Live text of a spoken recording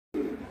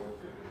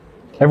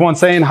Everyone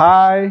saying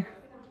hi.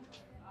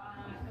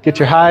 Get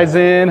your highs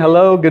in.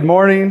 Hello, good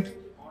morning.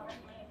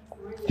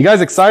 You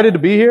guys excited to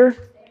be here?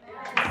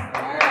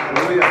 I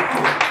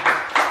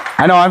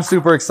know I'm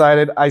super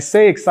excited. I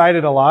say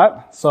excited a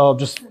lot, so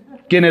just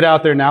getting it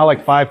out there now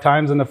like 5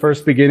 times in the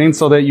first beginning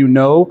so that you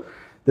know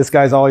this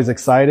guy's always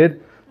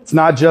excited. It's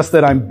not just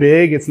that I'm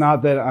big. It's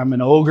not that I'm an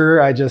ogre.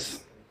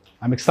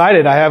 I'm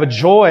excited. I have a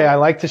joy. I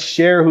like to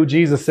share who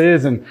Jesus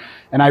is, and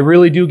I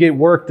really do get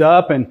worked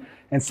up, and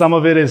some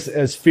of it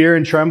is fear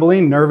and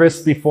trembling,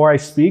 nervous before I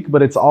speak,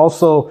 but it's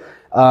also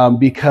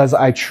because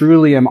I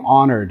truly am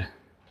honored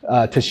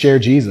to share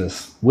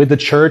Jesus with the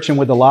church and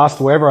with the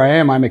lost. Wherever I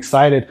am, I'm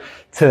excited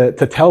to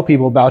tell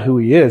people about who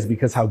he is,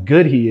 because how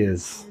good he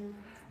is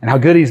and how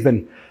good he's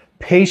been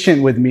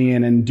patient with me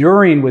and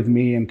enduring with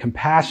me and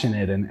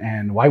compassionate.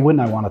 And why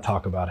wouldn't I want to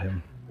talk about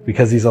him?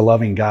 Because he's a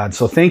loving God.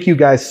 So thank you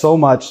guys so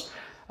much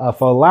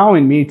for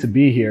allowing me to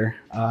be here.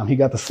 He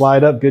got the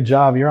slide up. Good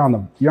job. You're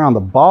on the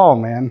ball,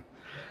 man.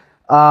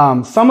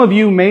 Some of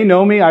you may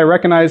know me. I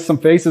recognize some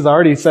faces. I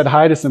already said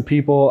hi to some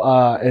people.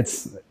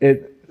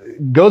 It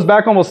goes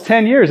back almost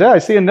 10 years. Yeah, I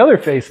see another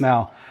face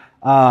now.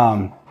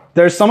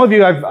 There's some of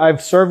you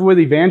I've served with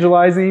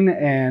evangelizing,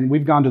 and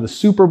we've gone to the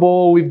Super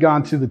Bowl. We've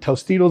gone to the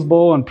Tostitos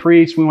Bowl and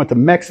preached. We went to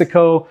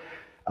Mexico.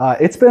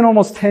 It's been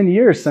almost 10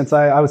 years since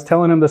I was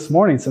telling him this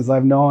morning, since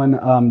I've known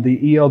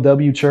the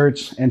ELW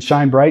Church and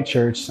Shine Bright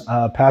Church.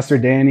 Pastor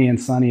Danny and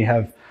Sonny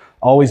have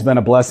always been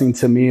a blessing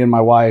to me and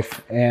my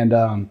wife. And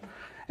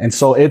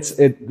so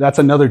that's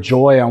another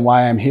joy on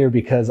why I'm here,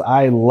 because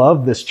I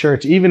love this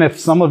church. Even if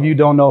some of you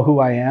don't know who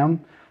I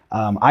am,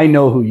 I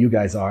know who you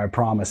guys are, I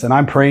promise. And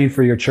I'm praying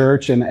for your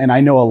church, and I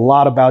know a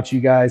lot about you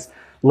guys.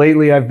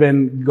 Lately, I've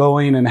been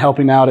going and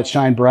helping out at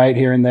Shine Bright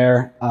here and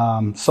there.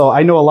 So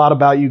I know a lot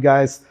about you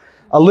guys.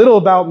 A little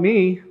about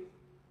me.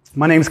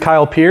 My name's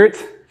Kyle Peart.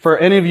 For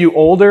any of you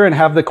older and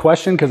have the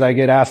question, because I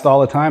get asked all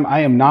the time,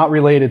 I am not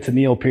related to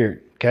Neil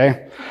Peart.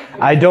 Okay.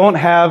 I don't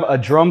have a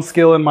drum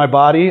skill in my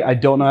body. I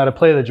don't know how to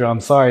play the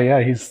drum. Sorry.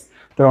 Yeah, he's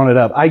throwing it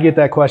up. I get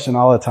that question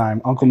all the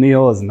time. Uncle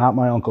Neil is not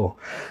my uncle.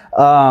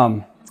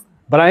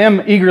 But I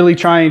am eagerly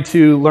trying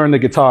to learn the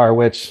guitar,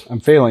 which I'm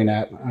failing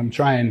at. I'm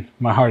trying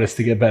my hardest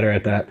to get better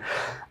at that.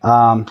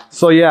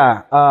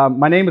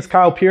 My name is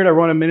Kyle Peart. I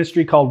run a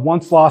ministry called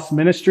Once Lost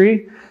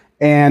Ministry.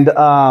 And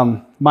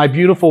my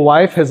beautiful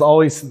wife has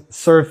always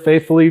served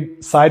faithfully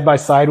side by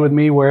side with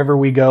me wherever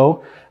we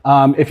go.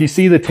 If you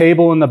see the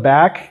table in the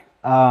back,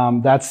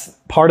 that's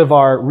part of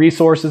our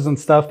resources and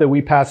stuff that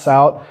we pass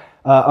out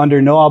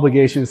under no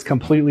obligation. It's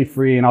completely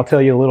free, and I'll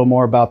tell you a little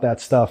more about that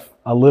stuff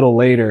a little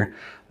later.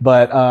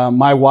 But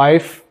my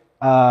wife,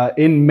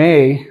 in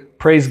May,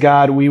 praise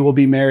God, we will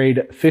be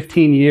married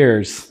 15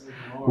 years,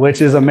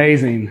 which is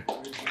amazing.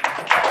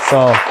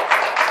 So,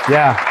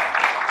 yeah.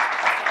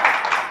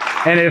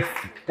 And if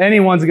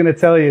anyone's going to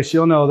tell you,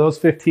 she'll know those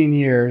 15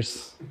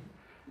 years,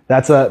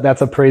 that's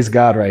a praise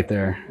God right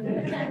there.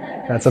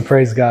 That's a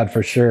praise God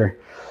for sure.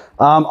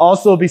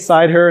 Also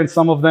beside her, and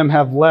some of them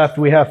have left,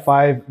 we have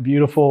 5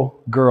 beautiful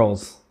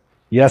girls.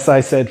 Yes, I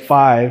said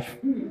 5,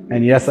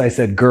 and yes, I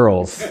said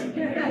girls.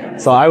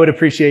 So I would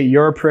appreciate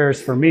your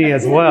prayers for me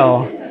as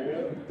well,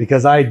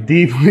 because I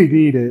deeply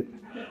need it,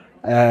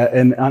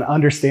 and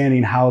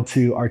understanding how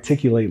to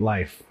articulate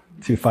life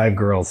to 5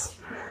 girls.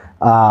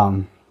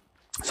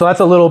 So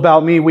that's a little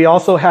about me. We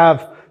also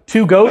have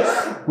 2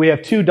 goats. We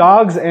have 2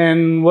 dogs,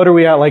 and what are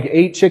we at, like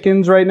 8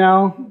 chickens right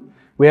now?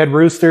 We had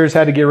roosters,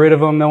 had to get rid of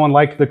them. No one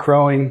liked the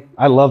crowing.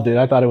 I loved it.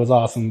 I thought it was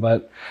awesome,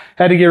 but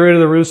had to get rid of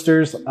the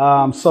roosters.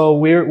 So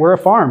we're a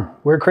farm.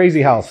 We're a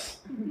crazy house.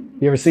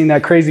 You ever seen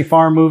that Crazy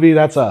Farm movie?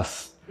 That's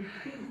us.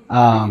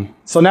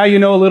 So now you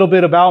know a little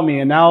bit about me,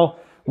 and now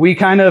we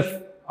kind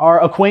of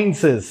are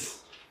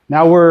acquaintances.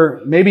 Now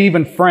we're maybe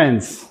even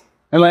friends.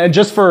 And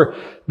just for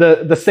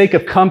the sake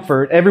of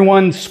comfort,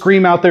 everyone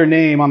scream out their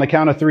name on the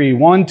count of 3.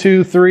 1,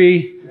 2,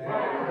 3.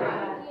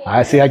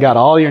 I see. I got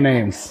all your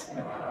names.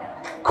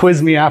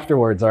 Quiz me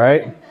afterwards, all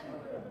right?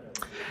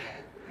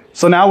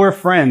 So now we're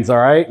friends, all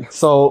right?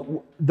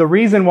 So the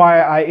reason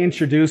why I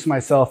introduce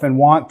myself and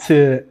want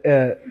you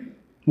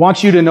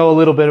to know a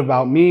little bit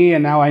about me,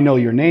 and now I know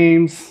your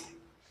names,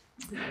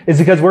 is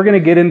because we're going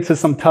to get into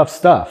some tough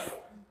stuff.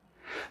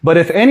 But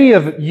if any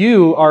of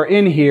you are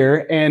in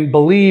here and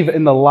believe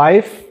in the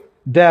life,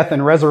 death,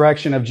 and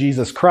resurrection of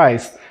Jesus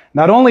Christ,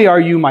 not only are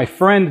you my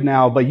friend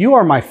now, but you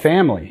are my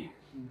family.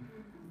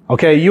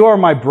 Okay, you are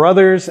my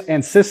brothers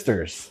and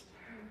sisters.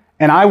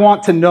 And I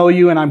want to know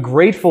you, and I'm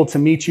grateful to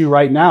meet you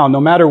right now. No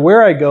matter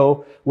where I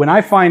go, when I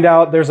find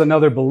out there's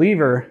another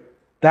believer,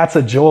 that's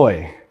a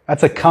joy.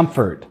 That's a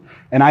comfort.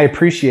 And I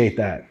appreciate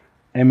that.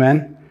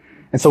 Amen.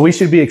 And so we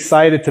should be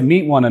excited to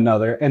meet one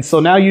another. And so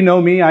now you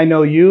know me, I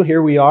know you,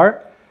 here we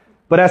are.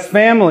 But as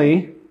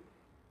family,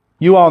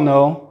 you all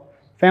know,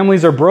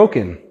 families are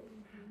broken.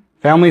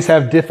 Families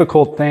have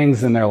difficult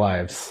things in their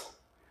lives.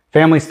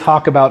 Families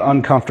talk about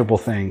uncomfortable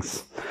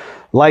things.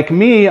 Like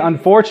me,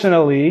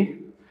 unfortunately,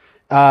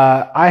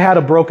 I had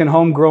a broken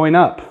home growing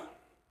up.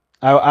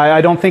 I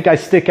don't think I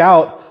stick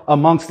out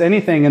amongst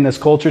anything in this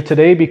culture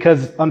today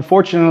because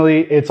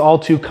unfortunately it's all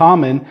too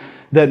common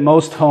that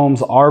most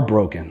homes are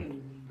broken.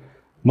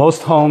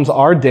 Most homes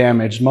are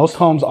damaged. Most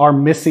homes are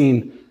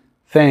missing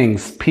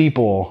things,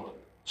 people,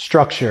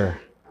 structure,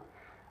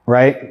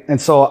 right? And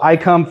so I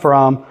come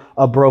from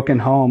a broken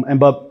home.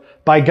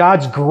 But by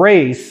God's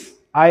grace,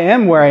 I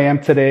am where I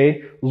am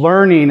today,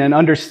 learning and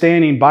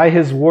understanding by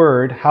His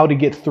Word how to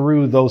get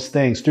through those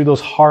things, through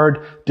those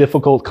hard,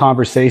 difficult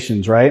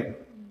conversations, right?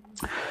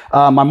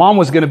 My mom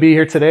was going to be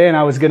here today and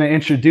I was going to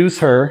introduce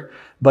her,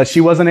 but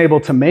she wasn't able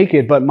to make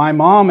it. But my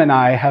mom and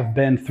I have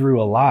been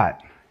through a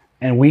lot.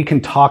 And we can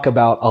talk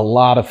about a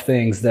lot of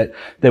things that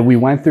we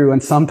went through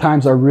and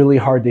sometimes are really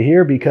hard to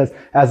hear because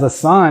as a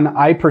son,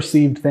 I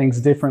perceived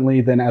things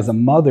differently than as a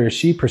mother,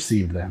 she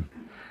perceived them.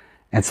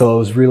 And so it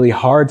was really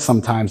hard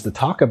sometimes to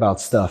talk about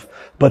stuff.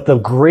 But the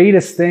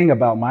greatest thing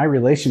about my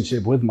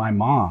relationship with my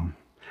mom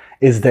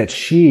is that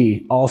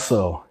she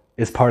also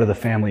is part of the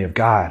family of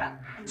God.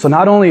 So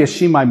not only is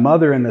she my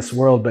mother in this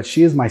world, but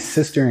she is my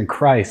sister in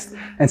Christ.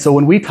 And so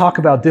when we talk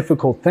about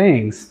difficult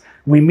things,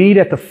 we meet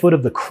at the foot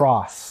of the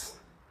cross.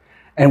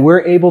 And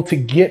we're able to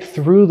get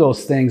through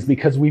those things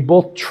because we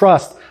both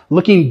trust,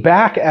 looking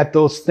back at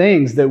those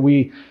things that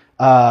we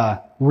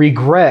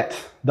regret,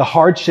 the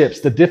hardships,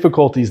 the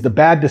difficulties, the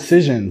bad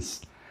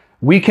decisions,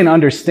 we can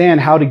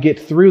understand how to get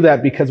through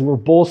that because we're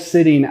both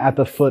sitting at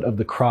the foot of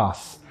the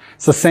cross.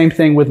 It's the same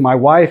thing with my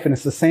wife, and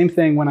it's the same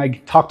thing when I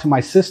talk to my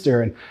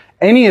sister. And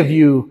any of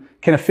you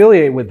can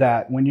affiliate with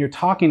that when you're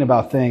talking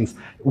about things.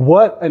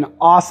 What an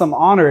awesome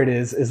honor it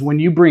is when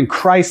you bring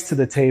Christ to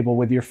the table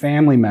with your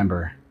family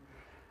member,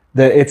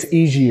 that it's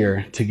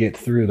easier to get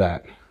through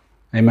that.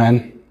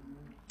 Amen.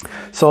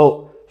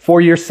 So, for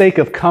your sake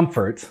of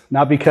comfort,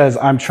 not because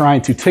I'm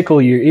trying to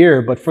tickle your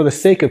ear, but for the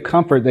sake of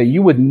comfort that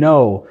you would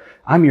know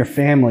I'm your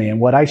family and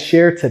what I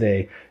share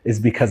today is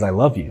because I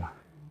love you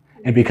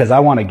and because I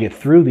want to get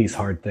through these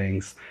hard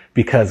things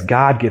because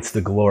God gets the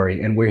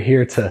glory and we're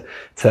here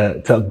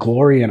to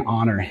glory and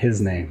honor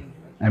His name.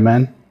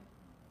 Amen.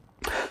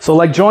 So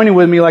like joining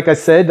with me, like I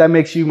said, that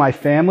makes you my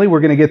family.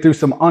 We're going to get through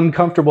some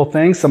uncomfortable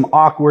things, some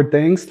awkward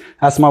things.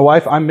 Ask my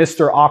wife, I'm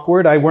Mr.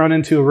 Awkward. I run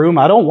into a room.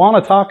 I don't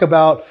want to talk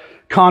about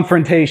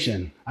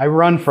confrontation. I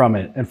run from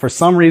it. And for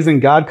some reason,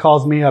 God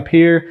calls me up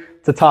here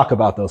to talk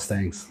about those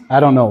things. I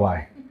don't know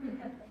why.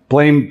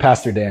 Blame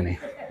Pastor Danny.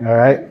 All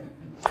right.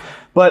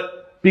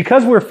 But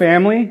because we're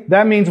family,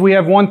 that means we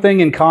have one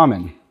thing in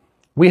common.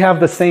 We have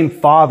the same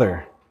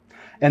Father.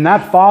 And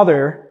that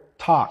Father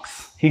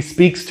talks. He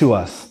speaks to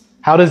us.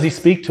 How does He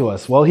speak to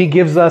us? Well, He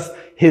gives us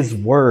His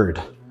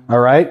Word. All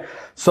right.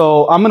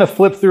 So I'm going to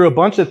flip through a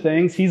bunch of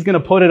things. He's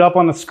going to put it up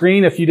on the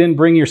screen if you didn't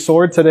bring your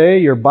sword today,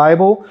 your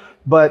Bible.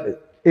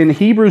 But in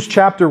Hebrews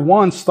chapter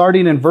 1,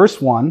 starting in verse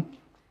 1,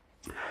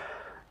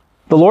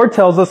 the Lord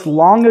tells us,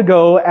 long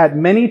ago, at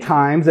many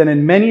times and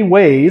in many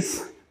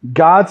ways,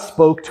 God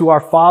spoke to our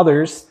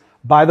fathers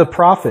by the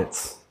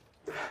prophets.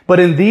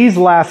 But in these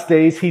last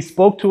days, He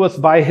spoke to us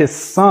by His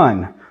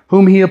Son,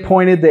 whom He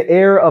appointed the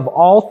heir of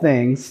all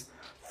things,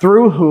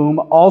 through whom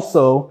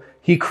also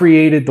He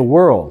created the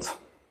world.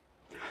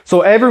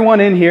 So everyone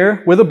in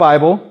here with a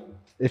Bible,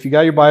 if you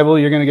got your Bible,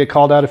 you're going to get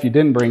called out if you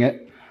didn't bring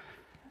it.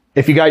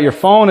 If you got your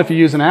phone, if you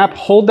use an app,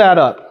 hold that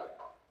up.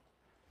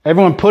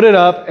 Everyone put it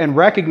up and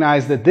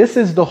recognize that this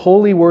is the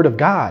holy Word of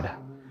God.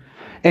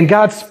 And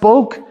God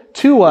spoke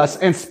to us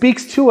and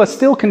speaks to us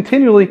still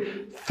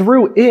continually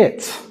through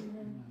it.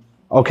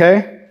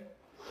 Okay?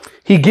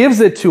 He gives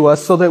it to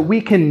us so that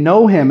we can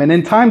know Him. And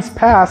in times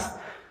past,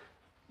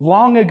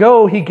 long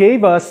ago, He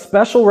gave us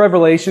special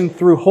revelation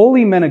through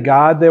holy men of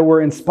God that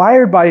were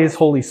inspired by His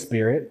Holy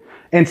Spirit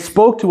and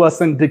spoke to us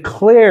and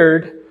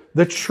declared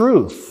the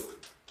truth.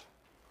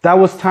 That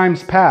was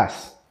times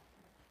past.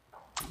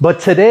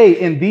 But today,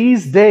 in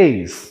these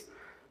days,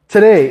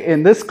 today,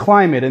 in this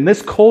climate, in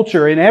this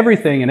culture, in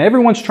everything, and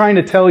everyone's trying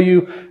to tell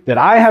you that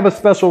I have a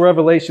special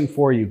revelation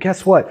for you.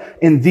 Guess what?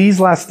 In these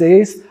last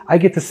days, I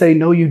get to say,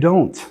 no, you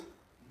don't.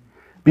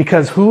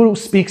 Because who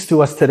speaks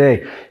to us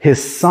today?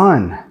 His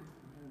Son.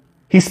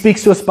 He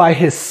speaks to us by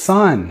His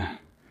Son,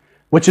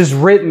 which is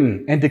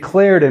written and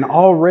declared and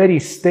already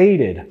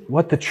stated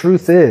what the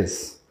truth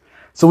is.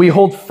 So we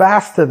hold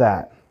fast to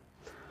that.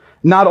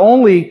 Not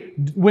only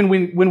when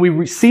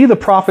we see the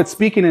prophet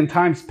speaking in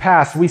times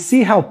past, we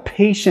see how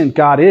patient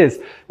God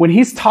is. When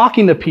He's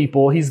talking to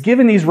people, He's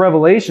given these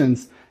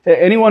revelations.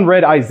 Anyone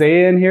read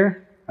Isaiah in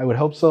here? I would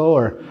hope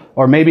so.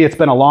 Or maybe it's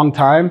been a long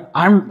time.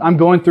 I'm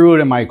going through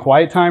it in my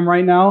quiet time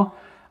right now.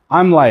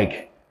 I'm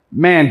like,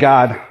 man,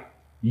 God,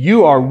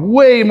 You are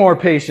way more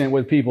patient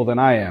with people than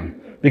I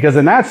am. Because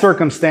in that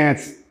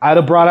circumstance, I'd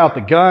have brought out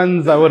the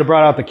guns, I would have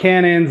brought out the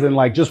cannons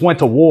and just went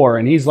to war.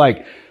 And He's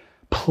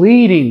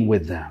pleading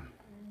with them.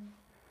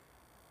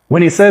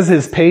 When He says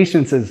His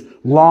patience is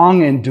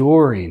long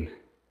enduring,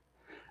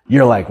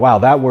 you're like, wow,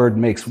 that word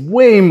makes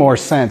way more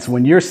sense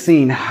when you're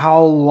seeing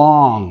how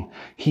long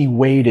He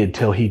waited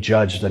till He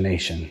judged the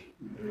nation.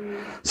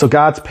 So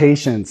God's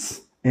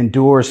patience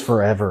endures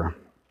forever.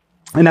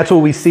 And that's what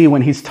we see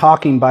when He's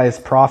talking by His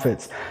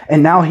prophets.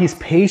 And now He's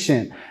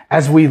patient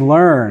as we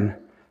learn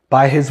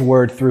by his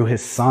word through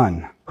his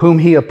Son, whom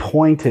he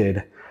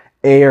appointed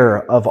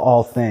heir of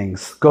all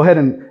things. Go ahead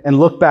and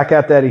look back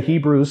at that in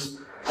Hebrews.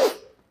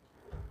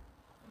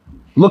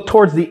 Look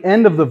towards the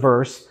end of the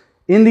verse.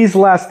 In these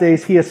last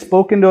days, he has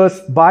spoken to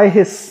us by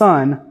his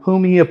Son,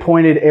 whom he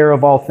appointed heir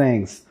of all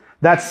things.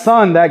 That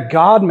Son, that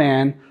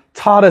God-man,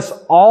 taught us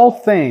all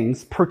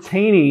things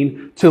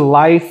pertaining to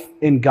life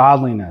and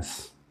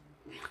godliness.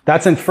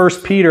 That's in 1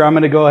 Peter. I'm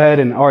going to go ahead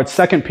or it's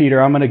 2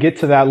 Peter. I'm going to get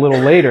to that a little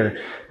later.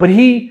 But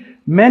he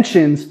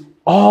mentions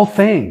all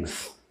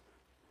things.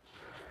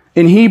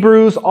 In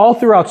Hebrews, all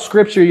throughout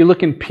Scripture, you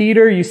look in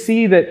Peter, you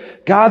see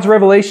that God's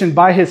revelation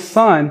by his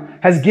Son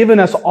has given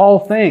us all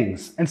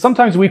things. And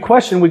sometimes we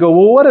question, we go,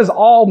 well, what does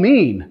all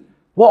mean?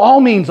 Well, all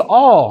means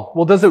all.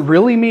 Well, does it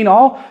really mean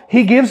all?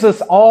 He gives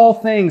us all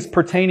things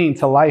pertaining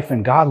to life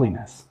and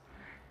godliness.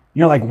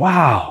 You're like,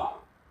 wow.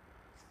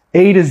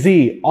 A to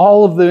Z,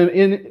 all of them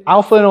in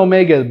Alpha and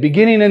Omega,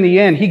 beginning and the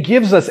end. He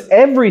gives us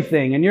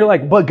everything. And you're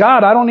like, but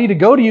God, I don't need to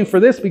go to you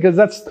for this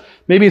because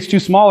maybe it's too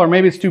small or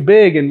maybe it's too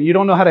big and you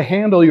don't know how to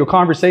handle your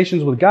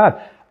conversations with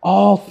God.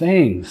 All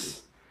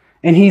things.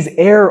 And he's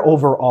heir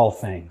over all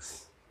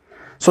things.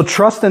 So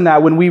trust in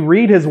that when we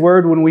read his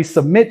word, when we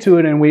submit to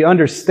it and we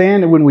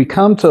understand it, when we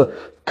come to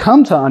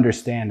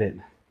understand it,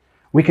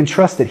 we can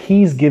trust that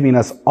he's giving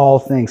us all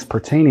things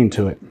pertaining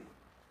to it.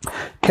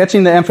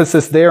 Catching the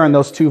emphasis there in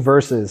those two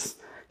verses,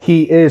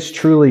 he is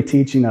truly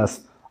teaching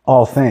us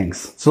all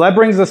things. So that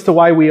brings us to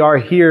why we are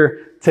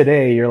here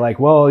today. You're like,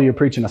 well, you're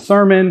preaching a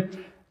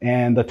sermon,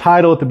 and the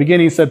title at the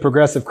beginning said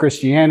Progressive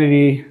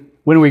Christianity.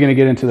 When are we going to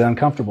get into the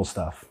uncomfortable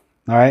stuff?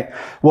 All right.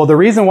 Well, the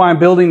reason why I'm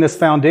building this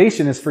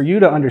foundation is for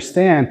you to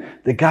understand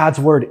that God's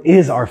word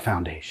is our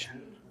foundation.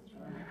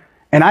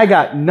 And I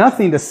got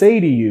nothing to say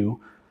to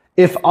you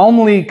if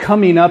only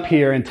coming up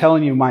here and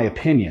telling you my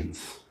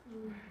opinions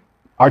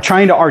are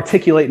trying to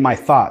articulate my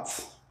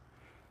thoughts.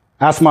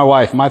 Ask my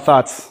wife. My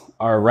thoughts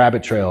are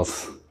rabbit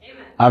trails.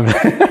 I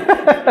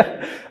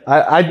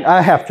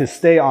have to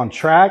stay on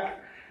track,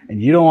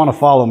 and you don't want to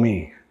follow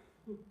me.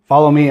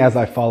 Follow me as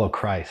I follow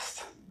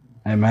Christ.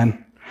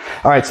 Amen.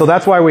 All right, so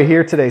that's why we're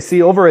here today.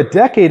 See, over a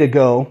decade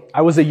ago,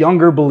 I was a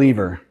younger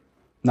believer.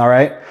 All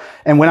right?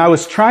 And when I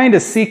was trying to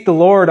seek the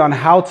Lord on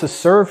how to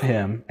serve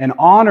him and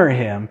honor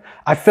him,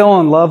 I fell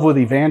in love with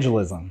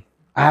evangelism.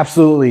 I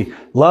absolutely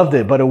loved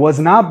it, but it was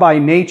not by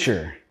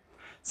nature.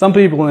 Some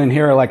people in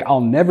here are like, I'll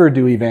never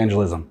do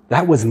evangelism.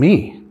 That was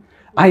me.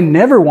 I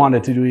never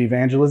wanted to do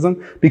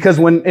evangelism because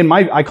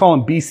I call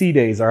them BC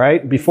days, all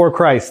right? Before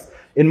Christ.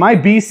 In my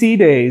BC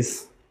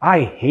days, I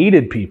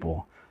hated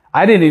people.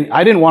 I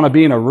didn't want to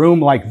be in a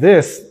room like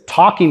this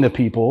talking to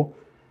people.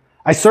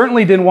 I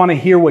certainly didn't want to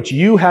hear what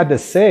you had to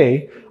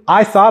say.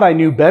 I thought I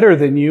knew better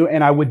than you,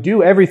 and I would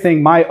do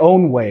everything my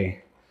own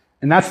way.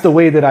 And that's the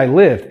way that I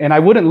lived. And I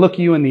wouldn't look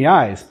you in the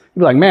eyes.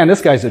 You'd be like, man,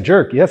 this guy's a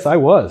jerk. Yes, I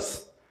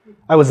was.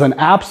 I was an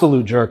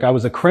absolute jerk. I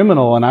was a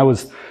criminal, and I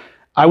was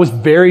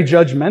very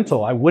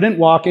judgmental. I wouldn't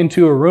walk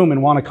into a room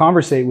and want to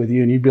conversate with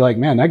you, and you'd be like,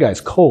 man, that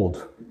guy's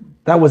cold.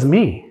 That was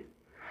me.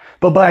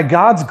 But by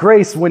God's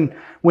grace, when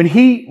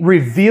he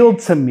revealed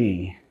to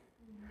me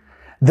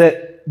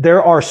that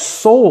there are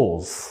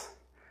souls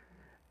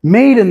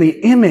made in the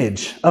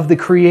image of the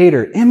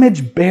Creator,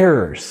 image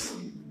bearers,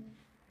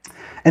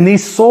 and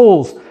these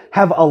souls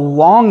have a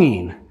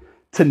longing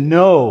to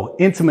know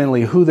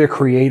intimately who their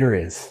Creator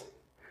is,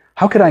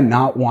 how could I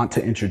not want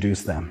to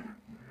introduce them?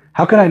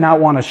 How could I not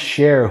want to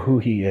share who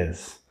he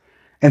is?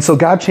 And so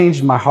God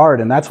changed my heart,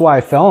 and that's why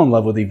I fell in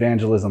love with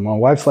evangelism. My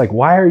wife's like,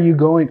 why are you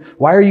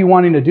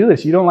wanting to do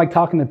this? You don't like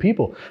talking to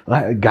people.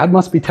 God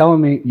must be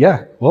telling me,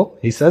 yeah, well,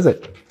 he says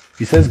it.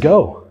 He says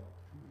go.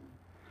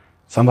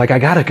 So I'm like, I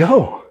gotta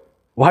go.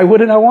 Why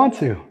wouldn't I want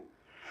to?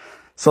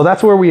 So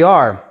that's where we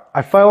are.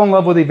 I fell in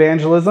love with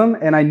evangelism,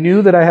 and I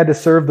knew that I had to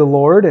serve the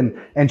Lord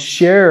and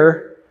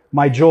share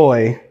my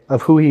joy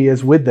of who he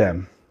is with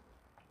them.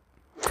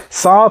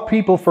 Saw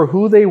people for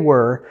who they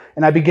were,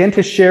 and I began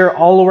to share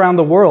all around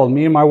the world.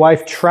 Me and my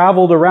wife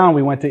traveled around.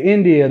 We went to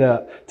India,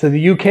 to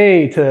the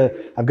UK,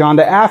 I've gone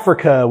to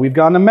Africa, we've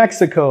gone to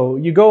Mexico.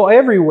 You go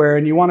everywhere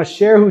and you want to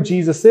share who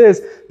Jesus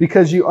is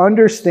because you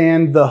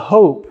understand the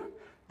hope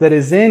that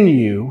is in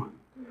you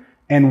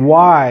and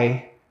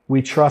why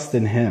we trust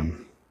in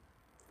him.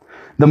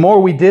 The more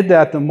we did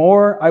that, the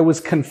more I was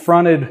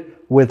confronted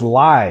with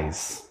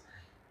lies,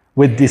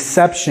 with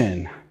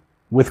deception,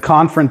 with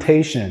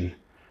confrontation,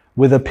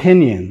 with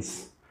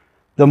opinions.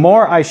 The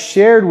more I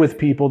shared with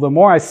people, the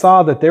more I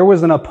saw that there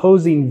was an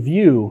opposing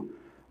view,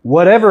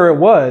 whatever it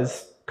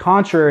was,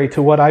 contrary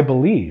to what I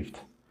believed.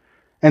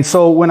 And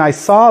so when I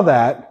saw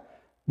that,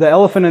 the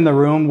elephant in the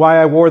room,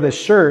 why I wore this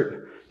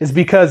shirt, is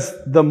because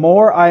the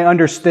more I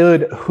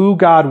understood who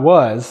God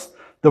was,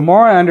 the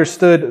more I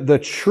understood the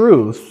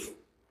truth,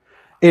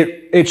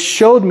 it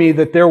showed me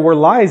that there were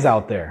lies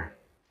out there.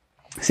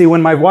 See,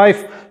 when my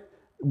wife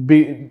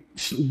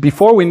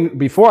before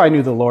I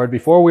knew the Lord,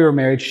 before we were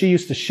married, she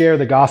used to share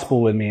the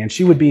gospel with me, and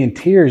she would be in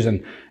tears,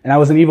 and I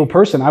was an evil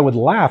person. I would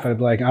laugh. I'd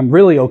be like, I'm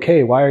really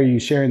okay. Why are you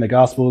sharing the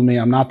gospel with me?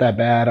 I'm not that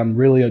bad. I'm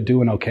really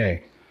doing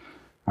okay.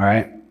 All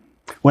right.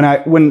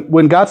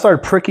 When God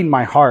started pricking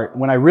my heart,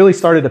 when I really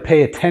started to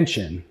pay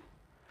attention,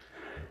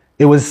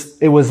 it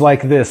was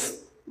like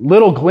this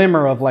little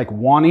glimmer of like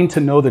wanting to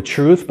know the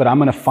truth, but I'm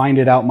going to find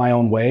it out my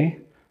own way.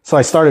 So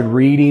I started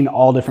reading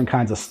all different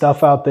kinds of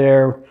stuff out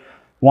there,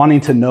 wanting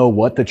to know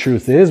what the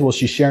truth is. Well,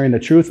 she's sharing the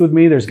truth with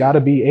me. There's got to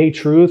be a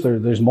truth, or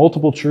there's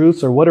multiple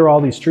truths, or what are all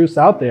these truths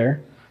out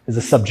there? Is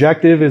it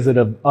subjective? Is it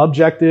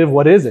objective?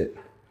 What is it?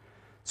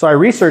 So I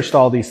researched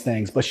all these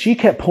things, but she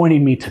kept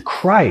pointing me to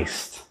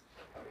Christ.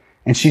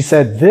 And she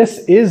said, this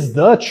is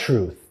the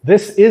truth.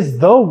 This is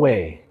the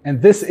way.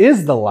 And this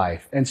is the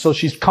life. And so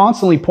she's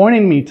constantly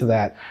pointing me to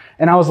that.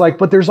 And I was like,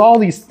 but there's all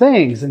these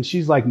things. And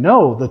she's like,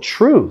 no, the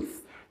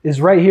truth is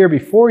right here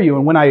before you.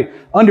 And when I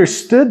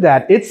understood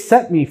that, it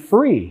set me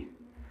free.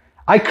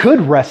 I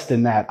could rest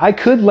in that. I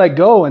could let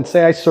go and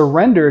say I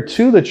surrender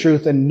to the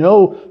truth and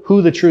know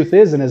who the truth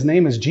is, and his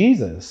name is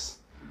Jesus.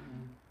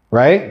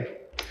 Right?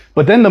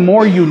 But then the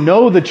more you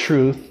know the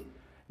truth,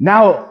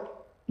 now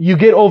you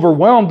get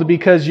overwhelmed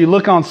because you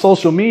look on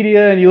social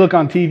media and you look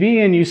on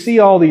TV and you see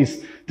all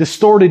these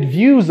distorted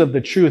views of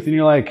the truth, and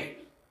you're like,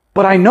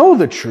 but I know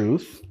the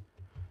truth.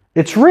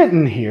 It's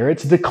written here.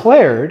 It's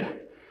declared.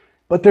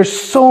 But there's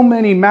so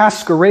many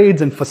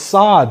masquerades and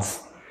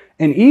facades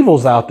and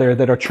evils out there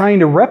that are trying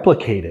to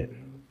replicate it.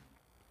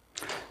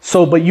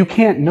 So, but you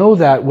can't know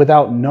that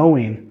without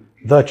knowing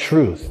the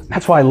truth.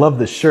 That's why I love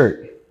this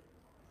shirt.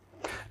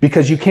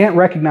 Because you can't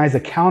recognize a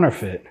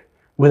counterfeit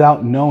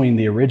without knowing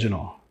the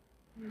original.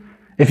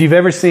 If you've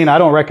ever seen, I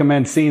don't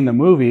recommend seeing the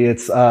movie,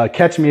 it's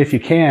Catch Me If You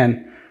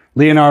Can.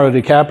 Leonardo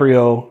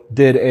DiCaprio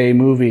did a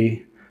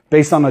movie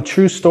based on a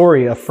true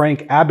story of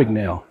Frank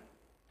Abagnale.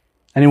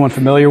 Anyone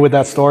familiar with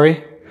that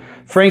story?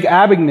 Frank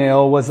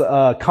Abagnale was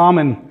a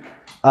common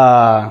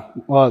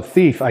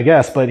thief, I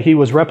guess, but he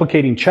was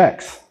replicating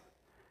checks.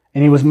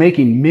 And he was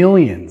making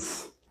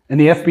millions. And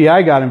the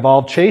FBI got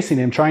involved chasing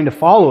him, trying to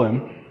follow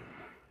him.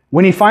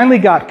 When he finally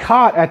got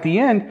caught at the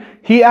end,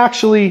 he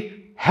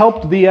actually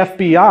helped the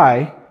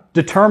FBI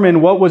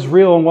determine what was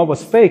real and what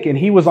was fake. And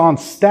he was on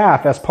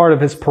staff as part of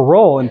his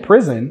parole in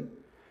prison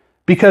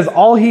because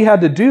all he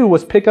had to do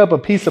was pick up a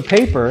piece of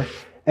paper,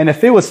 and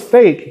if it was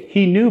fake,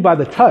 he knew by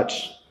the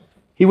touch.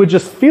 He would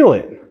just feel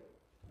it.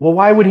 Well,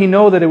 why would he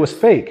know that it was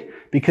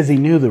fake? Because he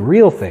knew the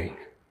real thing.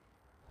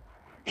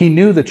 He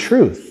knew the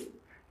truth.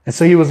 And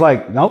so he was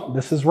like, nope,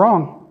 this is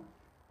wrong.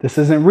 This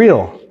isn't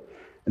real.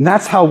 And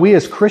that's how we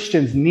as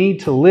Christians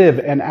need to live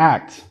and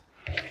act.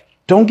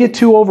 Don't get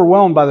too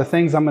overwhelmed by the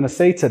things I'm going to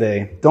say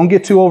today. Don't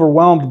get too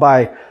overwhelmed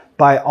by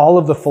all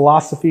of the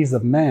philosophies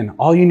of men.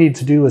 All you need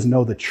to do is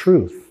know the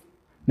truth.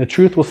 The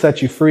truth will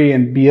set you free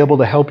and be able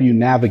to help you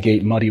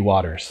navigate muddy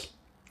waters.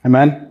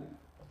 Amen?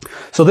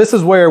 So this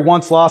is where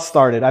Once Lost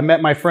started. I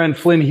met my friend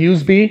Flynn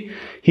Hughesby.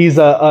 He's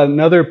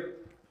another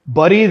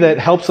buddy that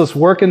helps us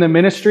work in the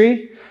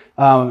ministry.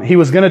 He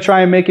was going to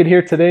try and make it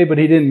here today, but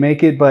he didn't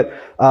make it. But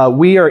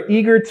we are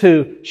eager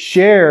to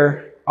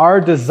share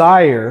our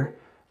desire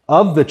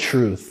of the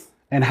truth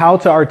and how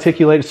to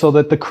articulate it so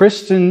that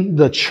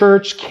the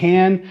church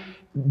can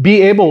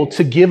be able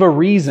to give a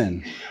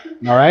reason.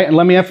 All right. And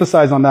let me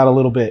emphasize on that a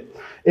little bit.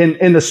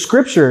 In the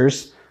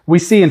scriptures, we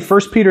see in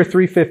 1 Peter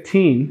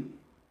 3:15,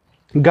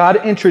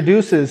 God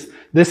introduces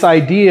this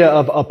idea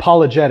of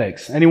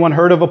apologetics. Anyone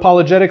heard of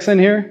apologetics in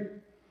here?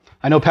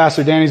 I know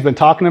Pastor Danny's been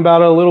talking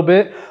about it a little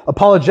bit.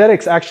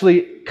 Apologetics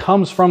actually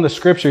comes from the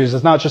scriptures.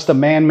 It's not just a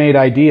man-made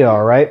idea.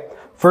 All right.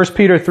 1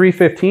 Peter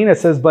 3:15, it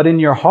says, but in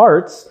your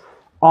hearts,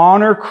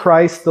 honor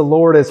Christ the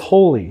Lord as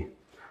holy,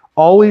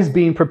 always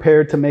being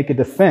prepared to make a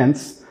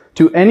defense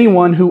to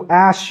anyone who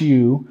asks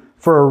you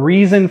for a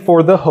reason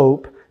for the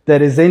hope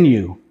that is in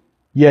you,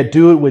 yet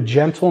do it with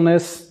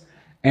gentleness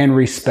and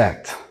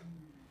respect.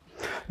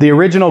 The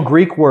original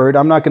Greek word,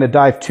 I'm not going to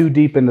dive too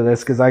deep into this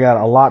because I got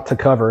a lot to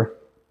cover.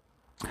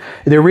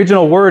 The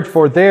original word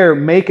for there,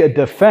 make a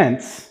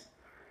defense,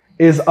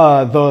 is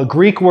the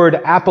Greek word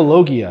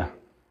apologia.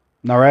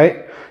 All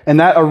right? And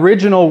that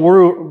original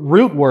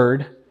root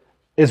word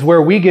is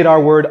where we get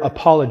our word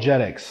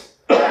apologetics.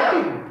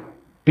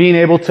 Being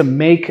able to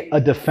make a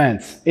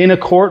defense. In a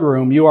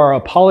courtroom, you are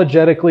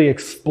apologetically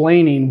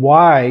explaining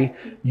why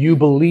you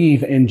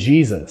believe in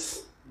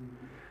Jesus.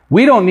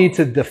 We don't need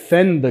to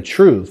defend the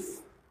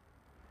truth.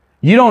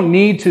 You don't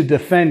need to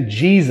defend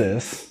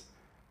Jesus.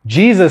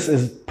 Jesus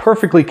is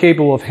perfectly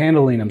capable of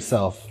handling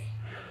himself.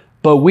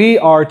 But we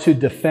are to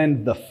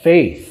defend the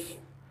faith,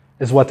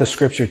 is what the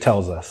scripture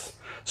tells us.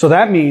 So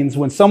that means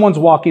when someone's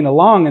walking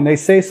along and they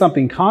say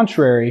something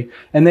contrary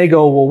and they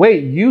go, well,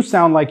 wait, you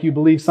sound like you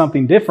believe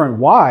something different.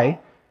 Why?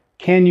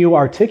 Can you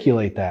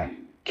articulate that?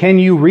 Can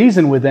you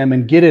reason with them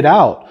and get it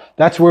out?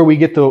 That's where we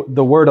get the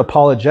word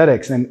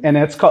apologetics. And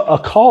it's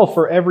a call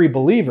for every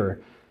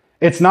believer.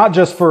 It's not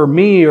just for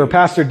me or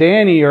Pastor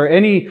Danny or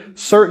any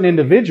certain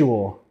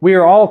individual. We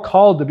are all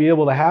called to be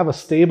able to have a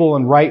stable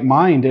and right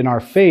mind in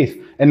our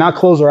faith and not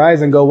close our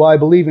eyes and go, well, I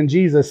believe in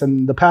Jesus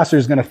and the pastor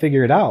is going to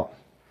figure it out.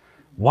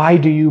 Why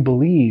do you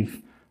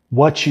believe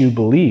what you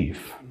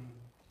believe?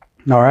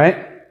 All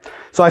right?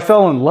 So I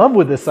fell in love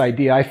with this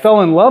idea. I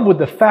fell in love with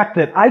the fact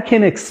that I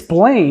can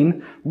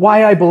explain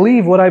why I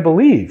believe what I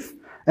believe.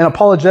 And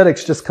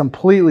apologetics just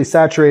completely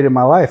saturated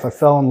my life. I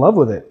fell in love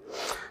with it.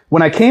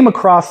 When I came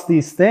across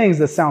these things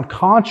that sound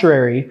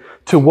contrary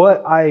to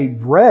what I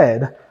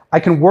read,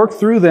 I can work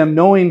through them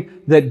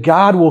knowing that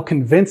God will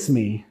convince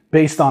me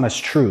based on His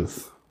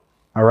truth.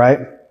 All right?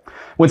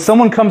 When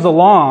someone comes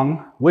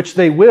along, which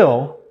they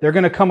will, they're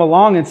going to come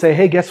along and say,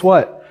 hey, guess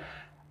what?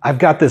 I've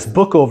got this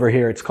book over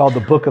here. It's called the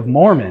Book of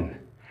Mormon.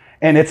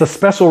 And it's a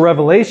special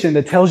revelation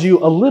that tells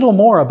you a little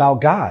more about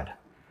God.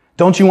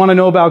 Don't you want to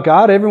know about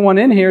God? Everyone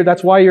in here,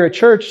 that's why you're at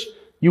church.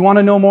 You want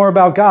to know more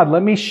about God.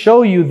 Let me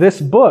show you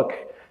this book.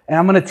 And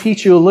I'm going to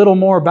teach you a little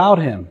more about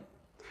Him.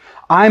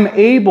 I'm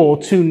able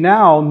to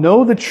now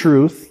know the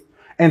truth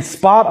and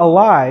spot a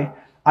lie,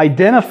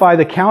 identify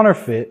the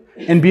counterfeit,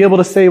 and be able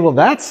to say, well,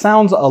 that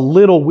sounds a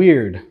little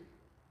weird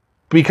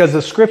because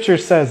the scripture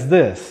says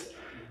this.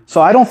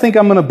 So I don't think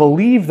I'm going to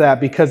believe that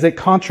because it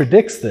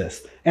contradicts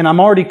this. And I'm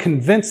already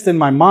convinced in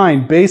my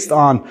mind based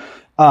on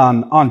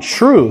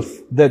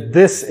truth that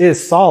this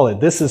is solid.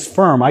 This is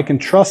firm. I can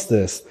trust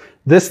this.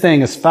 This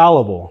thing is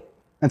fallible.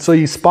 And so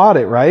you spot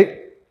it, right?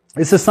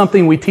 This is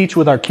something we teach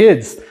with our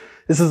kids.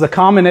 This is a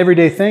common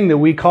everyday thing that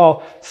we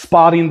call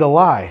spotting the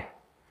lie.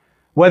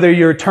 Whether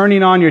you're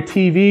turning on your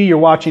TV, you're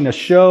watching a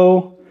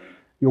show,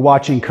 you're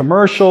watching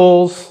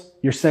commercials,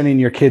 you're sending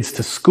your kids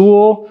to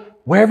school,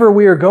 wherever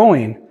we are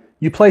going,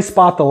 you play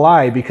spot the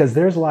lie because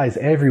there's lies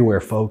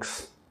everywhere,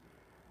 folks.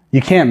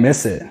 You can't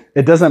miss it.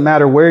 It doesn't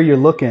matter where you're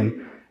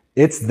looking.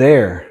 It's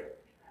there.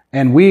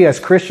 And we as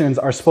Christians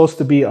are supposed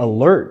to be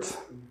alert,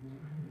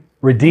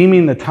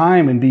 redeeming the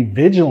time and be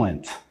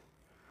vigilant.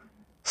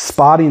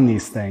 Spotting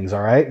these things,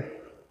 all right?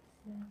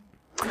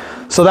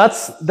 So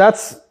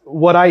that's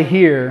what I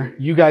hear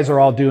you guys are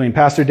all doing.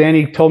 Pastor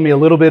Danny told me a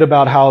little bit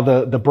about how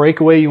the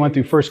breakaway, you went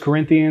through 1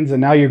 Corinthians,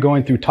 and now you're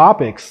going through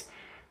topics,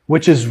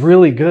 which is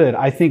really good.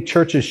 I think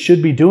churches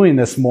should be doing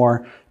this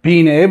more,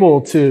 being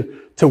able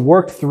to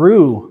work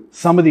through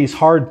some of these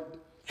hard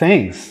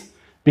things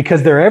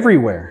because they're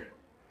everywhere.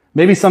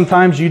 Maybe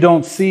sometimes you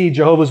don't see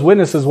Jehovah's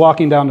Witnesses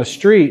walking down the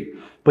street,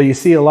 but you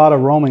see a lot of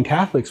Roman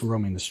Catholics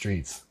roaming the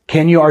streets.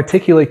 Can you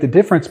articulate the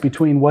difference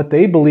between what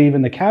they believe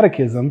in the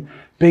catechism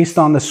based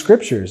on the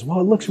scriptures?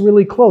 Well, it looks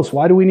really close.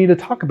 Why do we need to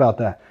talk about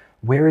that?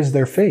 Where is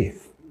their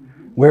faith?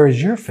 Where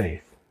is your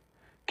faith?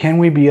 Can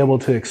we be able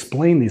to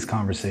explain these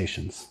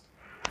conversations?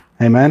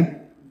 Amen?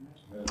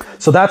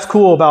 So that's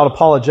cool about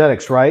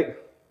apologetics, right?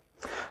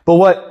 But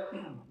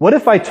what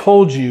if I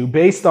told you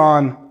based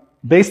on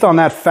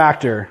that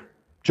factor,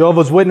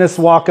 Jehovah's Witnesses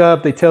walk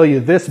up, they tell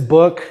you this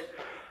book,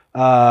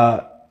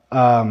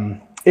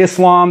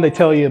 Islam, they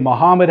tell you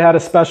Muhammad had a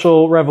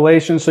special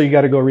revelation, so you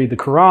got to go read the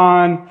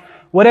Quran,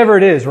 whatever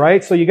it is,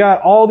 right? So you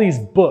got all these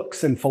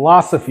books and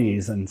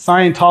philosophies and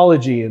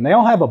Scientology, and they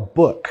all have a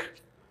book.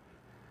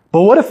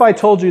 But what if I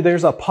told you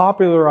there's a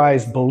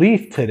popularized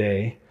belief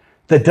today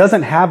that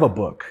doesn't have a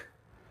book?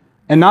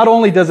 And not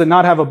only does it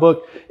not have a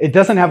book, it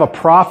doesn't have a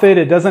prophet,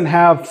 it doesn't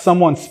have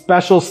someone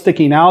special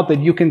sticking out that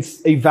you can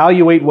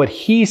evaluate what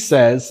he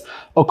says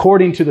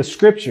according to the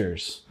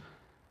scriptures.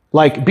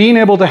 Like being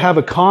able to have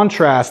a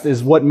contrast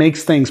is what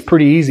makes things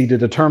pretty easy to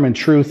determine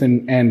truth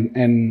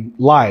and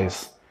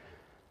lies.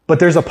 But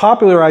there's a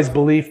popularized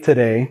belief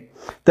today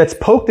that's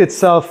poked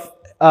itself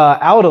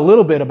out a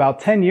little bit. About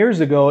 10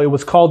 years ago, it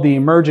was called the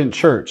emergent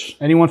church.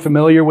 Anyone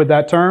familiar with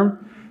that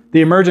term?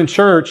 The emergent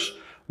church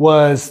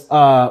was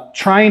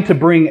trying to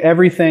bring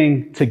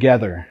everything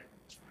together.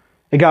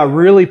 It got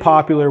really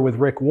popular with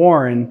Rick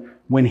Warren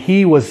when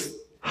he was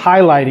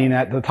highlighting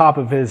at the top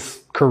of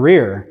his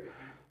career.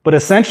 But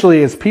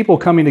essentially, it's people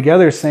coming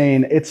together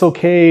saying, it's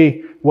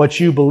okay what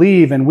you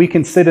believe, and we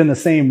can sit in the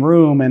same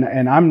room,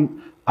 and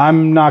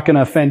I'm not going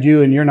to offend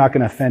you, and you're not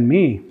going to offend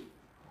me.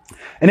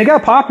 And it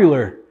got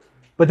popular,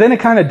 but then it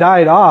kind of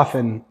died off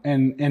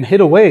and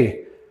hid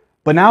away.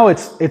 But now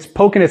it's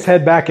poking its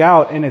head back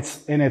out, and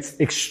it's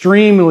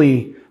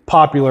extremely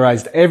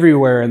popularized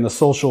everywhere in the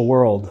social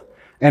world.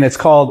 And it's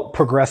called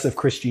progressive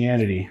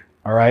Christianity,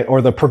 all right,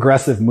 or the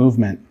progressive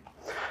movement.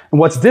 And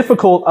what's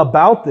difficult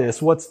about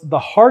this, what's the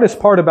hardest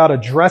part about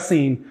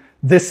addressing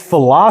this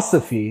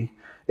philosophy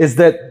is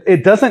that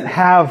it doesn't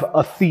have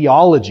a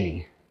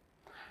theology.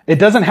 It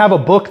doesn't have a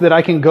book that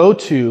I can go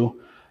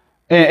to.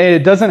 And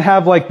it doesn't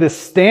have like this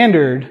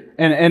standard.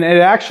 And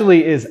it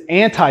actually is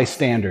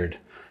anti-standard.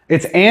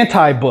 It's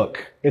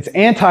anti-book. It's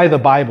anti the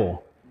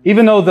Bible.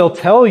 Even though they'll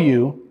tell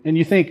you, and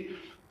you think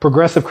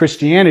progressive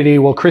Christianity,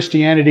 well,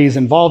 Christianity is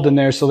involved in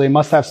there, so they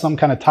must have some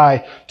kind of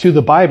tie to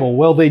the Bible.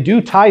 Well, they do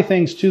tie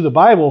things to the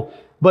Bible,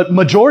 but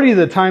majority of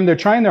the time they're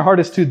trying their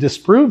hardest to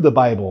disprove the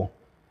Bible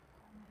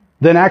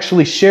than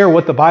actually share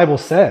what the Bible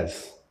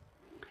says.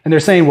 And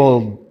they're saying,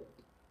 well,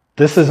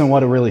 this isn't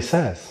what it really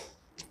says.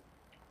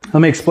 Let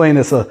me explain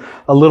this a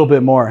little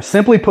bit more.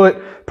 Simply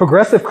put,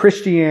 progressive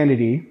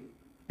Christianity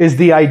is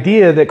the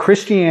idea that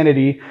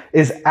Christianity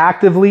is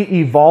actively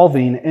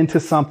evolving into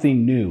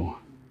something new,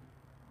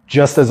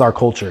 just as our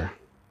culture.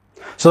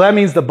 So that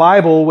means the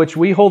Bible, which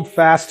we hold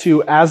fast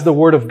to as the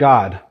Word of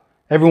God.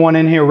 Everyone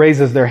in here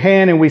raises their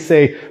hand and we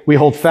say, we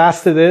hold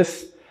fast to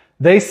this.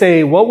 They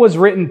say, what was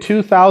written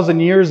 2,000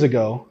 years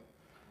ago,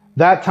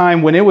 that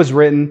time when it was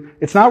written,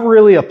 it's not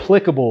really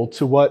applicable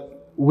to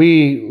what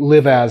we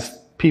live as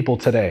people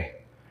today.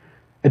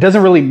 It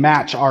doesn't really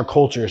match our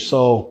culture.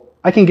 So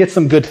I can get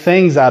some good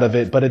things out of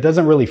it, but it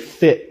doesn't really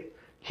fit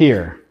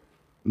here.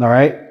 All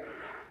right?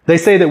 They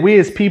say that we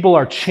as people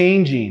are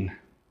changing.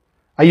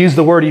 I use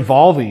the word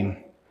evolving.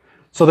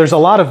 So there's a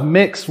lot of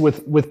mix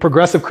with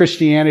progressive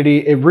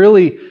Christianity. It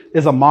really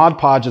is a Mod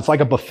Podge. It's like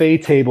a buffet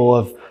table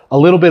of a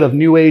little bit of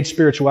New Age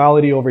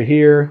spirituality over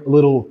here, a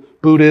little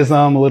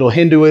Buddhism, a little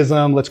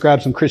Hinduism. Let's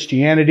grab some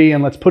Christianity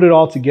and let's put it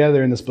all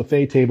together in this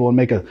buffet table and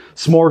make a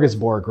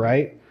smorgasbord,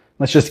 right?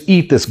 Let's just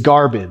eat this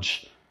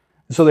garbage.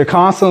 So they're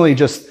constantly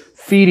just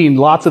feeding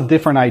lots of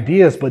different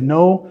ideas, but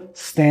no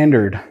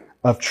standard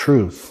of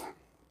truth.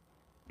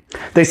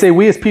 They say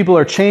we as people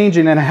are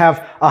changing and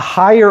have a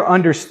higher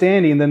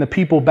understanding than the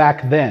people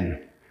back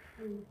then.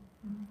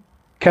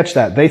 Catch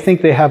that. They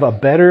think they have a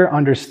better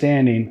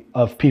understanding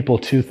of people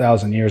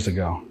 2,000 years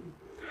ago.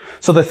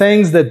 So the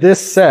things that this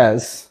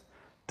says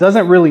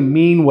doesn't really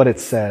mean what it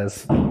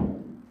says,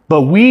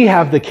 but we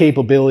have the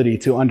capability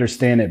to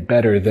understand it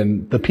better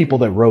than the people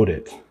that wrote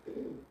it.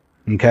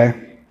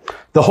 Okay?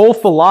 The whole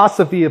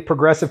philosophy of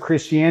progressive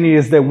Christianity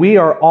is that we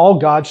are all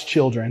God's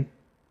children.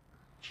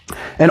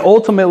 And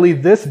ultimately,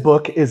 this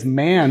book is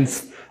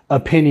man's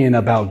opinion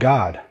about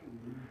God,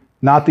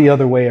 not the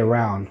other way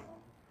around.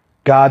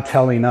 God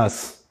telling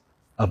us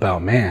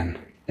about man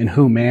and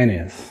who man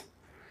is,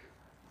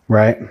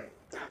 right?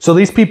 So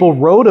these people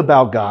wrote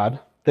about God.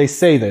 They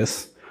say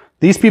this.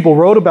 These people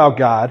wrote about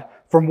God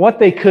from what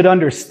they could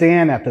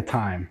understand at the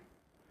time.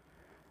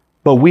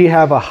 But we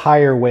have a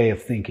higher way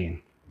of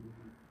thinking.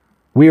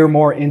 We are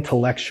more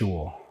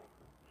intellectual.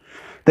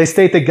 They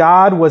state that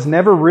God was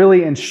never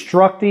really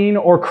instructing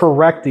or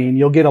correcting.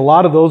 You'll get a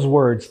lot of those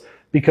words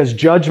because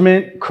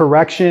judgment,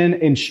 correction,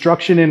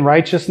 instruction in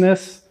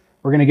righteousness,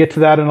 we're going to get to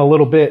that in a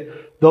little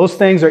bit. Those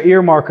things are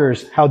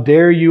earmarkers. How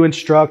dare you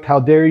instruct? How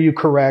dare you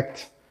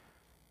correct?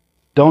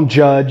 Don't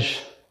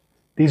judge.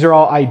 These are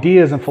all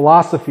ideas and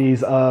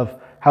philosophies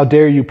of how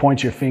dare you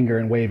point your finger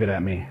and wave it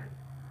at me.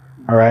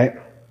 All right?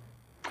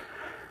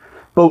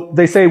 But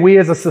they say we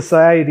as a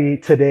society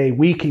today,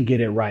 we can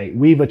get it right.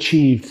 We've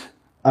achieved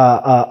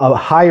a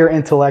higher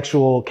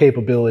intellectual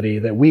capability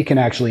that we can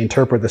actually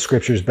interpret the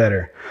scriptures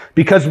better.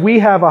 Because we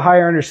have a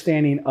higher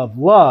understanding of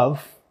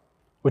love,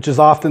 which is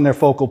often their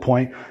focal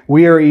point.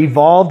 We are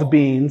evolved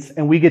beings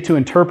and we get to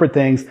interpret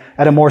things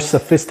at a more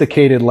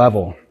sophisticated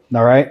level.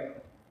 All right?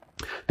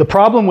 The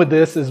problem with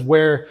this is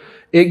where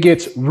it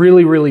gets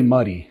really, really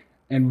muddy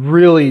and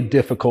really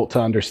difficult to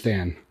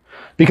understand.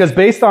 Because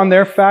based on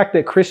their fact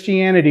that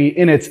Christianity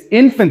in its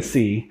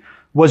infancy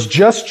was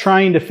just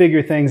trying to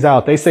figure things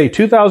out. They say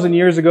 2,000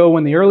 years ago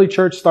when the early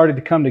church started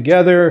to come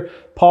together,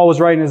 Paul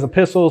was writing his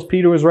epistles,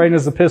 Peter was writing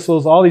his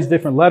epistles, all these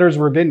different letters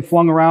were getting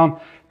flung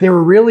around. They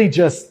were really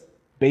just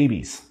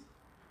babies.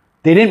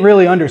 They didn't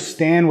really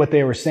understand what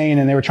they were saying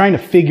and they were trying to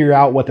figure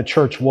out what the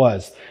church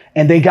was.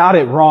 And they got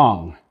it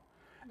wrong.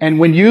 And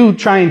when you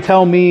try and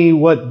tell me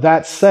what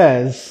that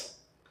says,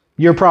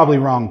 you're probably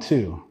wrong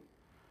too.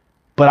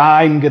 But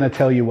I'm going to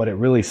tell you what it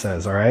really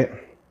says, all right?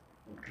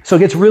 So it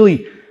gets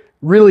really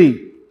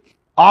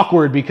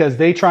awkward because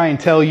they try and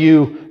tell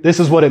you this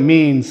is what it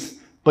means,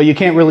 but you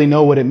can't really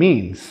know what it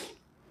means.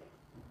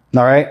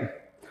 All right?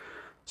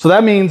 So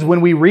that means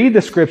when we read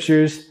the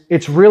scriptures,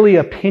 it's really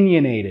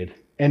opinionated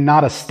and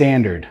not a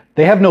standard.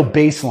 They have no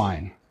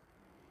baseline.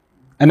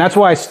 And that's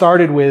why I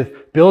started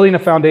with building a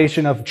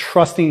foundation of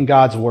trusting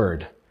God's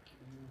word.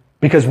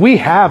 Because we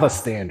have a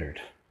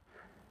standard.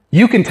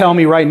 You can tell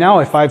me right now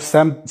if I've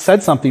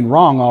said something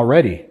wrong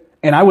already,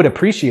 and I would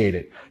appreciate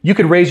it. You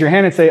could raise your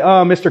hand and say,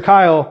 oh, Mr.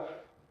 Kyle,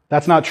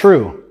 that's not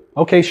true.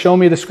 Okay, show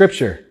me the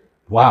scripture.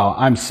 Wow,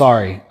 I'm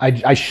sorry.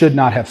 I should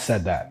not have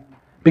said that.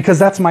 Because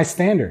that's my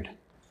standard.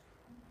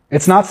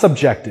 It's not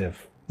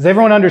subjective. Does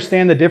everyone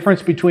understand the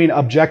difference between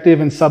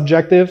objective and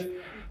subjective?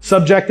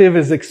 Subjective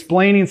is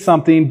explaining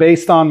something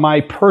based on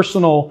my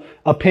personal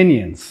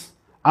opinions.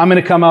 I'm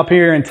going to come up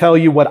here and tell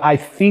you what I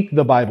think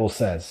the Bible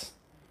says.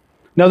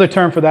 Another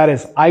term for that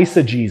is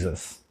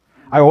eisegesis.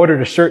 I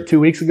ordered a shirt 2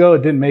 weeks ago. It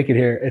didn't make it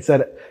here. It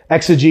said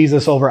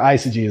exegesis over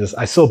eisegesis.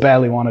 I so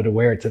badly wanted to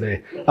wear it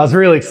today. I was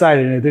really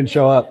excited and it didn't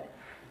show up.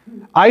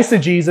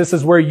 Eisegesis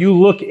is where you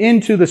look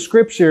into the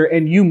scripture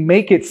and you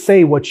make it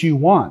say what you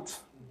want.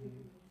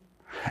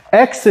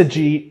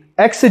 Exegeting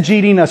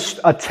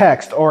a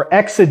text or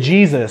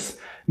exegesis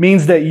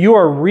means that you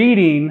are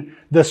reading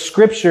the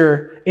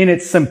scripture in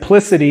its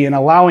simplicity and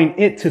allowing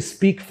it to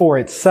speak for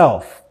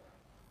itself.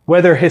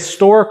 Whether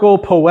historical,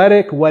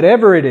 poetic,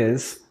 whatever it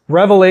is,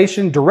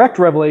 revelation, direct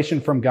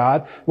revelation from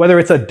God, whether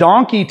it's a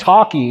donkey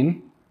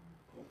talking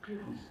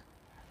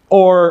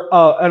or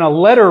in a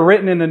letter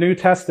written in the New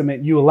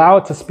Testament, you allow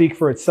it to speak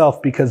for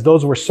itself because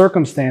those were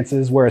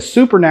circumstances where a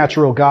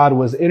supernatural God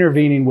was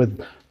intervening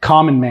with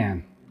common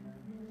man.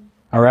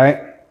 All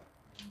right?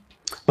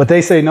 But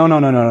they say,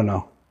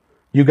 no.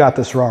 You got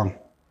this wrong.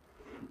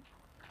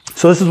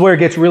 So this is where it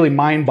gets really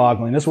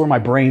mind-boggling. This is where my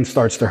brain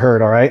starts to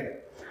hurt, all right?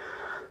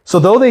 So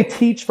though they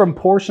teach from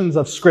portions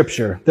of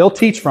Scripture, they'll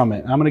teach from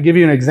it. I'm going to give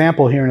you an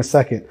example here in a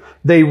second.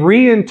 They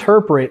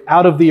reinterpret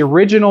out of the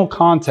original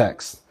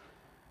context.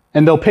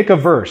 And they'll pick a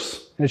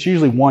verse. And it's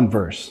usually one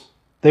verse.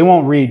 They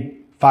won't read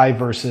 5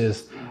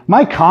 verses.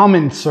 My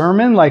common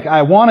sermon, like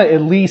I want to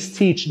at least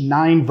teach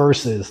 9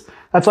 verses.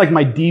 That's like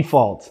my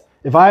default.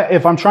 If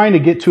I'm trying to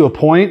get to a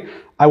point,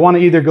 I want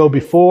to either go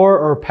before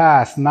or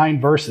past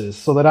 9 verses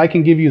so that I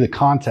can give you the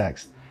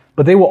context.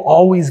 But they will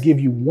always give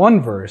you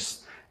one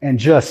verse and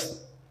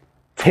just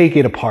take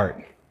it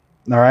apart.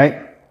 All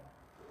right?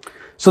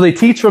 So they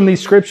teach from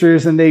these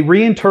scriptures and they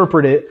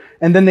reinterpret it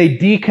and then they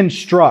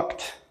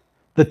deconstruct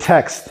the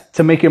text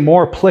to make it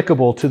more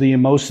applicable to the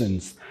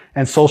emotions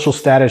and social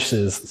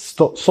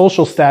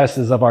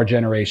statuses of our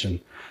generation.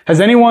 Has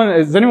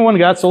anyone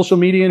got social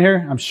media in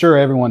here? I'm sure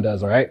everyone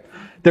does, all right?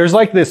 There's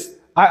like this,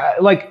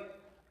 like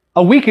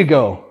a week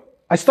ago,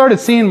 I started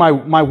seeing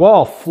my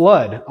wall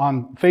flood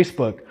on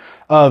Facebook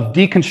of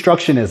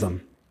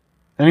deconstructionism.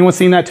 Anyone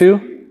seen that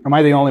too? Or am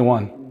I the only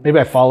one? Maybe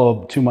I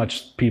follow too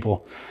much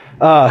people.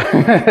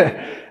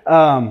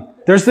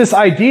 There's this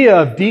idea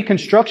of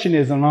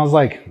deconstructionism, and I was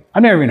like,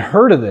 I've never even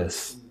heard of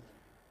this.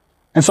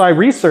 And so I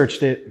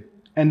researched it,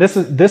 and this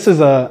is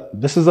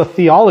a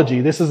theology,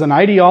 this is an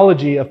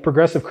ideology of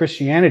progressive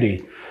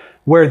Christianity,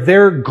 where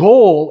their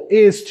goal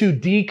is to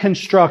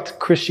deconstruct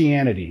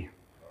Christianity.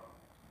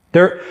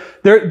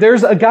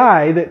 There's a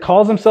guy that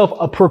calls himself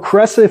a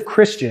progressive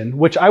Christian,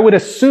 which I would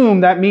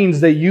assume that means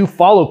that you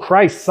follow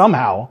Christ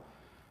somehow,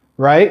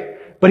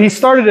 right? But he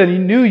started a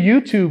new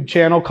YouTube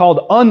channel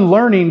called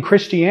Unlearning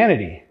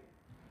Christianity.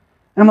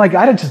 And I'm like,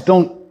 I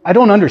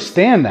don't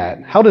understand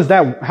that. How does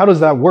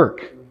that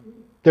work?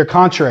 They're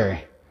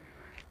contrary.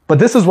 But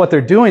this is what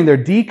they're doing. They're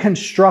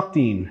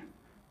deconstructing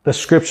the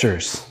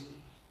scriptures.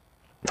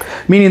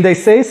 Meaning they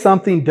say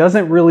something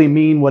doesn't really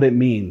mean what it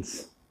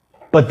means,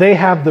 but they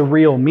have the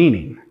real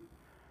meaning.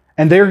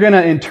 And they're going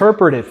to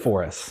interpret it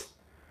for us.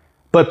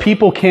 But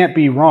people can't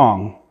be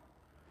wrong.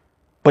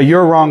 But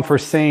you're wrong for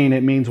saying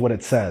it means what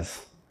it says.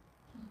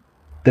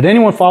 Did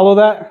anyone follow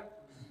that?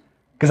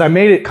 Because I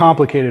made it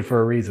complicated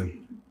for a reason.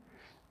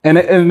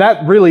 And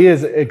that really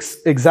is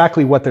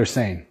exactly what they're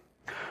saying.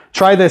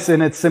 Try this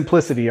in its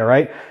simplicity, all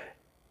right?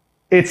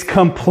 It's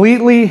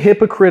completely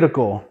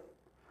hypocritical,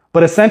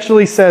 but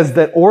essentially says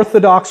that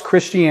Orthodox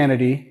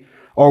Christianity,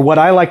 or what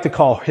I like to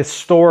call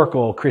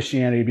historical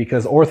Christianity,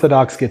 because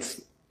Orthodox gets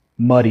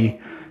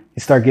muddy. You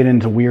start getting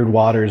into weird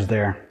waters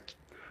there.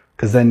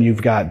 Because then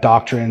you've got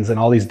doctrines and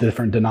all these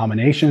different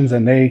denominations,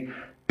 and they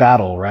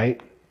battle,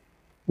 right?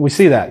 We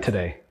see that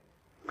today.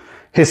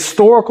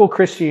 Historical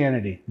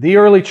Christianity, the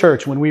early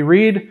church, when we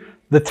read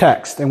the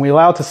text and we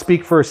allow it to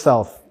speak for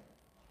itself,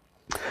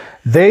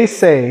 they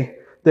say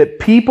that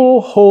people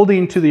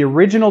holding to the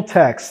original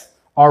text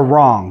are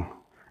wrong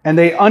and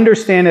they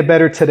understand it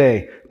better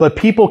today. But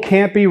people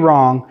can't be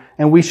wrong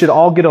and we should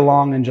all get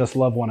along and just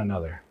love one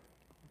another.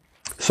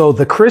 So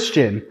the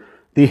Christian,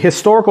 the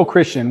historical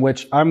Christian,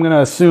 which I'm going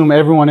to assume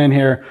everyone in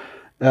here,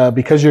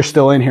 because you're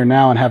still in here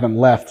now and haven't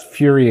left,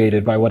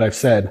 infuriated by what I've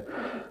said,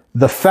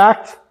 the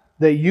fact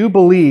that you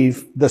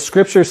believe the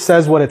scripture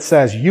says what it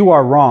says, you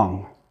are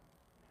wrong.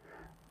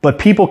 But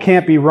people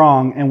can't be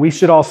wrong, and we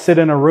should all sit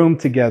in a room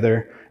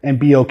together and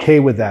be okay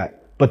with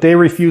that. But they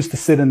refuse to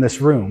sit in this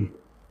room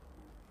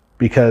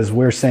because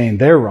we're saying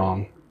they're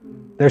wrong.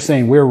 They're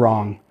saying we're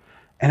wrong.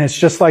 And it's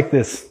just like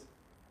this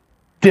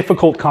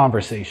difficult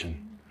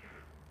conversation.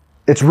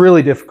 It's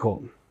really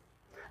difficult.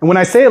 And when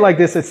I say it like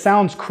this, it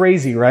sounds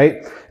crazy,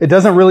 right? It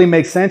doesn't really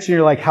make sense. And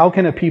you're like, how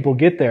can a people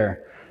get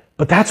there?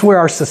 But that's where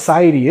our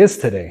society is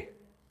today.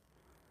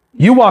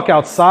 You walk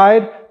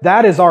outside,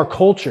 that is our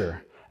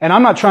culture. And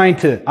I'm not trying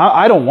to,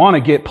 I don't want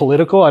to get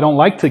political. I don't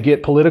like to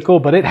get political,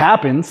 but it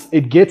happens.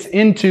 It gets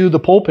into the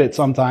pulpit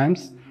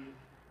sometimes.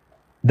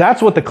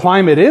 That's what the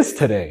climate is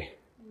today.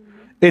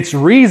 It's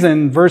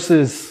reason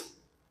versus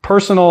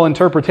personal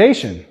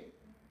interpretation.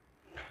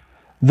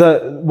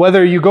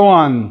 Whether you go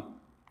on,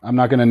 I'm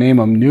not going to name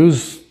a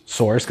news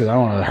source because I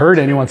don't want to hurt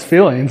anyone's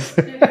feelings.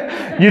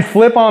 You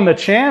flip on the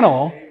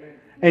channel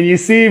and you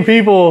see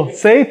people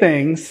say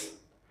things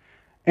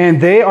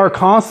and they are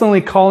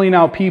constantly calling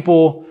out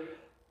people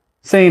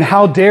saying,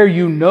 how dare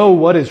you know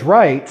what is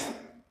right?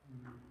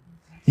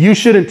 You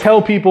shouldn't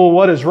tell people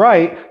what is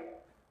right.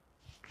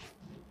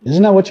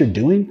 Isn't that what you're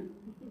doing?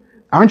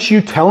 Aren't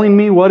you telling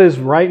me what is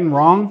right and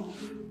wrong?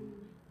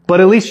 But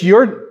at least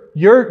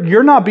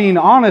you're not being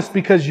honest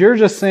because you're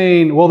just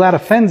saying, well, that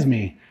offends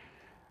me.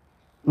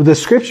 The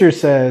scripture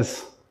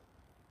says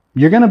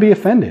you're going to be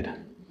offended.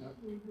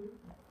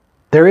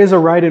 There is a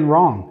right and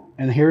wrong.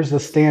 And here's the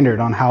standard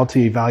on how to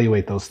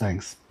evaluate those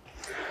things.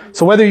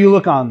 So whether you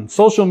look on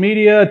social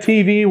media,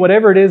 TV,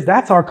 whatever it is,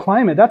 that's our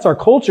climate, that's our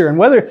culture. And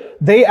whether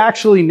they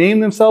actually name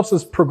themselves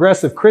as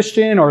progressive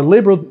Christian or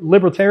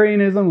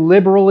libertarianism,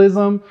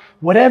 liberalism,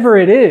 whatever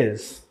it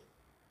is,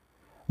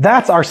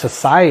 that's our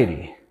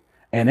society.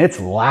 And it's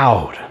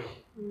loud.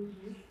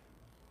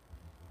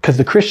 Because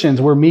the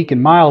Christians, we're meek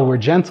and mild, we're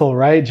gentle,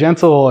 right?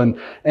 Gentle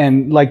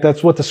and like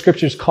that's what the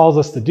scriptures calls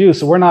us to do.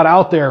 So we're not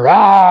out there,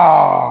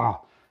 ah,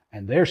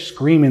 and they're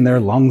screaming their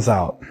lungs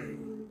out.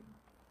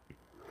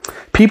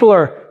 People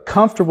are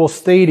comfortable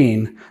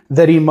stating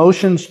that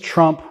emotions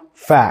trump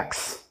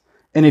facts.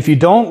 And if you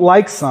don't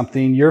like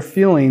something, your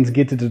feelings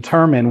get to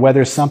determine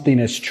whether something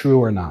is true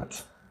or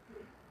not.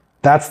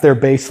 That's their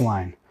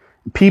baseline.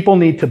 People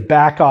need to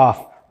back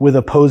off with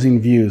opposing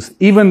views,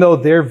 even though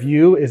their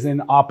view is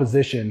in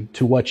opposition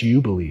to what you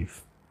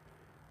believe.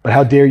 But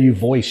how dare you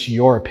voice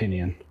your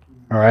opinion,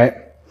 all right?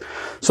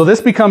 So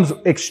this becomes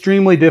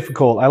extremely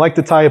difficult. I like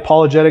to tie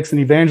apologetics and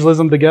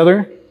evangelism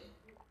together.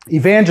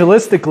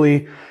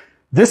 Evangelistically,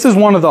 this is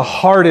one of the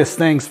hardest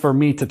things for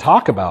me to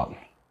talk about.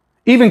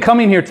 Even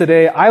coming here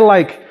today, I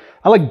like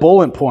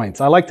bullet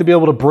points. I like to be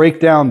able to break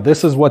down,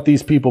 this is what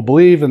these people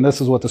believe and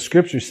this is what the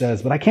scripture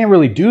says, but I can't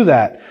really do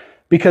that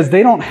because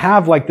they don't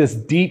have like this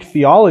deep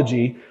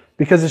theology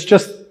because it's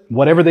just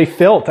whatever they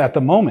felt at the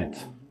moment.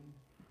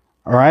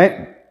 All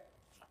right?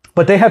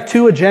 But they have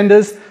two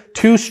agendas,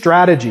 two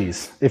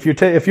strategies. If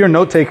you're a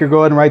note taker, go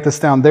ahead and write this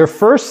down. Their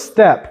first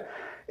step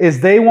is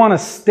they want to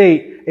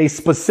state a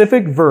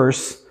specific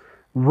verse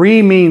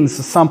means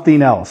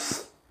something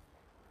else.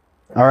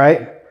 All right?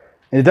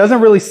 And it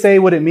doesn't really say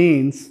what it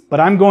means, but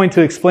I'm going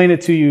to explain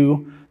it to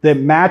you that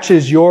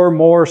matches your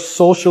more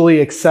socially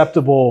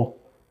acceptable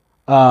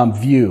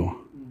view.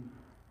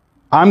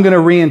 I'm going to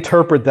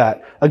reinterpret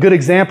that. A good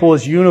example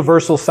is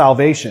universal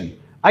salvation.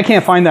 I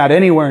can't find that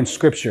anywhere in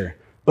Scripture,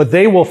 but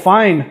they will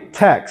find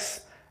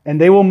texts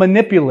and they will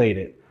manipulate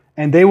it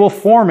and they will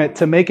form it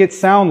to make it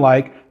sound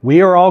like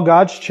we are all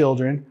God's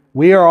children.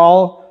 We are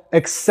all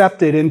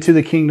accepted into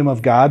the kingdom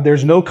of God.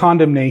 There's no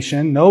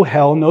condemnation, no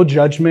hell, no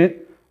judgment,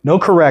 no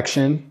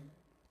correction,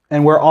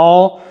 and we're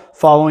all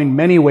following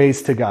many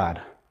ways to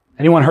God.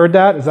 Anyone heard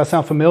that? Does that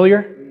sound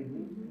familiar?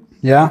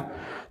 Yeah?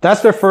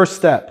 That's their first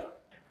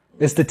step,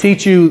 is to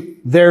teach you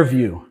their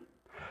view.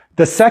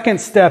 The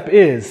second step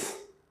is,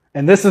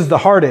 and this is the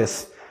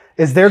hardest,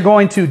 is they're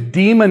going to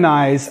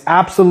demonize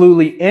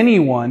absolutely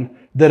anyone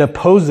that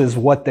opposes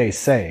what they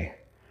say.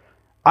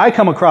 I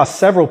come across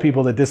several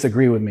people that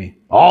disagree with me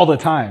all the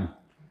time.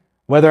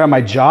 Whether at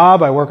my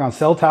job, I work on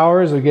cell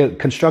towers, or get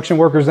construction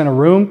workers in a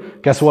room,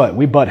 guess what?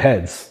 We butt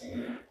heads.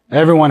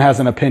 Everyone has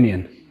an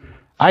opinion.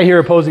 I hear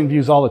opposing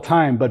views all the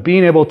time, but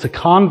being able to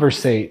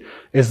conversate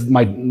is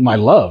my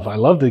love. I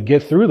love to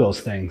get through those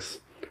things.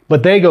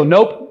 But they go,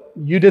 nope,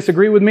 you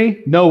disagree with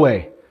me? No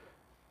way.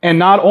 And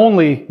not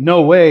only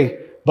no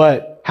way,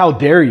 but how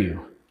dare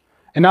you?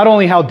 And not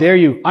only how dare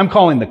you, I'm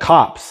calling the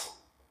cops.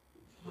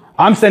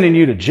 I'm sending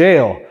you to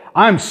jail.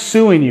 I'm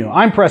suing you.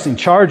 I'm pressing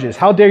charges.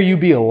 How dare you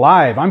be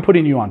alive? I'm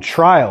putting you on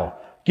trial.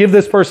 Give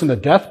this person the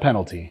death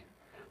penalty.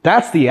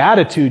 That's the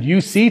attitude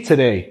you see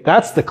today.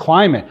 That's the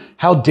climate.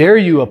 How dare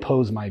you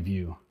oppose my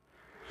view?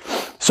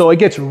 So it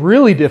gets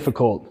really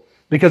difficult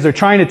because they're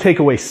trying to take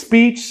away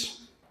speech,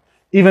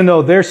 even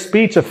though their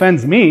speech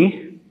offends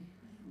me.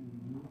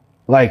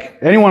 Like,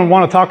 anyone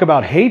want to talk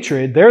about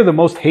hatred? They're the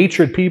most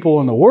hatred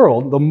people in the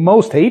world, the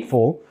most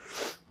hateful.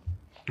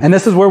 And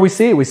this is where we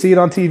see it. We see it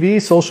on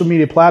TV, social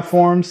media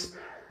platforms.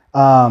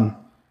 But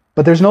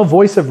there's no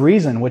voice of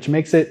reason, which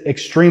makes it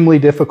extremely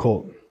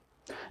difficult.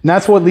 And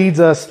that's what leads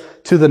us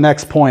to the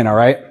next point, all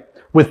right?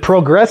 With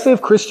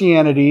progressive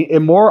Christianity,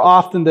 it more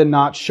often than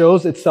not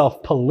shows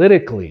itself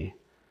politically.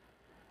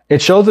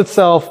 It shows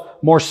itself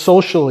more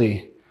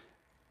socially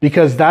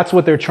because that's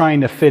what they're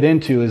trying to fit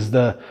into, is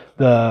the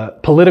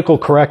political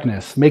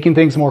correctness, making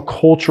things more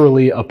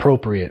culturally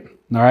appropriate,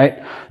 all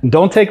right? And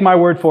don't take my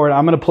word for it.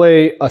 I'm going to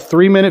play a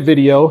 3-minute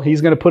video.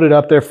 He's going to put it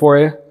up there for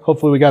you.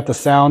 Hopefully we got the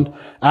sound. And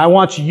I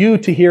want you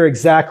to hear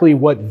exactly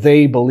what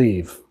they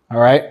believe, all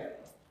right?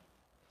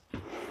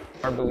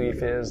 Our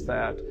belief is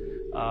that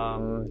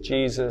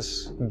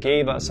Jesus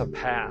gave us a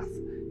path,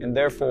 and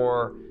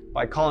therefore,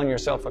 by calling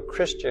yourself a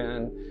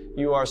Christian,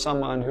 you are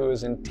someone who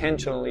is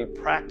intentionally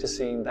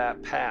practicing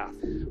that path.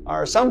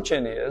 Our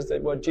assumption is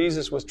that what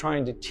Jesus was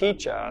trying to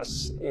teach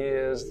us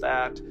is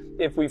that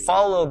if we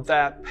followed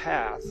that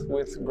path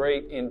with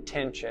great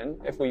intention,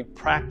 if we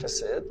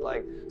practice it,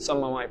 like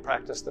someone might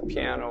practice the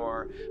piano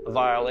or a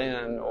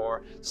violin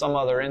or some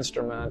other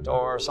instrument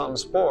or some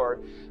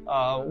sport,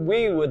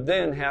 we would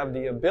then have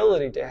the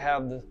ability to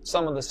have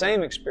some of the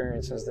same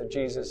experiences that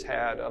Jesus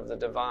had of the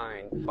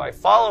divine. By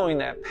following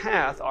that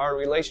path, our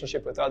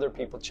relationship with other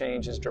people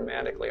changes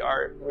dramatically.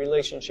 Our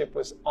relationship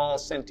with all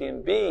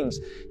sentient beings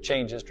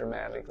changes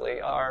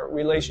dramatically. Our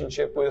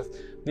relationship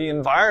with the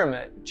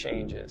environment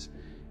changes.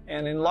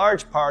 And in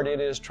large part,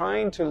 it is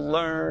trying to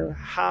learn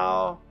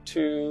how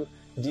to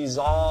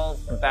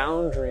dissolve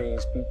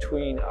boundaries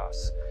between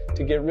us.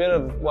 to get rid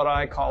of what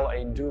I call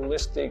a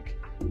dualistic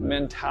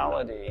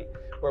mentality,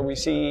 where we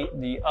see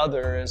the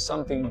other as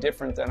something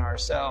different than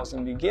ourselves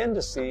and begin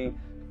to see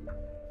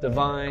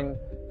divine,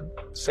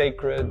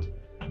 sacred,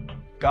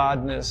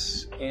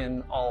 godness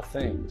in all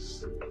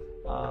things.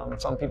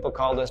 Some people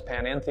call this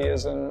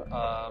panentheism.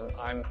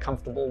 I'm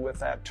comfortable with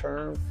that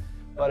term,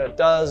 but it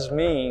does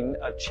mean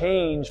a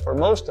change for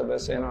most of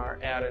us in our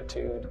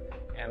attitude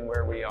and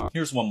where we are.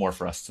 Here's one more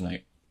for us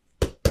tonight.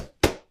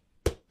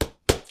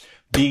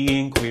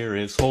 Being queer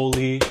is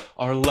holy,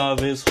 our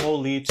love is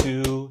holy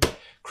too.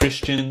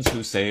 Christians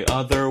who say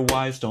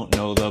otherwise don't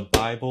know the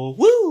Bible.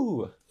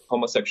 Woo!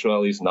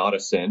 Homosexuality is not a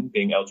sin.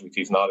 Being LGBT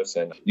is not a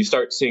sin. You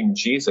start seeing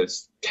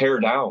Jesus tear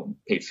down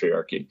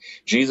patriarchy.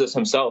 Jesus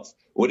himself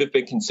would have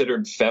been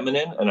considered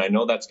feminine, and I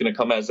know that's going to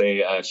come as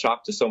a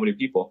shock to so many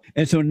people.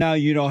 And so now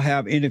you don't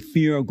have any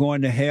fear of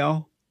going to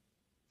hell?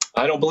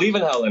 I don't believe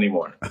in hell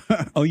anymore.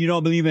 Oh, you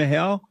don't believe in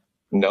hell?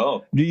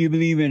 No. Do you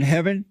believe in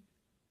heaven?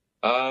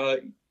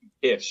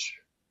 Ish.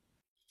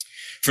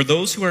 For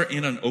those who are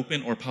in an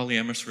open or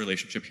polyamorous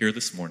relationship here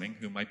this morning,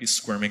 who might be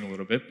squirming a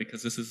little bit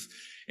because this is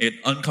an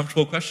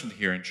uncomfortable question to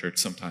hear in church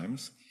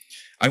sometimes,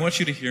 I want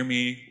you to hear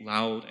me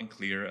loud and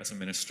clear as a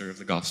minister of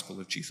the gospel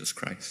of Jesus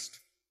Christ.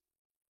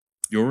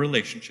 Your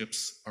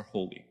relationships are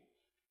holy.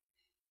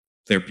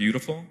 They're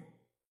beautiful,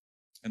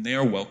 and they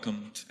are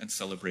welcomed and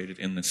celebrated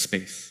in this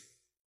space.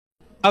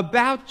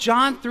 About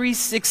John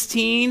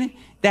 3:16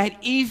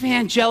 that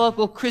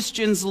evangelical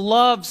Christians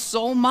love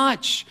so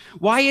much.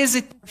 Why is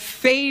it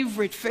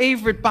their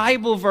favorite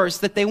Bible verse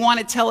that they want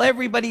to tell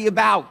everybody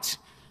about?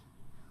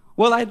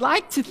 Well, I'd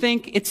like to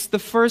think it's the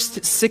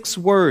first 6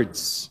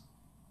 words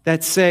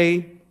that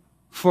say,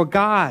 "For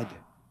God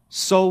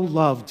so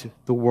loved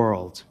the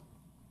world."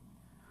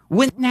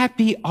 Wouldn't that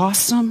be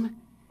awesome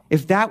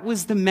if that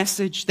was the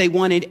message they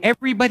wanted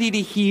everybody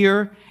to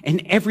hear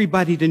and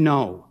everybody to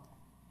know?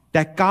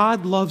 That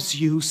God loves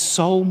you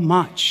so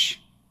much.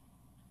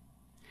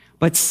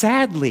 But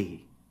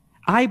sadly,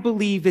 I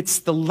believe it's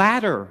the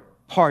latter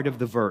part of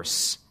the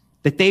verse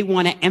that they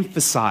want to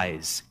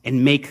emphasize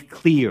and make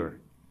clear.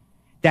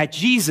 That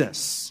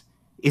Jesus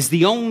is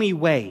the only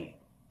way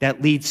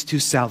that leads to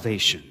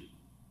salvation.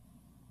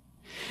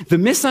 The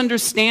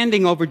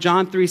misunderstanding over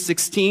John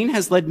 3:16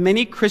 has led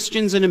many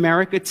Christians in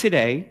America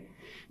today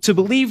to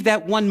believe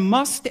that one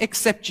must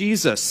accept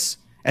Jesus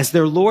as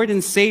their Lord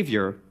and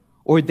Savior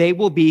or they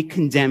will be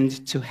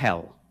condemned to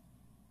hell.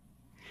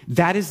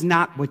 That is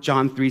not what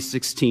John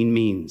 3:16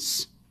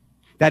 means.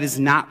 That is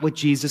not what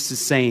Jesus is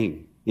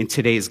saying in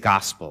today's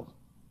gospel.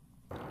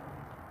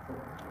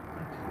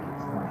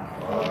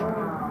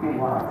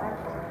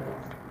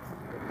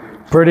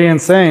 Pretty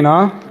insane,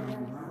 huh?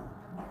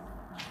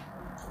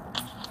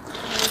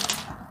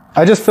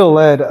 I just feel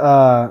led,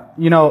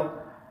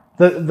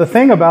 the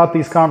thing about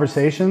these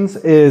conversations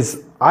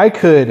is I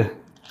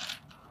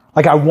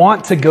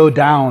want to go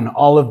down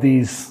all of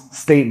these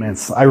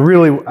statements. I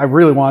really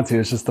want to.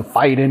 It's just the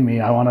fight in me.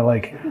 I want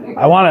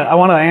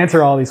to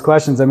answer all these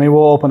questions, and maybe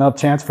we'll open up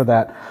chance for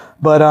that.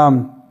 But,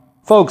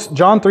 folks,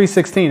 John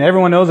 3:16,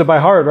 everyone knows it by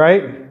heart,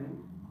 right?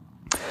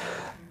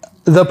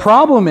 The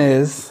problem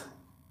is,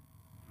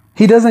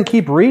 he doesn't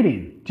keep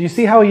reading. Do you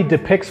see how he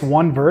depicts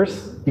one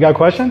verse? You got a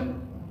question?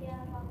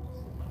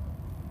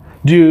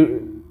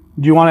 Do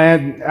you want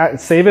to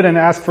save it and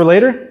ask for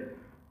later?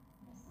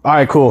 All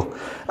right, cool.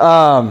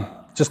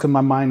 Just because my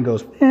mind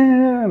goes,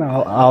 and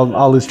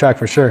I'll lose track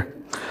for sure.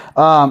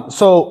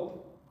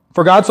 So,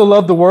 for God so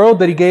loved the world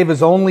that he gave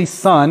his only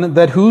Son,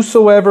 that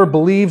whosoever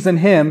believes in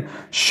him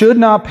should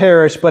not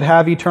perish but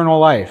have eternal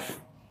life.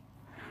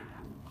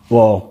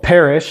 Well,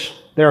 perish.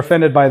 They're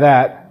offended by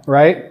that,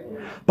 right?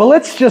 But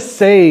let's just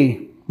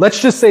say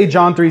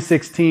John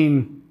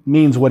 3:16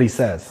 means what he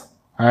says.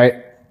 All right?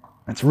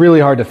 It's really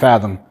hard to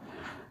fathom.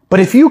 But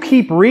if you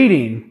keep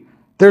reading,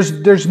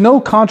 there's no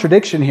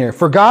contradiction here.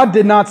 For God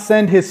did not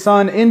send his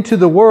Son into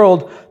the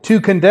world to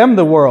condemn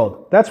the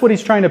world. That's what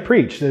he's trying to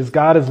preach. Is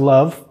God is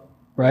love,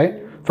 right?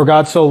 For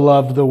God so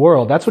loved the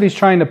world. That's what he's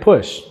trying to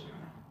push.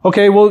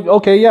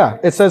 Yeah.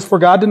 It says, for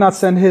God did not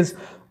send his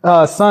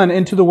Son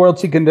into the world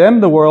to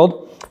condemn the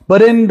world,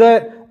 but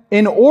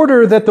in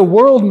order that the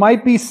world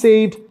might be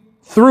saved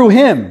through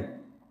him.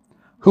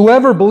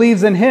 Whoever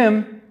believes in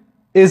him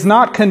is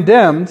not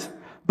condemned,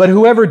 but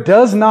whoever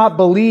does not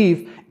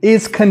believe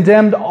is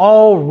condemned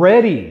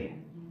already,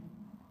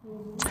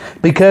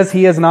 because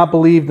he has not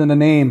believed in the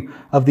name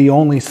of the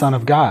only Son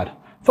of God.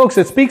 Folks,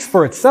 it speaks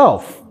for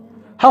itself.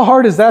 How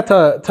hard is that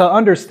to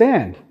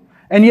understand?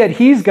 And yet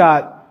he's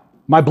got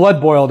my blood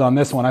boiled on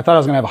this one. I thought I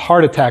was going to have a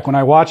heart attack when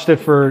I watched it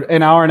for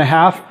an hour and a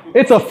half.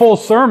 It's a full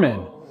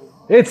sermon.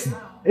 It's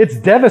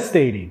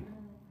devastating.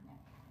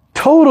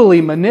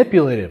 Totally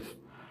manipulative.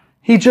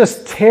 He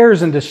just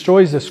tears and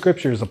destroys the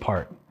scriptures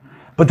apart.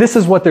 But this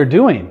is what they're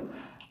doing.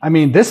 I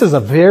mean, this is a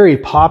very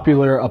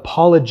popular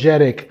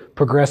apologetic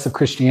progressive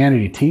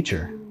Christianity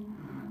teacher.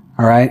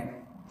 All right?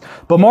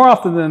 But more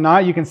often than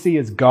not, you can see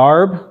his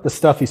garb, the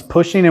stuff he's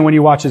pushing. And when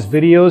you watch his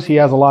videos, he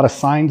has a lot of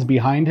signs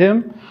behind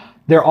him.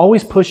 They're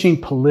always pushing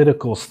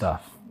political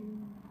stuff.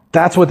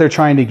 That's what they're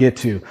trying to get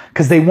to.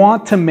 Because they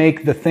want to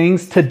make the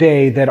things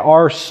today that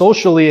are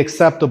socially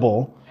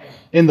acceptable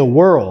in the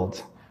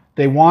world,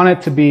 they want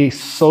it to be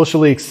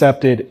socially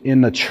accepted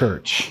in the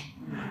church.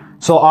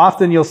 So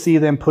often you'll see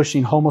them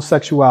pushing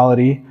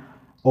homosexuality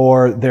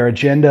or their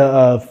agenda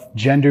of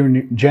gender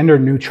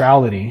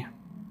neutrality,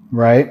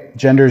 right?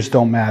 Genders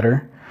don't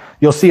matter.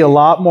 You'll see a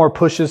lot more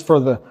pushes for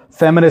the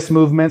feminist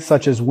movement,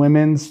 such as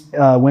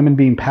women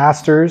being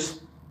pastors.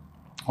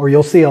 Or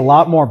you'll see a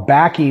lot more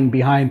backing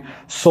behind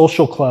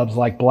social clubs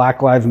like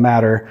Black Lives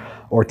Matter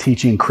or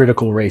teaching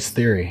critical race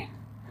theory,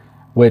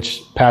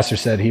 which Pastor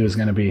said he was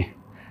going to be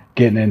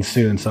getting in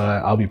soon. So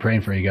I'll be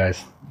praying for you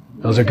guys.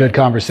 Those are good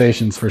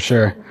conversations for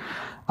sure.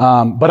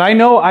 But I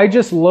know I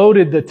just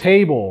loaded the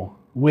table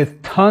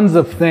with tons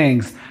of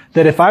things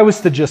that if I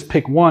was to just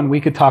pick one,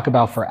 we could talk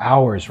about for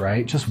hours,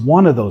 right? Just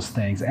one of those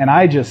things. And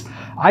I just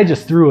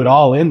threw it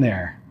all in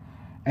there.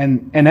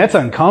 And that's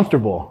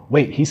uncomfortable.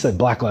 Wait, he said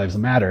Black Lives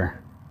Matter.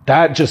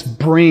 That just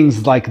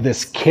brings like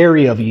this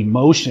carry of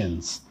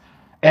emotions.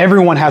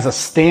 Everyone has a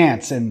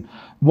stance and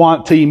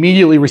want to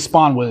immediately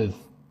respond with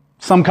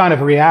some kind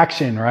of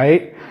reaction,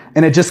 right?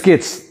 And it just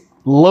gets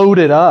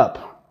loaded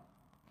up.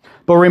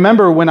 But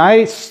remember, when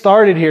I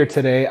started here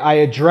today, I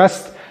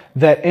addressed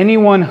that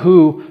anyone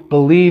who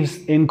believes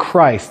in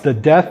Christ, the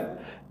death,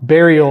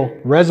 burial,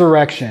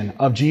 resurrection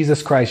of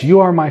Jesus Christ, you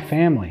are my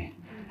family.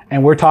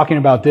 And we're talking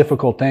about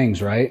difficult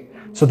things, right?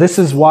 So this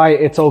is why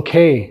it's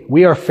okay.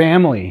 We are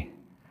family.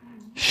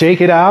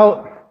 Shake it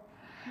out.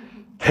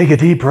 Take a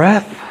deep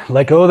breath.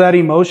 Let go of that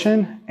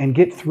emotion and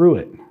get through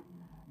it.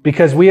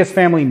 Because we as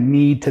family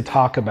need to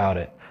talk about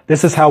it.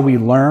 This is how we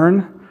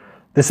learn.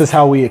 This is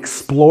how we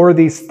explore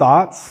these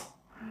thoughts.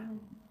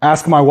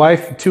 Ask my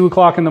wife 2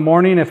 o'clock in the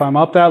morning if I'm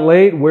up that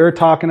late. We're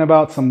talking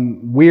about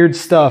some weird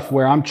stuff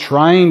where I'm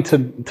trying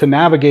to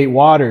navigate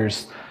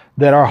waters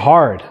that are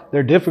hard.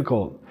 They're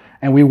difficult.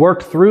 And we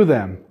work through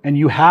them. And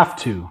you have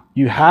to.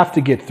 You have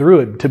to get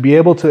through it to be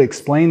able to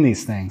explain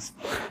these things.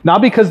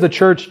 Not because the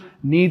church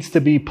needs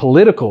to be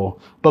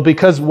political, but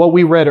because what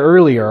we read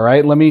earlier,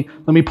 right? Let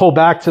me pull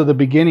back to the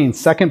beginning.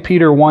 2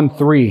 Peter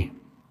 1:3.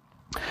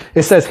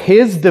 It says,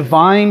 His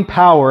divine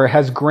power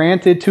has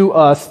granted to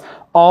us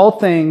all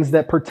things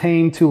that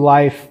pertain to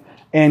life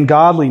and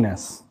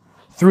godliness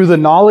through the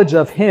knowledge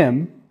of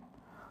Him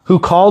who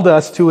called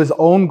us to His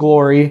own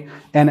glory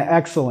and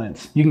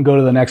excellence. You can go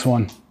to the next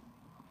one.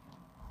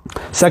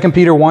 2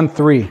 Peter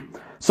 1:3.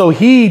 So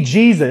He,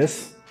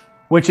 Jesus,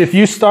 which if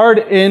you start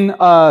in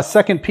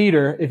 2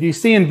 Peter, if you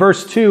see in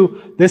verse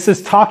 2, this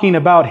is talking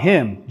about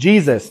Him,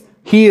 Jesus.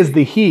 He is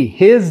the He.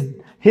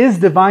 His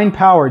divine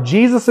power,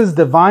 Jesus'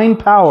 divine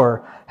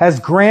power has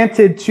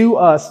granted to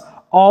us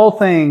all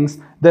things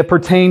that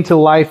pertain to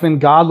life and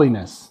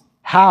godliness.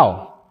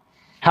 How?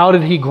 How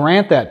did He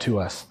grant that to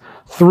us?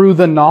 Through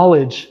the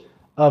knowledge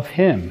of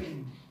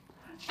Him.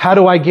 How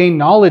do I gain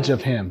knowledge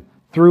of Him?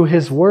 Through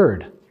His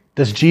Word.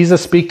 Does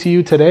Jesus speak to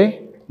you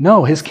today?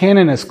 No, His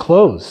canon is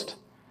closed.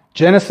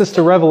 Genesis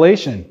to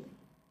Revelation.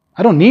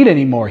 I don't need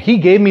any more. He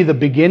gave me the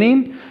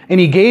beginning and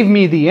He gave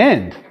me the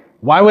end.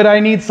 Why would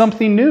I need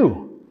something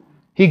new?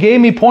 He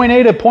gave me point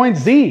A to point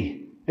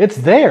Z. It's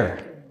there.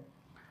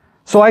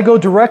 So I go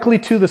directly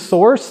to the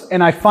source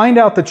and I find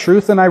out the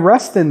truth and I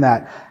rest in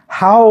that.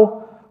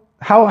 How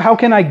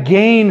can I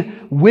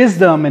gain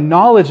wisdom and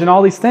knowledge and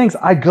all these things?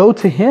 I go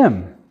to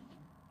Him.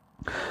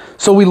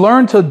 So we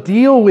learn to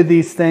deal with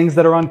these things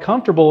that are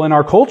uncomfortable in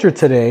our culture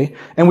today,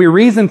 and we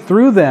reason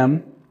through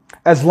them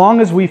as long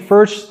as we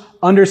first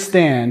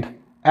understand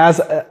as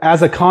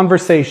a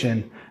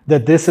conversation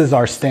that this is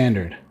our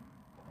standard.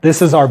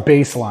 This is our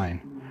baseline.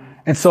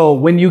 And so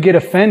when you get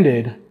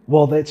offended,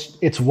 well,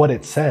 it's what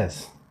it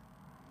says.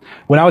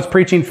 When I was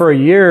preaching for a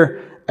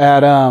year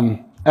at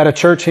a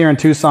church here in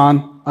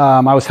Tucson,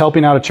 I was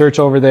helping out a church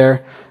over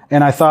there,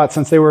 and I thought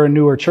since they were a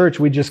newer church,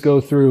 we'd just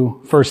go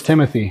through 1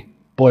 Timothy.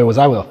 Boy, was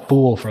I a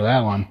fool for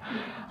that one.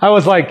 I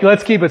was like,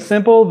 let's keep it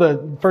simple. The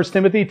 1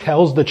 Timothy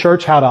tells the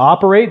church how to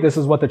operate. This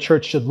is what the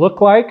church should look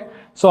like.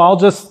 So I'll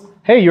just,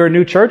 hey, you're a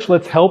new church.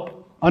 Let's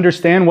help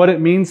understand what it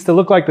means to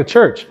look like the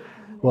church.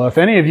 Well, if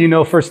any of you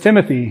know 1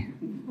 Timothy,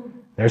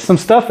 there's some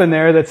stuff in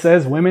there that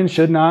says women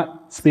should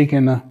not speak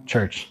in the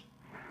church.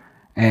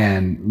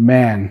 And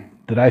man,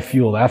 did I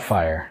fuel that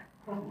fire.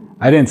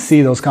 I didn't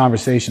see those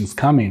conversations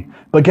coming.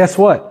 But guess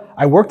what?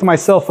 I worked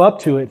myself up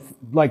to it,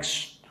 like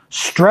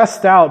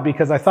stressed out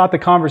because I thought the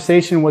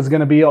conversation was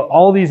going to be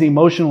all these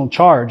emotional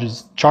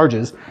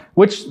charges,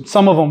 which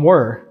some of them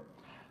were.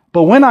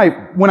 But when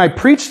I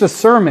preached the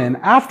sermon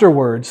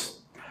afterwards,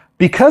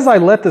 because I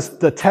let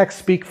the text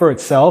speak for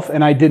itself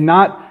and I did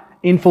not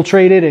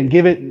infiltrate it and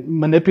give it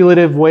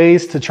manipulative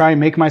ways to try and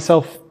make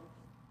myself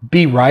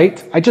be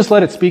right, I just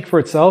let it speak for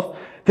itself.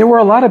 There were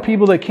a lot of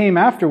people that came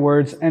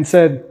afterwards and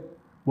said,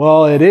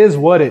 well, it is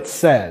what it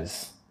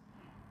says.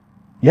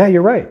 Yeah,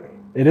 you're right.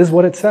 It is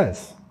what it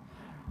says.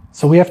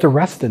 So we have to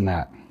rest in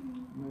that.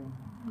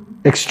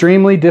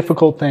 Extremely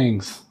difficult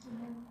things,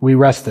 we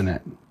rest in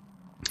it.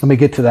 Let me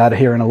get to that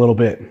here in a little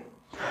bit.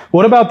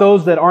 What about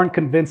those that aren't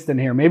convinced in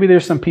here? Maybe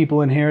there's some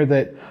people in here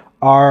that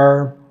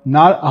are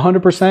not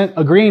 100%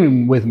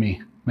 agreeing with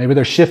me. Maybe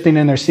they're shifting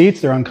in their seats.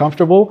 They're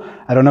uncomfortable.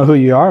 I don't know who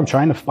you are. I'm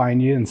trying to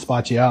find you and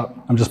spot you out.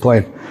 I'm just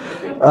playing.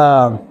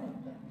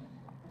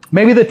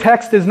 Maybe the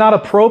text is not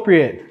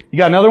appropriate. You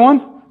got another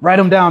one? Write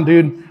them down,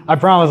 dude. I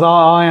promise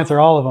I'll answer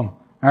all of them.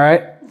 All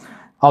right?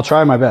 I'll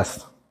try my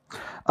best.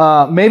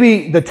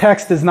 Maybe the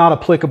text is not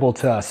applicable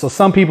to us. So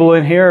some people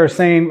in here are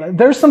saying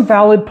there's some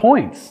valid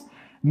points.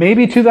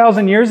 Maybe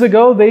 2,000 years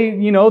ago,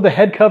 the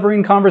head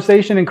covering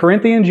conversation in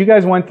Corinthians, you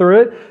guys went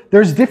through it.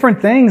 There's different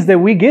things that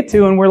we get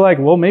to and we're like,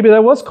 well, maybe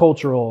that was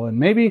cultural and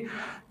maybe,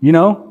 we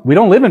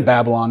don't live in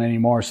Babylon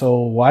anymore.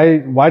 So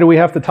why do we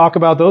have to talk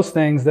about those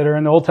things that are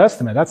in the Old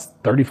Testament? That's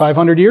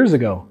 3,500 years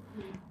ago,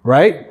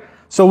 right?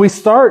 So we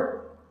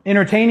start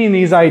entertaining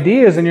these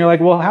ideas and you're like,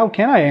 well, how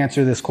can I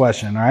answer this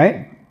question? All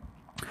right.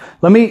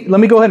 Let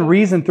me go ahead and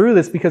reason through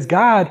this because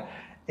God,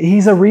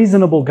 He's a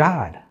reasonable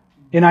God.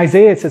 In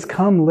Isaiah, it says,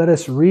 come, let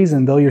us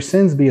reason. Though your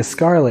sins be as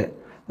scarlet,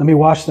 let me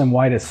wash them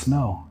white as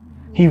snow.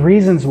 He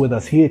reasons with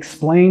us. He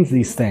explains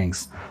these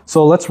things.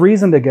 So let's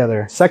reason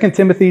together. 2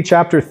 Timothy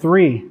chapter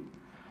 3.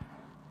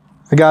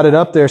 I got it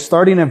up there,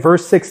 starting in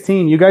verse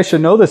 16. You guys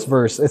should know this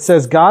verse. It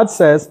says, God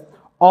says,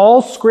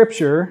 all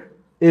scripture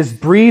is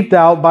breathed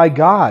out by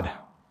God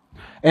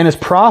and is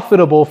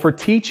profitable for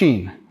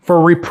teaching, for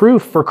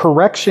reproof, for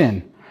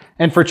correction,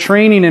 and for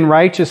training in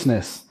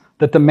righteousness,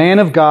 that the man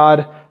of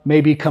God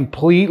may be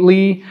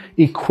complete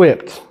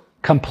equipped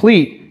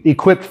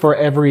for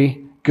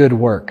every good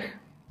work.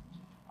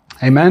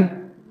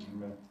 Amen?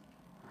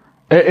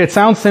 It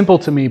sounds simple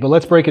to me, but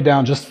let's break it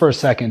down just for a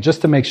second,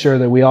 just to make sure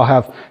that we all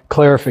have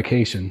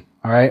clarification.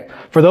 All right?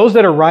 For those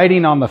that are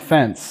riding on the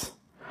fence,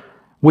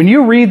 when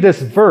you read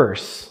this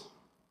verse,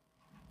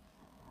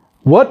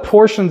 what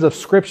portions of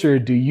Scripture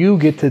do you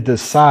get to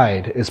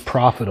decide is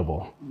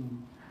profitable?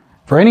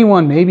 For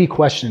anyone maybe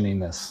questioning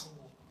this,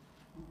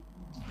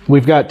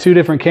 we've got 2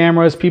 different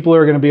cameras. People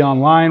are going to be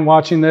online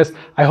watching this.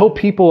 I hope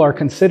people are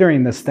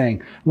considering this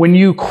thing. When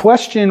you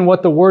question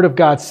what the Word of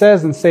God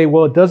says and say,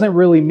 well, it doesn't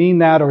really mean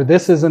that, or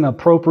this isn't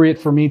appropriate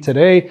for me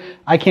today.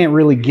 I can't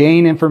really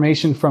gain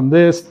information from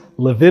this.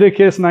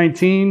 Leviticus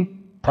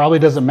 19 probably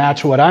doesn't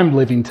match what I'm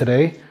living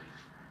today.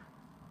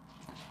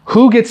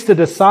 Who gets to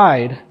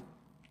decide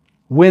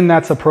when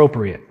that's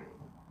appropriate?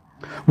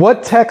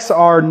 What texts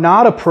are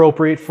not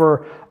appropriate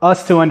for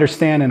us to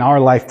understand in our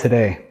life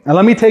today? And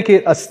let me take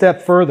it a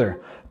step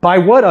further. By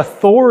what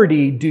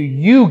authority do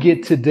you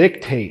get to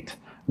dictate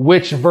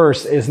which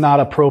verse is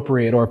not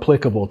appropriate or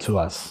applicable to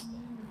us?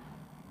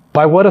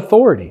 By what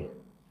authority?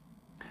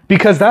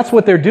 Because that's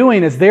what they're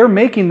doing, is they're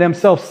making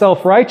themselves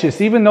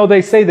self-righteous. Even though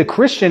they say the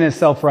Christian is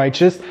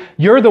self-righteous,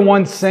 you're the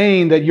one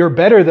saying that you're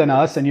better than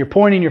us, and you're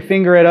pointing your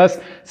finger at us,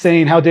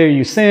 saying, how dare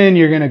you sin?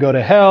 You're going to go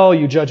to hell,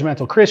 you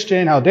judgmental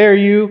Christian, how dare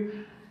you?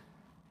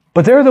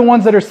 But they're the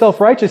ones that are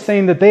self-righteous,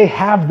 saying that they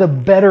have the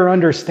better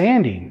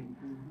understanding.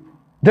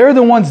 They're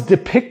the ones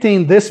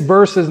depicting this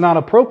verse as not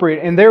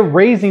appropriate, and they're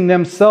raising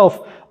themselves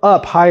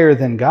up higher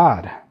than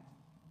God.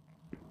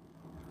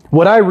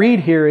 What I read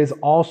here is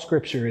all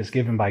Scripture is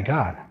given by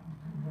God.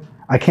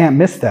 I can't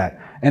miss that.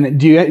 And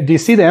do you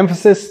see the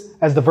emphasis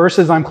as the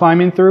verses I'm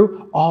climbing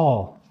through?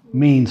 All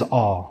means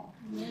all.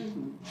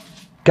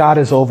 God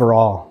is over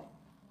all.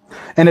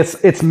 And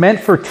it's meant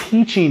for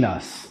teaching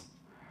us,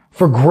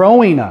 for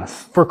growing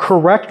us, for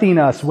correcting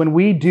us when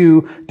we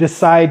do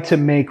decide to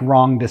make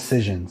wrong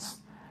decisions.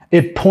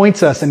 It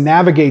points us and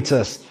navigates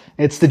us.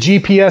 It's the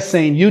GPS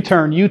saying,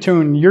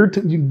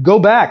 U-turn, go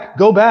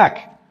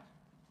back.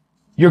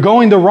 You're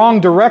going the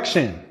wrong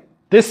direction.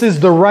 This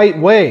is the right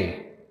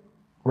way,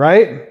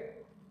 right?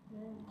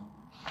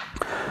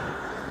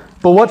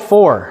 But what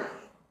for?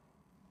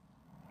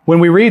 When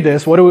we read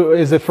this,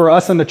 is it for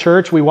us in the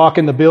church? We walk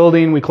in the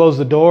building, we close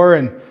the door,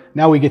 and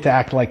now we get to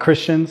act like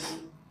Christians?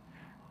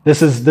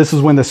 This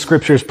is when the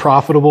Scripture is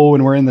profitable,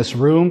 when we're in this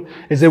room?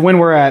 Is it when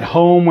we're at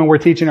home, when we're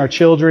teaching our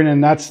children,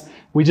 and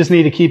we just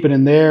need to keep it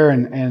in there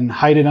and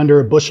hide it under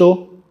a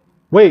bushel?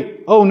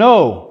 Wait, oh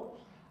no.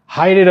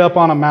 Hide it up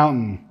on a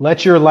mountain.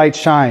 Let your light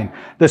shine.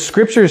 The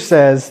Scripture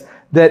says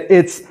that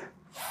it's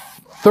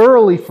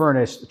thoroughly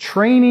furnished,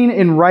 training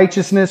in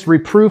righteousness,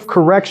 reproof,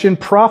 correction,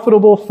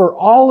 profitable for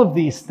all of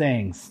these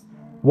things.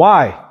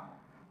 Why?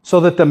 So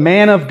that the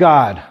man of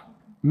God,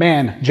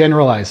 man,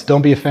 generalized,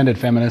 don't be offended,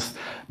 feminists.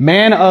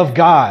 Man of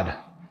God,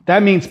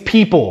 that means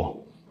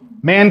people,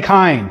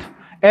 mankind,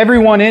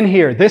 everyone in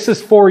here. This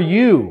is for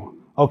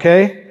you,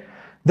 okay?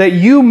 That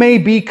you may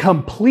be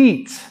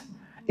complete,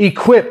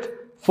 equipped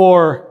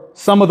for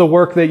some of the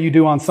work that you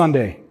do on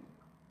Sunday.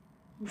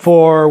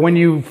 For when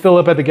you fill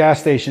up at the gas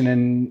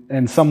station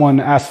and someone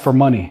asks for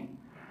money.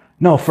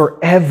 No, for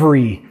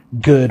every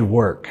good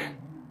work.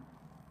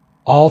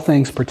 All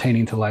things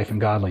pertaining to life and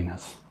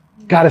godliness.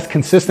 God is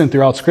consistent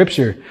throughout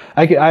Scripture.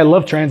 I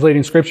love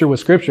translating Scripture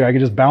with Scripture. I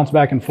can just bounce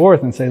back and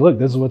forth and say, look,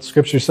 this is what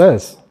Scripture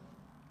says.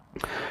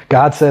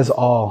 God says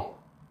all.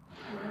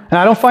 And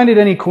I don't find it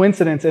any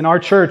coincidence. In our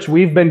church,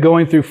 we've been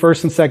going through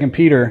 1st and 2nd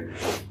Peter.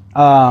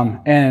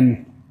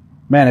 And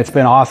man, it's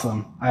been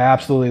awesome. I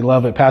absolutely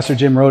love it. Pastor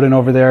Jim Roden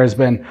over there has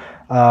been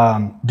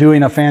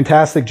doing a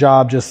fantastic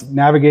job just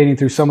navigating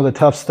through some of the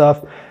tough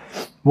stuff.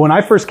 When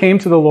I first came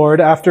to the Lord,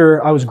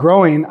 after I was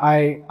growing,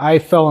 I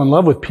fell in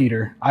love with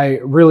Peter. I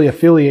really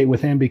affiliate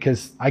with him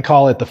because I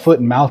call it the foot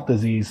and mouth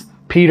disease.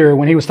 Peter,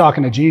 when he was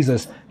talking to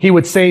Jesus, he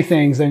would say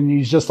things and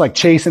he's just like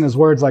chasing his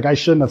words like, I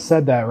shouldn't have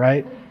said that,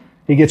 right?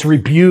 He gets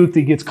rebuked.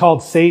 He gets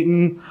called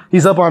Satan.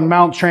 He's up on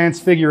Mount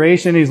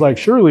Transfiguration. He's like,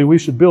 surely we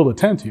should build a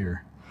tent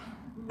here.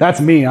 That's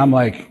me. I'm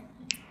like,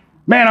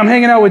 man, I'm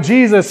hanging out with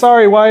Jesus.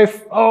 Sorry,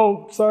 wife.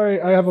 Oh, sorry.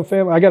 I have a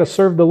family. I got to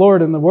serve the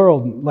Lord in the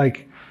world.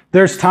 Like,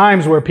 there's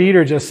times where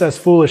Peter just says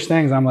foolish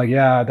things. I'm like,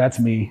 yeah, that's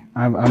me.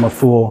 I'm a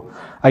fool.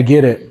 I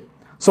get it.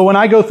 So when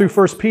I go through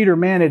 1 Peter,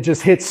 man, it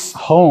just hits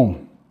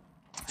home.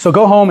 So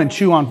go home and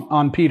chew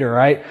on Peter,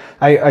 right?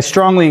 I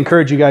strongly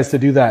encourage you guys to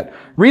do that.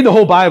 Read the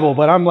whole Bible,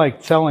 but I'm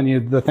like telling you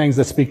the things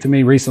that speak to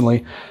me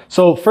recently.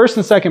 So 1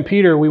 and 2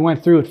 Peter, we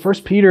went through it. 1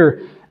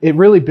 Peter, it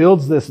really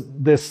builds this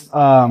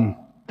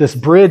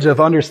bridge of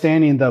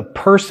understanding the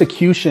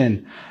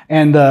persecution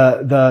and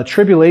the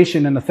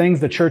tribulation and the things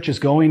the church is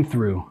going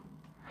through.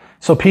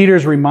 So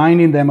Peter's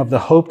reminding them of the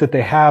hope that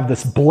they have,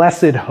 this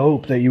blessed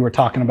hope that you were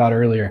talking about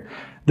earlier,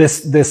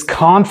 this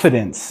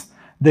confidence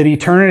that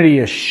eternity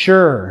is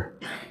sure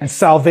and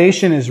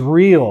salvation is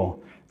real.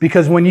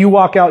 Because when you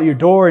walk out your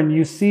door and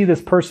you see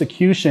this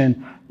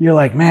persecution, you're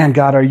like, man,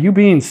 God, are you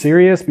being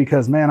serious?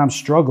 Because, man, I'm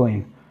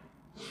struggling.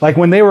 Like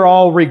when they were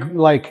all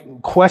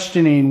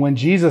questioning when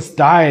Jesus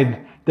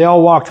died, they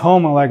all walked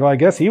home and like, well, I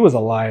guess he was a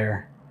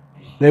liar.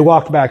 They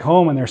walked back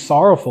home and they're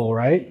sorrowful,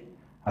 right?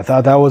 I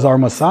thought that was our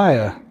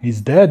Messiah.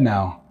 He's dead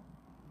now.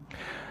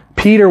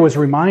 Peter was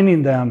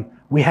reminding them,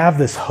 we have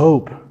this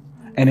hope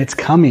and it's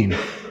coming.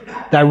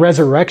 That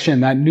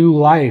resurrection, that new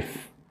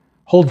life.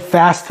 Hold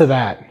fast to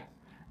that.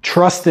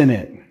 Trust in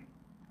it.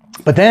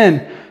 But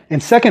then in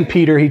 2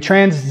 Peter, he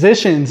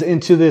transitions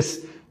into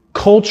this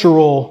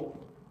cultural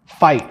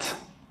fight.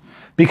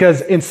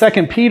 Because in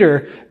 2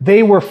 Peter,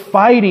 they were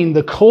fighting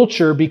the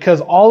culture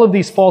because all of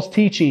these false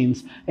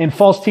teachings and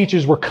false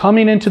teachers were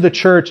coming into the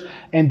church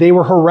and they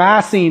were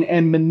harassing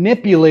and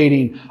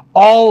manipulating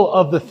all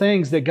of the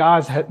things that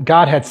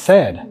God had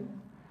said.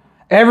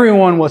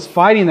 Everyone was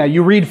fighting that.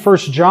 You read 1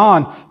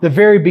 John, the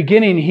very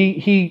beginning,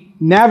 he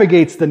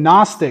navigates the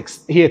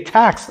Gnostics. He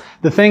attacks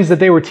the things that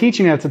they were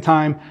teaching at the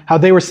time, how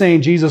they were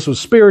saying Jesus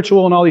was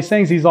spiritual and all these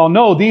things. He's all,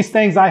 no, these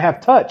things I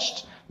have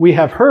touched. We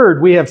have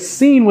heard, we have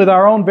seen with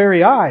our own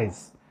very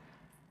eyes.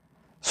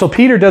 So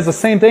Peter does the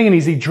same thing and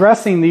he's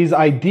addressing these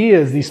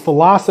ideas, these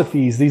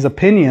philosophies, these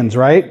opinions,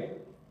 right?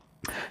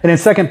 And in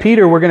 2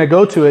 Peter, we're going to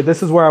go to it.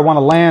 This is where I want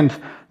to land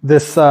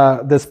this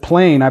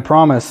plane, I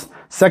promise.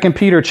 2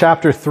 Peter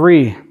chapter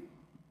 3.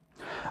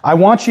 I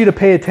want you to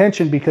pay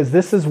attention because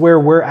this is where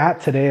we're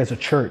at today as a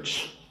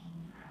church.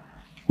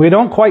 We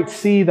don't quite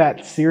see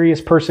that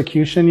serious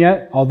persecution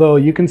yet, although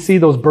you can see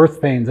those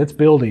birth pains. It's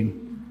building.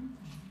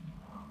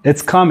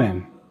 It's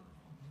coming.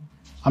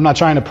 I'm not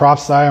trying to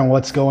prophesy on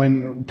what's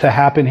going to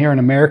happen here in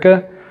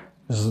America.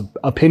 There's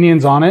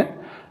opinions on it.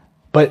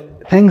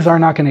 But things are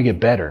not going to get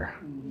better.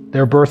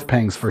 They're birth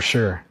pangs for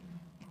sure.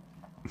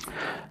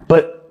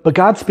 But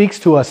God speaks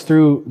to us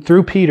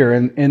through Peter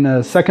in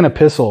the second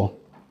epistle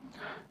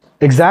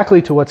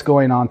exactly to what's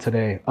going on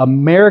today.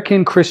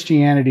 American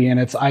Christianity and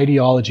its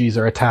ideologies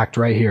are attacked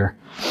right here.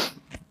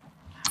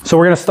 So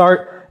we're going to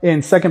start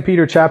in 2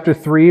 Peter chapter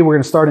 3. We're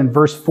going to start in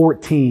verse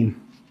 14.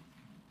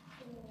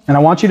 And I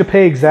want you to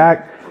pay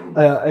exact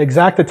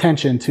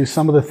attention to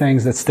some of the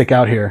things that stick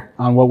out here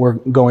on what we're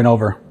going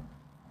over.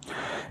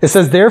 It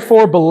says,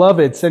 therefore,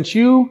 beloved, since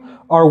you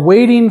are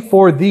waiting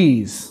for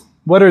these,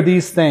 what are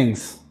these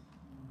things?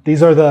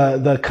 These are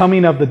the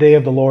coming of the day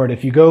of the Lord.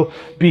 If you go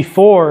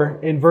before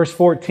in verse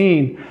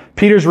 14,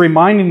 Peter's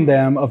reminding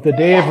them of the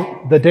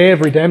day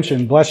of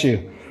redemption. Bless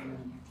you.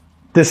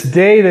 This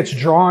day that's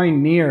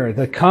drawing near,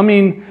 the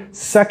coming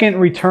second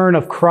return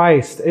of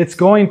Christ. It's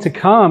going to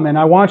come, and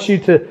I want you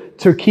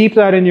to keep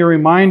that in your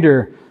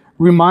reminder.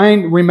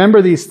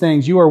 Remember these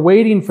things. You are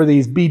waiting for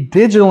these. Be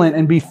vigilant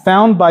and be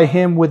found by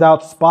him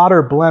without spot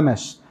or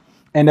blemish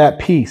and at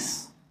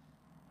peace.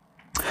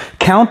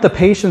 Count the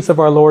patience of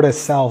our Lord as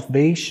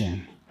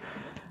salvation,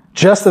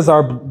 just as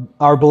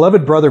our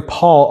beloved brother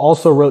Paul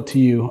also wrote to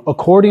you,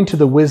 according to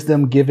the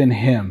wisdom given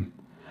him,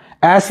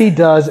 as he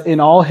does in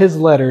all his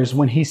letters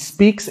when he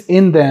speaks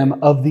in them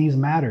of these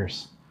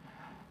matters.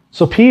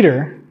 So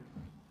Peter,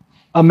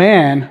 a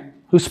man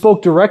who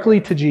spoke directly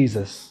to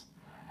Jesus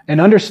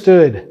and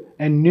understood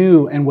and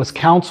knew and was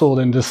counseled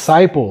and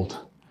discipled,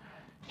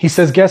 he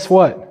says, guess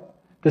what?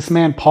 This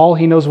man, Paul,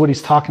 he knows what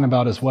he's talking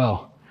about as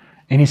well.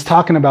 And he's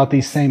talking about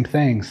these same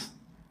things.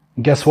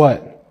 And guess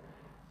what?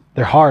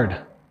 They're hard.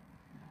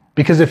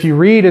 Because if you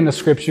read in the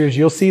scriptures,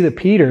 you'll see that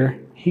Peter,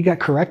 he got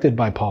corrected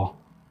by Paul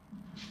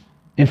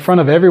in front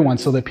of everyone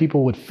so that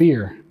people would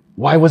fear.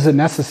 Why was it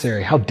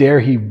necessary? How dare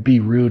he be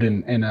rude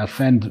and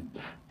offend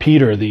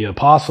Peter, the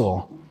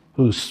apostle,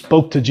 who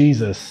spoke to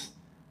Jesus?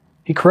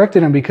 He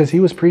corrected him because he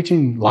was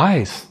preaching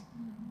lies.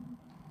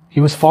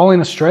 He was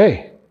falling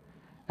astray.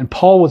 And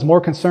Paul was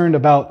more concerned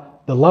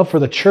about the love for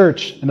the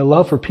church and the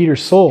love for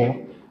Peter's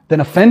soul than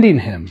offending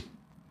him.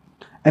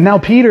 And now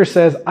Peter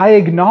says, I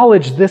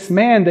acknowledge this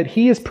man that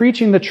he is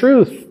preaching the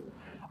truth.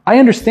 I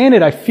understand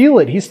it. I feel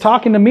it. He's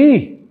talking to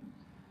me.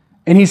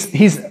 And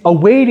he's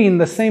awaiting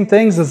the same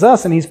things as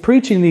us, and he's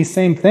preaching these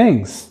same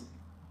things.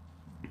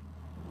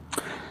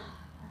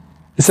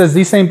 It says,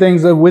 these same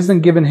things of wisdom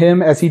given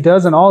him as he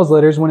does in all his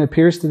letters when it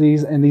appears to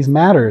these in these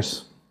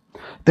matters.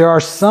 There are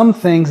some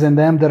things in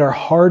them that are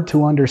hard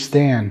to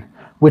understand,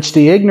 which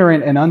the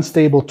ignorant and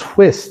unstable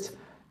twist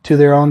to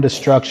their own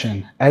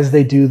destruction, as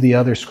they do the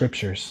other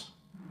scriptures.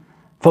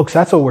 Folks,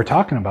 that's what we're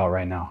talking about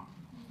right now.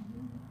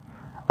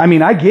 I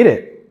mean, I get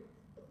it.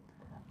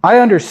 I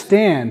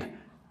understand.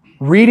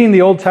 Reading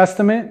the Old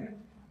Testament,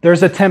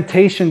 there's a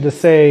temptation to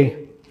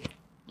say,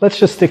 let's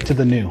just stick to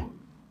the new.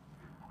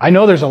 I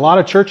know there's a lot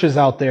of churches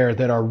out there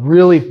that are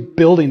really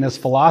building this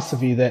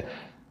philosophy that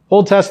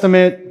Old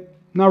Testament,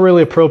 not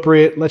really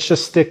appropriate. Let's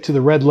just stick to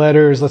the red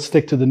letters. Let's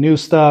stick to the new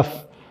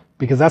stuff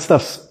because that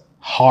stuff's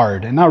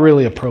hard and not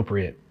really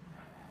appropriate.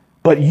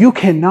 But you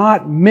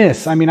cannot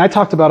miss. I mean, I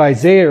talked about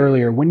Isaiah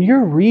earlier. When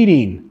you're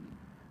reading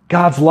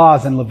God's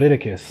laws in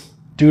Leviticus,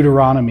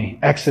 Deuteronomy,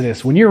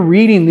 Exodus, when you're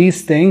reading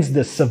these things,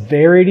 the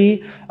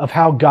severity of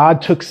how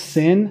God took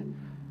sin,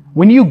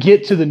 when you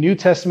get to the New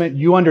Testament,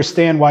 you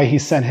understand why he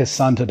sent his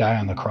son to die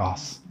on the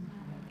cross.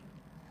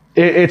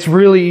 It's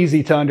really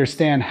easy to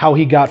understand how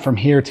he got from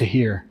here to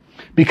here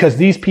because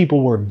these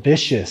people were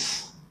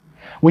vicious.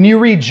 When you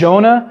read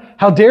Jonah,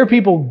 how dare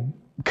people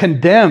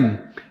condemn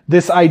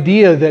this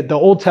idea that the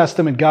Old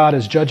Testament God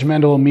is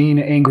judgmental, mean,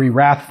 angry,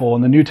 wrathful,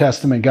 and the New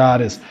Testament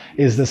God is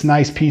this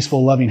nice,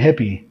 peaceful, loving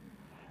hippie.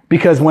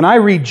 Because when I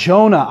read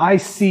Jonah, I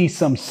see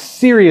some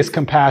serious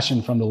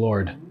compassion from the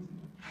Lord.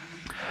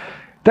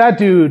 That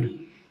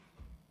dude,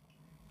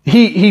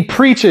 he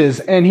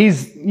preaches and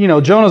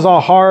Jonah's all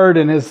hard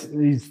and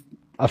he's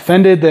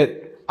offended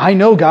that I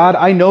know God,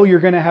 I know you're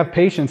going to have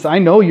patience. I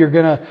know you're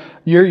going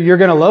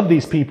to love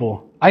these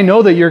people. I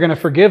know that you're going to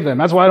forgive them.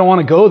 That's why I don't want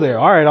to go there.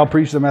 All right, I'll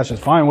preach the message.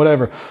 Fine,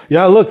 whatever.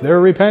 Yeah, look, they're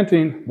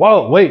repenting.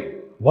 Whoa, wait,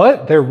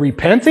 what? They're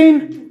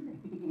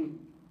repenting?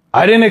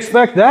 I didn't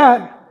expect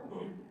that.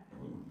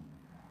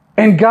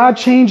 And God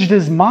changed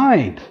his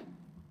mind.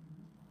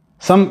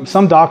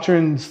 Some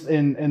doctrines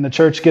in the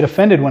church get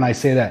offended when I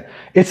say that.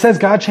 It says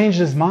God changed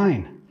his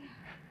mind.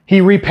 He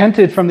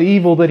repented from the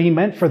evil that he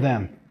meant for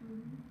them.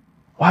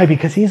 Why?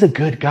 Because he's a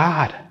good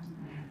God.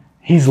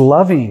 He's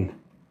loving.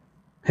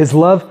 His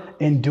love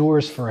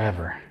endures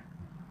forever.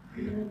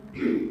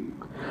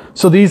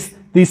 So these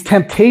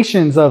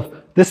temptations of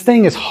this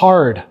thing is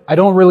hard. I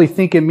don't really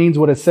think it means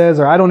what it says,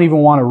 or I don't even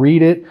want to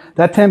read it.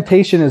 That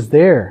temptation is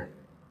there.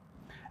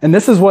 And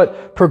this is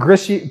what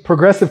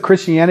progressive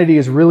Christianity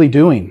is really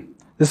doing.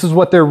 This is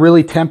what they're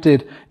really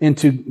tempted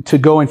into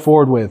going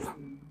forward with.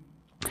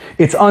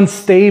 It's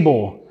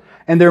unstable,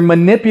 and they're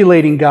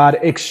manipulating God,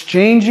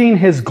 exchanging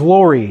his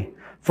glory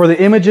for the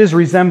images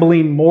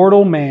resembling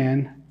mortal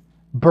man,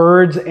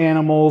 birds,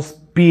 animals,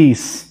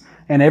 beasts,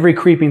 and every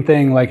creeping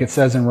thing like it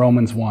says in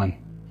Romans 1.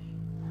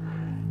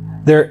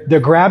 They're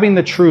grabbing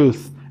the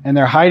truth and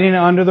they're hiding it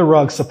under the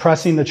rug,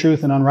 suppressing the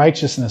truth and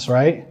unrighteousness,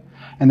 right?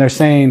 And they're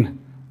saying,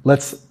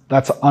 that's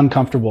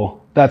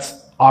uncomfortable,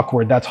 that's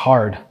awkward, that's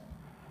hard.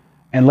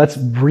 And let's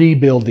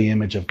rebuild the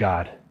image of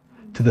God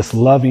to this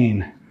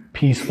loving,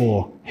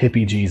 peaceful,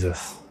 hippie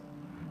Jesus.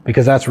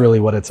 Because that's really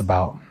what it's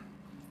about.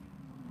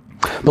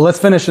 But let's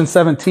finish in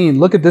 17.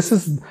 Look at this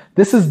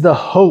is the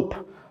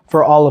hope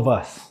for all of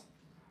us.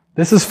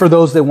 This is for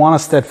those that want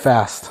to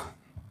steadfast.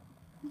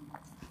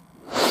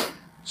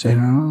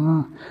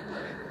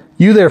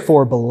 You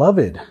therefore,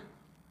 beloved,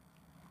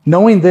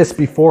 knowing this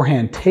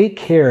beforehand, take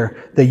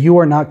care that you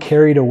are not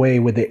carried away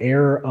with the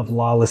error of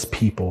lawless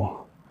people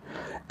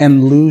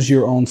and lose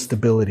your own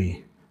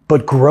stability,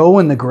 but grow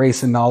in the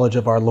grace and knowledge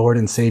of our Lord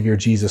and Savior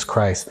Jesus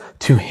Christ.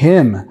 To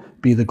him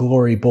be the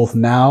glory both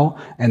now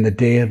and the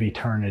day of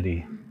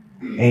eternity.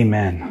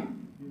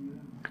 Amen.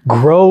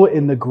 Grow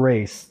in the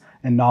grace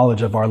and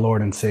knowledge of our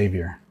Lord and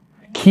Savior.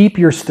 Keep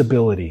your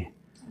stability.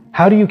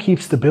 How do you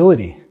keep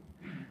stability?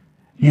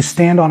 You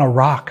stand on a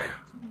rock.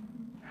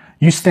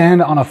 You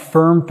stand on a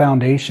firm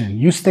foundation.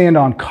 You stand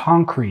on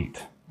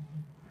concrete.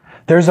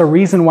 There's a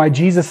reason why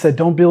Jesus said,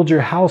 don't build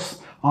your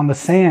house on the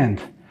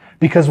sand.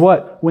 Because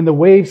what? When the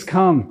waves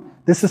come,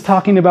 this is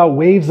talking about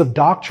waves of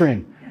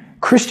doctrine.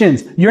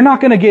 Christians, you're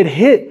not going to get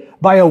hit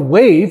by a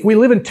wave. We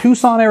live in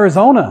Tucson,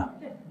 Arizona.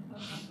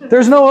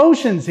 There's no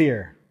oceans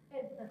here.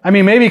 I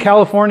mean, maybe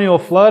California will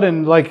flood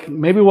and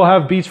maybe we'll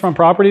have beachfront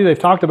property. They've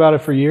talked about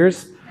it for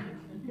years.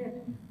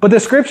 But the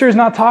scripture is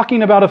not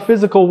talking about a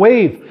physical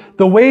wave.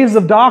 The waves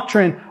of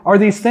doctrine are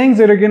these things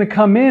that are going to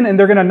come in and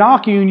they're going to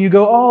knock you and you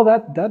go, oh,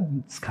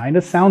 that kind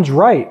of sounds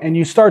right. And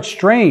you start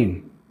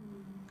straying.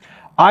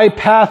 I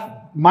path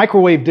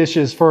microwave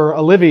dishes for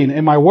a living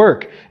in my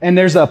work, and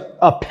there's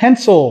a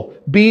pencil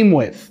beam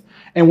width.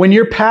 And when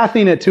you're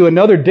pathing it to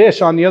another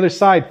dish on the other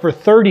side for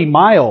 30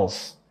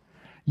 miles,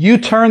 you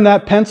turn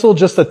that pencil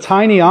just a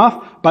tiny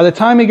off. By the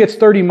time it gets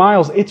 30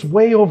 miles, it's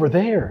way over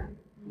there.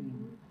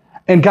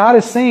 And God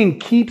is saying,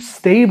 keep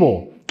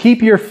stable,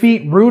 Keep your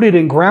feet rooted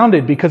and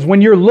grounded, because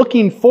when you're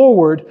looking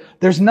forward,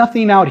 there's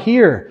nothing out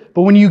here.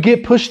 But when you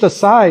get pushed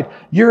aside,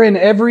 you're in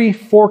every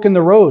fork in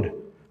the road.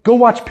 Go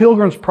watch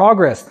Pilgrim's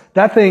Progress.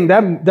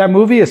 That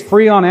movie is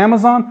free on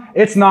Amazon.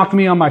 It's knocked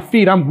me on my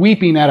feet. I'm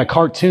weeping at a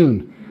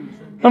cartoon.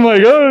 I'm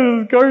like, oh,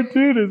 this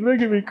cartoon is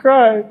making me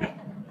cry.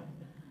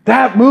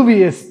 That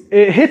movie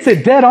it hits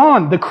it dead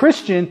on. The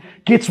Christian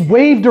gets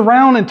waved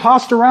around and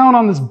tossed around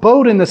on this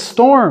boat in the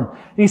storm.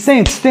 And he's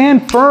saying,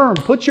 stand firm.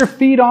 Put your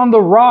feet on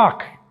the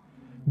rock.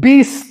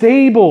 Be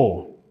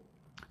stable.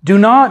 Do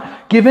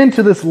not give in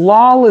to this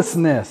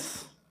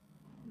lawlessness.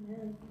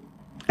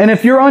 And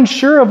if you're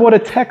unsure of what a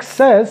text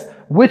says,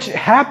 which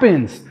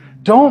happens,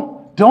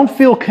 don't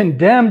feel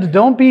condemned.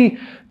 Don't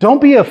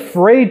be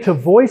afraid to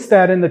voice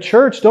that in the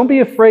church. Don't be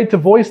afraid to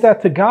voice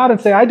that to God and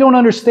say, I don't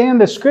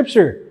understand this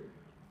scripture.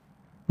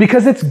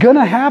 Because it's going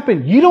to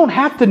happen. You don't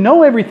have to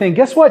know everything.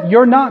 Guess what?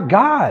 You're not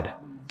God.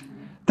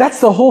 That's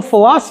the whole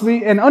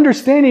philosophy and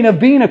understanding of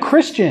being a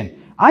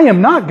Christian. I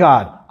am not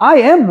God. I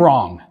am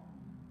wrong.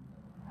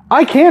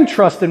 I can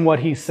trust in what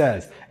He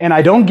says. And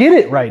I don't get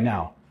it right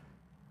now.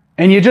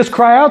 And you just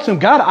cry out to Him,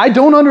 God, I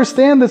don't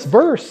understand this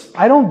verse.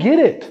 I don't get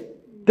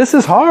it. This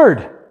is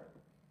hard.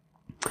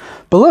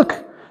 But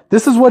look,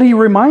 this is what He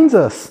reminds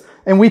us.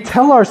 And we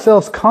tell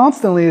ourselves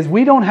constantly is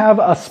we don't have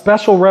a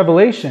special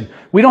revelation.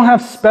 We don't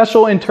have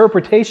special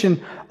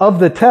interpretation of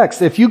the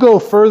text. If you go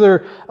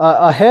further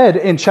ahead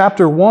in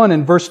chapter 1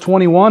 and verse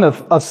 21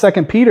 of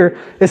 2 Peter,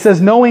 it says,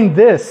 knowing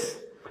this,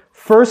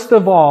 first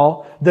of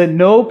all, that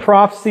no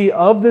prophecy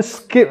of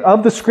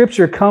the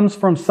scripture comes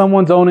from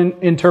someone's own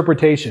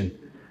interpretation.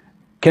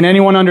 Can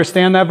anyone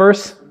understand that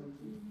verse?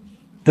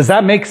 Does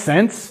that make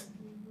sense?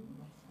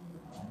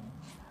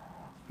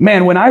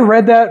 Man, when I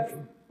read that,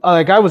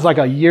 I was like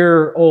a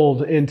year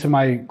old into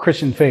my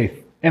Christian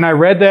faith. And I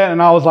read that and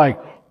I was like,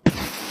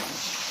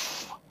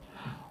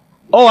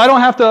 oh, I don't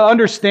have to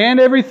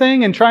understand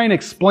everything and try and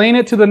explain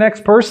it to the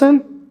next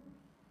person?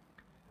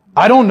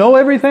 I don't know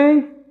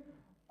everything?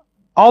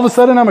 All of a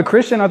sudden I'm a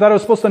Christian. I thought I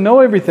was supposed to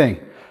know everything.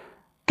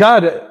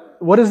 God,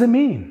 what does it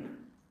mean?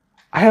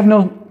 I have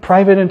no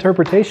private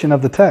interpretation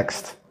of the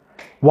text.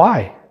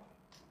 Why?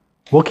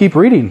 We'll keep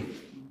reading.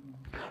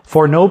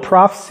 For no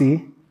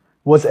prophecy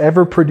was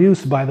ever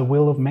produced by the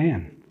will of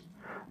man,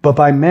 but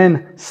by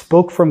men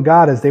spoke from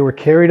God as they were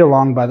carried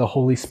along by the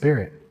Holy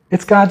Spirit.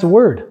 It's God's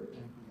word.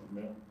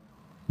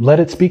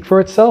 Let it speak for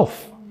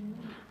itself.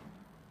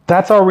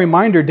 That's our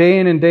reminder day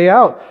in and day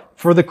out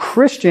for the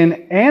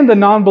Christian and the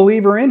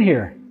non-believer in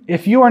here.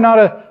 If you are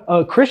not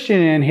a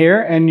Christian in here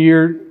and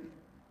you're,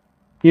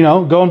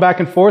 going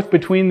back and forth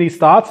between these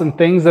thoughts and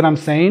things that I'm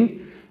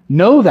saying,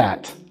 know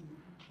that.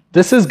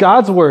 This is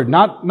God's word,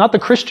 not the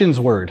Christian's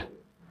word.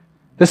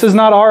 This is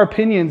not our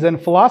opinions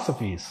and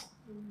philosophies.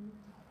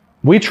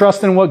 We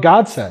trust in what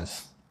God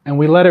says, and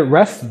we let it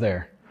rest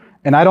there.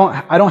 And I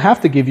don't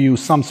have to give you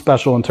some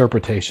special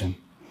interpretation.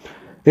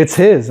 It's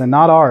His and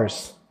not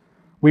ours.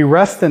 We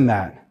rest in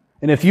that.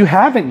 And if you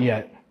haven't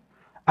yet,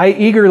 I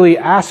eagerly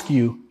ask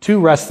you to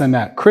rest in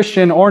that,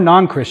 Christian or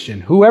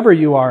non-Christian, whoever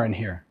you are in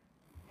here.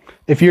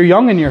 If you're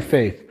young in your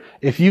faith,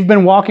 if you've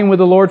been walking with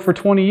the Lord for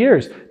 20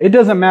 years, it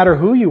doesn't matter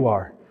who you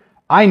are.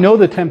 I know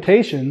the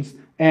temptations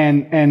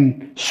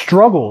and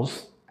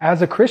struggles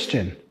as a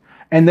Christian.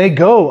 And they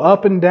go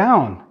up and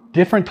down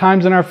different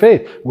times in our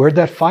faith. Where'd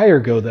that fire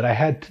go that I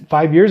had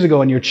 5 years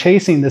ago? And you're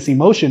chasing this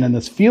emotion and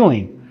this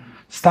feeling.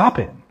 Stop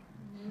it.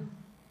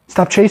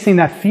 Stop chasing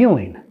that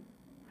feeling.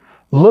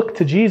 Look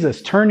to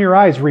Jesus. Turn your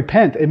eyes.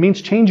 Repent. It means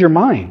change your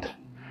mind.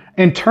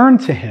 And turn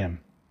to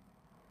Him.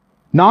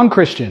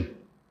 Non-Christian,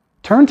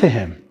 turn to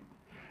Him.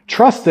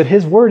 Trust that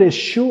His word is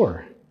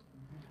sure.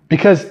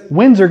 Because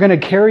winds are going to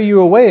carry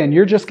you away and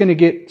you're just going to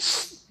get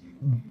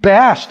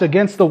bashed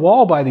against the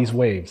wall by these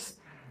waves.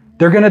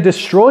 They're going to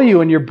destroy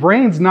you and your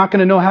brain's not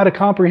going to know how to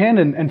comprehend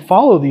and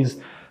follow these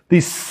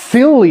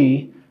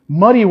silly,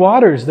 muddy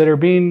waters that are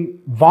being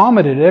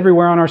vomited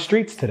everywhere on our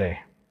streets today.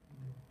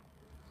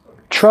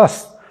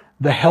 Trust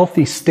the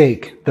healthy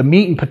steak, the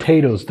meat and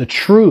potatoes, the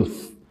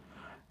truth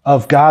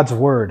of God's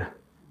word.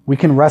 We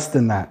can rest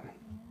in that.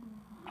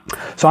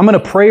 So I'm going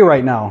to pray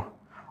right now.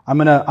 I'm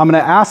going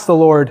to ask the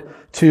Lord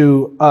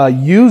to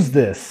use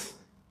this.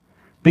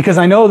 Because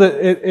I know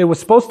that it was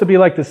supposed to be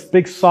like this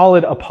big,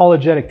 solid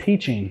apologetic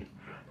teaching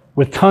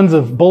with tons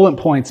of bullet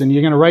points and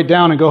you're going to write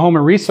down and go home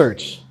and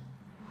research.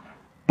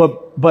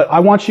 But I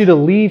want you to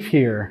leave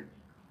here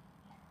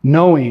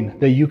knowing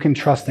that you can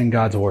trust in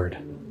God's word.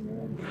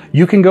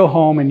 You can go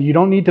home and you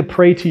don't need to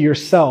pray to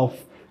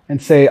yourself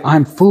and say,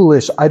 I'm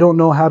foolish. I don't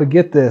know how to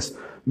get this.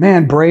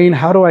 Man, brain,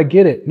 how do I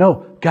get it?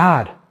 No,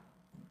 God,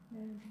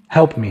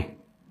 help me.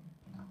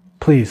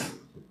 Please.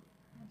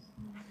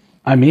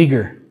 I'm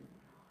eager.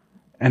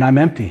 And I'm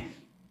empty.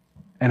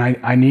 And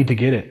I need to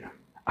get it.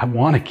 I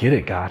want to get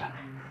it, God.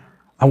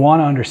 I want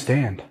to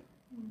understand.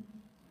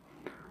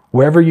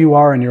 Wherever you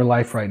are in your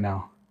life right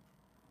now,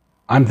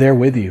 I'm there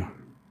with you.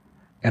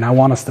 And I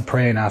want us to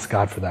pray and ask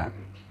God for that.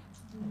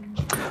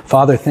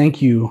 Father,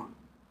 thank you.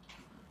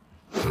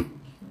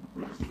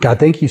 God,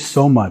 thank you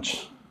so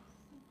much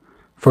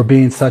for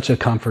being such a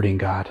comforting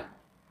God.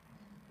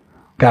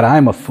 God, I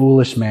am a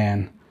foolish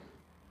man.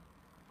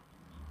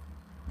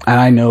 And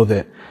I know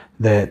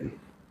that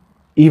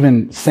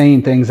even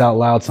saying things out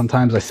loud,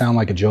 sometimes I sound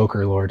like a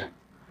joker, Lord.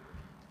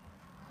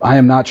 I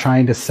am not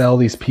trying to sell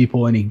these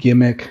people any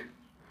gimmick.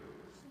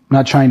 I'm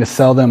not trying to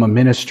sell them a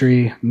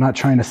ministry. I'm not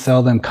trying to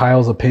sell them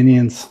Kyle's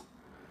opinions.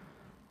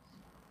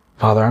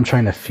 Father, I'm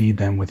trying to feed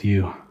them with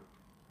you.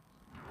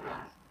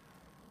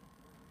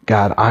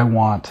 God, I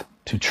want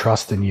to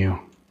trust in you.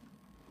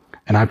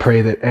 And I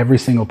pray that every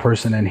single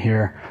person in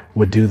here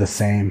would do the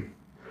same.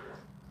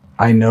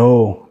 I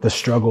know the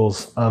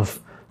struggles of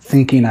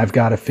thinking I've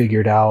got it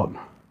figured out,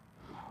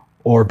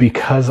 or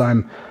because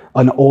I'm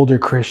an older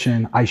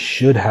Christian, I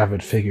should have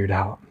it figured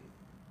out.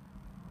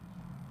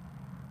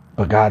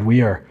 But God,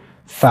 we are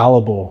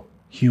fallible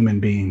human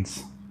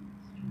beings.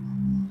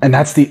 And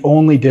that's the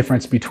only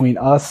difference between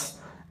us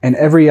and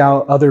every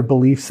other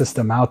belief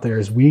system out there,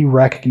 is we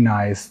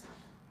recognize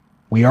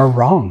we are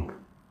wrong.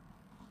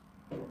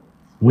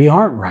 We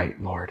aren't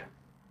right, Lord.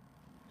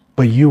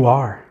 But you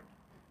are.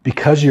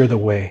 Because you're the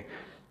way.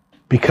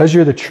 Because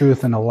you're the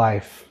truth and the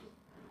life.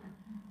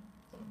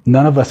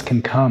 None of us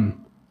can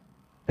come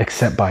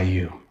except by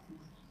you.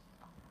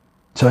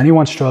 So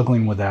anyone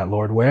struggling with that,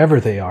 Lord, wherever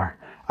they are,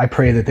 I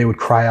pray that they would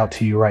cry out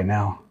to you right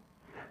now.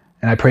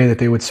 And I pray that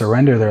they would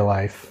surrender their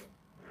life,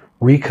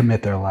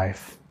 recommit their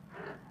life,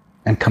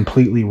 and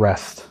completely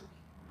rest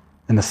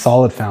in the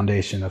solid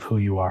foundation of who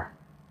you are.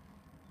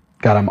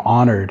 God, I'm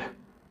honored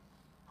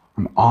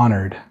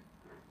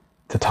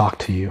to talk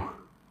to you.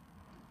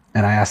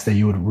 And I ask that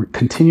you would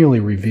continually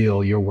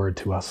reveal your word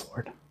to us,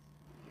 Lord.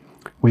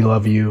 We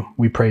love you.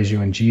 We praise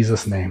you in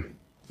Jesus' name.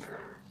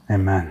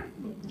 Amen.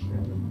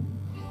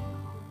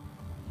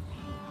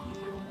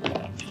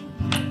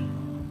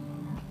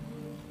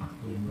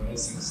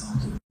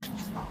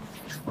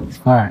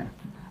 All right.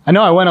 I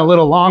know I went a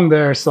little long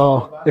there,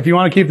 so if you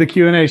want to keep the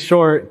Q&A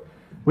short,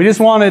 we just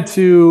wanted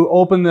to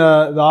open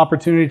the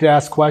opportunity to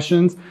ask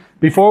questions.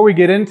 Before we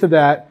get into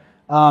that,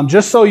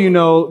 just so you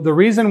know, the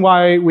reason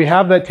why we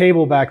have that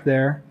table back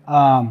there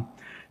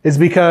is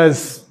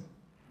because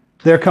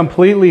they're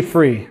completely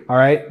free, all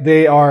right?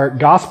 They are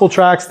gospel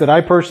tracts that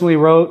I personally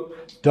wrote.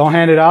 Don't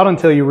hand it out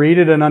until you read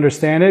it and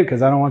understand it,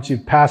 because I don't want you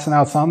passing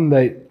out something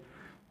that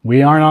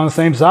we aren't on the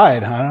same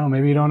side. I don't know,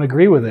 maybe you don't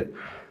agree with it.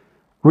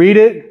 Read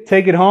it,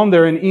 take it home.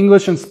 They're in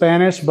English and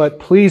Spanish, but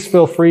please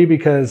feel free,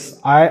 because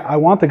I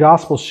want the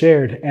gospel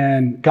shared.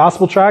 And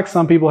gospel tracts,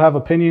 some people have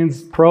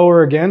opinions pro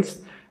or against.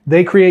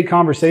 They create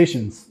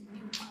conversations.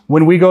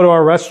 When we go to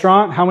our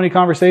restaurant, how many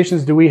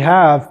conversations do we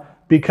have?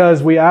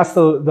 Because we ask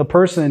the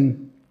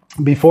person,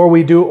 before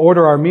we do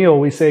order our meal,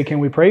 we say, can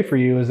we pray for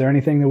you? Is there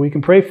anything that we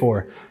can pray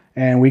for?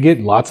 And we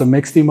get lots of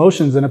mixed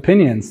emotions and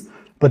opinions.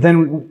 But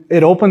then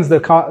it opens the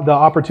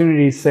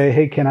opportunity to say,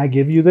 hey, can I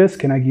give you this?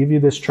 Can I give you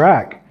this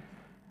tract?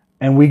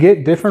 And we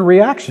get different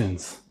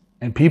reactions.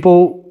 And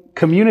people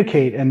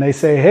communicate and they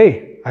say,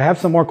 hey, I have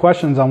some more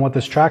questions on what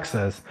this tract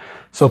says.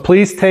 So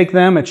please take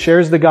them. It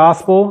shares the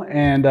gospel,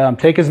 and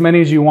take as many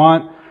as you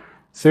want.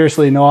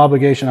 Seriously, no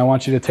obligation. I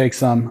want you to take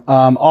some.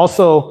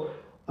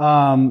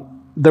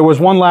 There was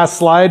one last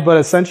slide, but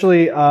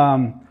essentially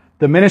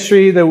the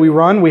ministry that we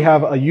run, we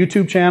have a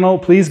YouTube channel.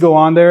 Please go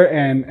on there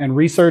and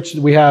research.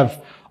 We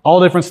have all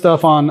different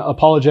stuff on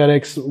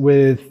apologetics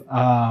with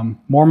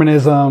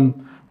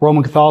Mormonism,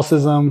 Roman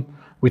Catholicism.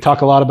 We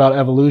talk a lot about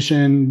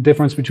evolution,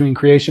 difference between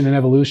creation and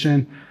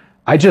evolution.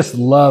 I just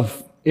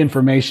love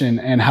information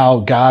and how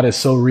God is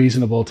so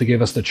reasonable to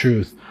give us the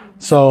truth.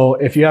 So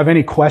if you have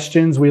any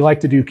questions, we like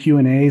to do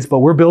Q&As, but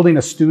we're building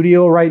a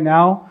studio right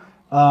now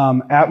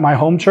at my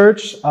home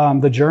church,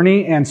 The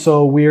Journey. And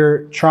so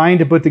we're trying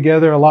to put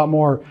together a lot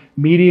more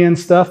media and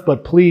stuff,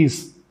 but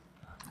please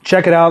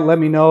check it out. Let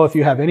me know if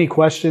you have any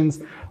questions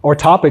or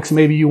topics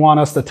maybe you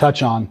want us to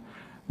touch on.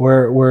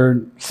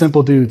 We're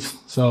simple dudes,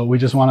 so we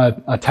just want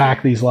to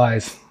attack these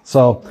lies.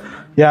 So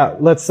yeah,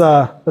 let's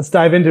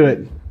dive into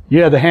it.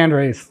 You had the hand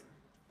raised.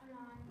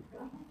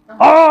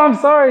 Oh, I'm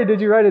sorry.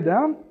 Did you write it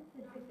down?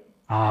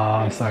 Oh,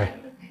 I'm sorry.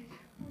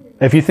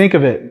 If you think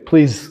of it,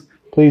 please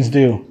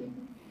do.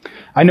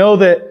 I know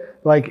that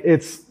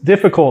it's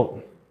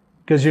difficult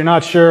because you're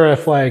not sure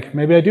if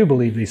maybe I do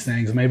believe these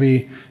things,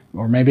 maybe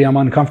I'm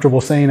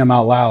uncomfortable saying them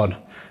out loud.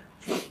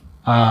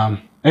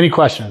 Any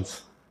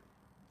questions?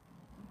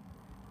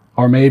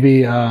 Or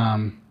maybe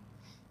an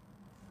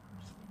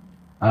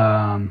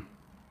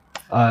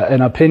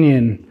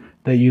opinion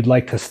that you'd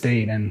like to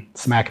state and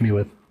smack me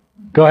with.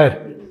 Go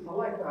ahead. I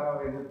like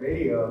how in the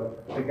video,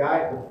 the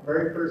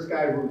very first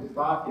guy who was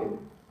talking,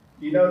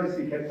 you notice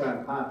he kept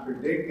on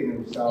contradicting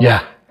himself.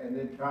 Yeah. And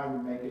then trying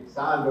to make it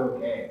sound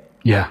okay.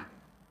 Yeah.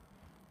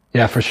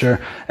 Yeah, for sure.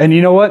 And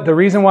you know what? The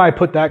reason why I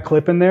put that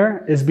clip in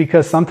there is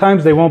because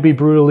sometimes they won't be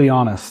brutally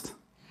honest.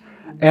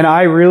 And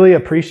I really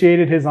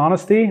appreciated his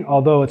honesty,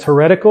 although it's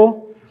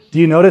heretical. Do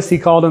you notice he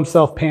called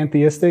himself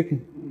pantheistic?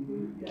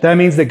 That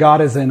means that God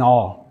is in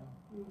all.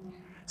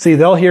 See,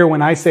 they'll hear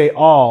when I say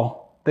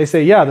all, they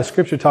say, yeah, the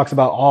scripture talks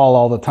about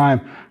all the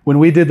time. When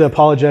we did the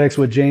apologetics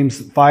with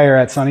James Fire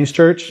at Sonny's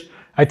church,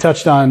 I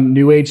touched on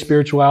New Age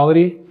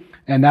spirituality,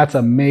 and that's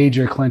a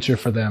major clincher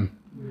for them.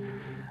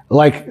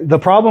 Like, the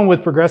problem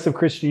with progressive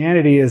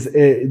Christianity is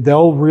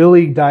they'll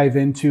really dive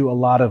into a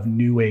lot of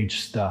New Age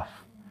stuff.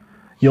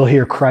 You'll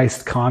hear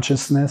Christ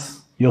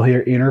consciousness. You'll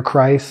hear inner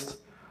Christ,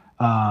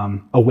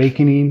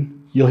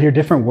 awakening. You'll hear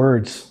different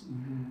words,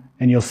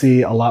 and you'll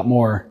see a lot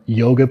more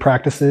yoga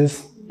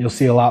practices. You'll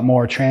see a lot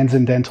more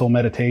transcendental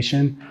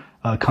meditation,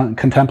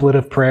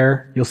 contemplative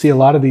prayer. You'll see a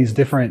lot of these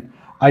different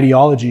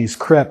ideologies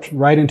crept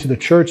right into the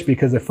church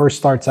because it first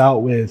starts out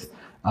with,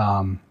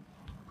 I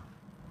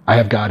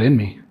have God in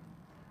me.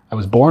 I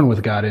was born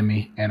with God in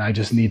me, and I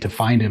just need to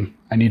find him.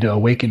 I need to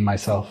awaken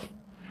myself.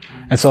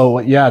 And so,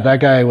 yeah, that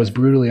guy was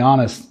brutally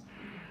honest,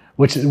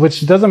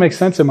 which doesn't make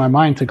sense in my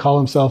mind to call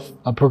himself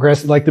a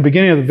progressive. Like the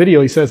beginning of the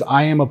video, he says,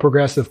 I am a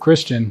progressive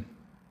Christian.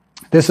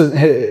 It's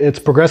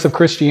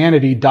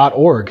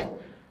progressivechristianity.org.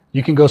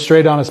 You can go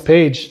straight on his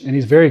page, and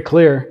he's very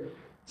clear. It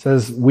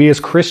says, we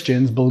as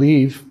Christians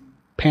believe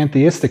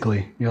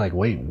pantheistically. You're like,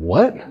 wait,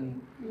 what?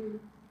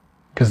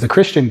 Because the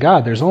Christian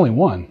God, there's only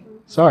one.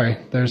 Sorry,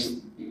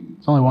 there's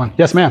only one.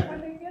 Yes, ma'am. Are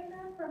they getting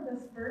that from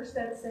this verse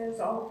that says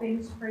all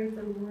things praise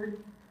the Lord,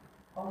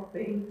 all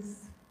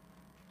things,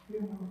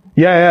 you know?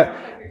 Yeah.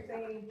 Like you're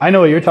saying, I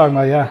know what you're talking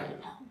about, yeah.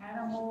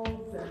 animals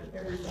and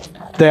everything.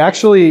 They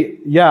actually,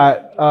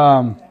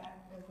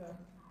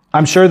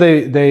 I'm sure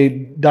they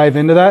dive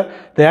into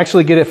that. They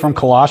actually get it from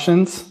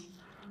Colossians,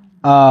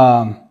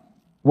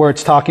 where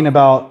it's talking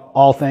about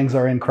all things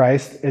are in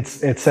Christ.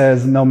 It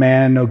says no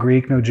man, no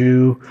Greek, no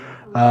Jew.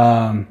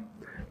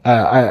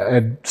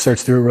 I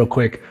searched through it real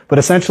quick, but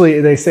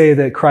essentially they say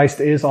that Christ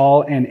is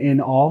all and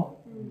in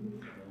all.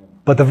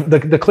 But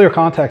the clear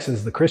context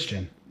is the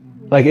Christian.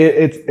 Like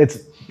it's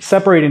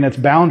separating its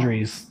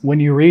boundaries. When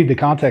you read the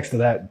context of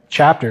that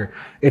chapter,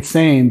 it's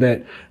saying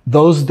that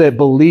those that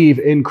believe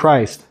in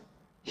Christ,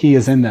 he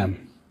is in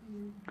them.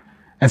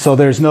 And so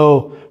there's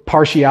no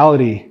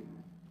partiality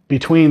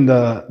between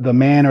the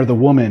man or the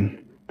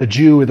woman, the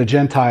Jew or the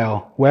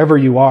Gentile, wherever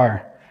you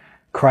are.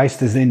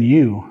 Christ is in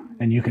you,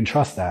 and you can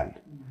trust that.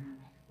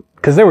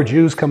 Because there were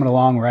Jews coming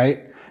along,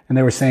 right? And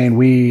they were saying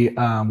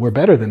we're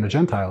better than the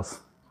Gentiles.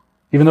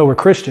 Even though we're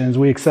Christians,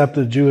 we accept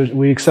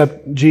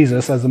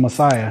Jesus as the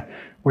Messiah.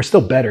 We're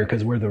still better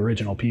because we're the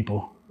original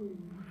people,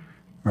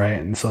 right?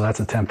 And so that's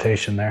a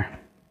temptation there.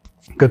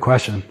 Good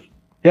question.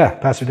 Yeah,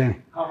 Pastor Danny.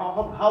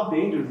 How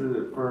dangerous is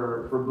it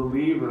for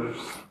believers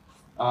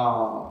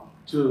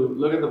to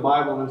look at the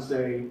Bible and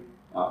say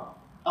a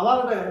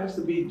lot of that has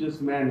to be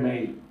just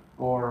man-made,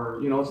 or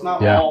it's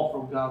not all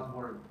from God's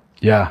word?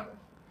 Yeah.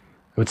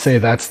 I would say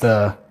that's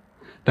the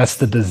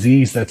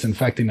disease that's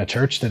infecting the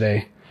church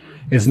today.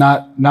 Is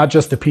not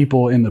just the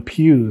people in the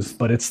pews,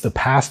 but it's the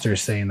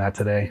pastors saying that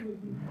today.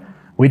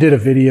 We did a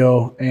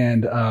video,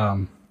 and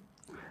sorry,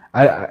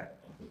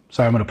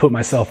 I'm going to put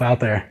myself out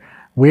there.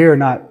 We are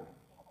not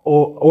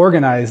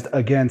organized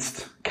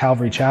against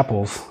Calvary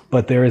Chapels,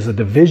 but there is a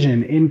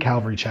division in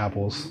Calvary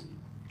Chapels,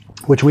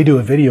 which we do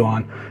a video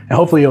on, and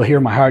hopefully you'll hear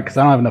my heart because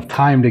I don't have enough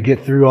time to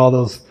get through all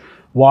those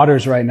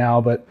waters right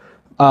now. But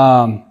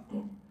Brian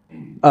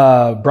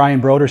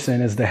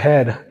Broderson is the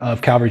head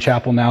of Calvary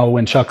Chapel now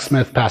when Chuck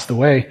Smith passed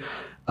away.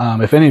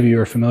 If any of you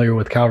are familiar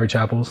with Calvary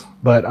Chapels,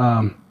 but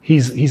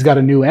he's got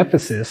a new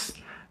emphasis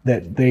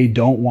that they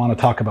don't want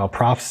to talk about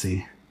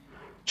prophecy.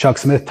 Chuck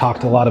Smith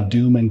talked a lot of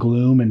doom and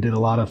gloom and did a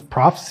lot of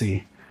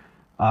prophecy,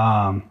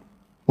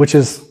 which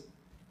is,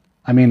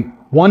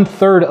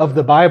 1/3 of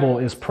the Bible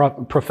is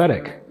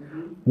prophetic.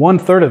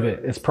 1/3 of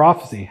it is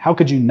prophecy. How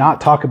could you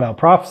not talk about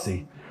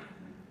prophecy?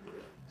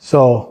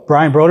 So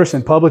Brian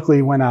Broderson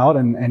publicly went out,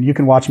 and you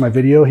can watch my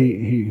video.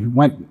 He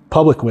went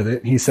public with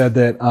it. He said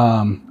that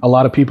a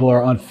lot of people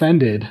are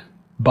offended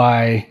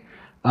by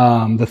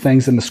the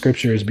things in the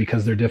scriptures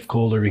because they're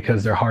difficult or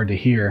because they're hard to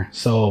hear.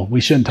 So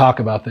we shouldn't talk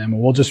about them.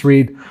 We'll just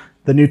read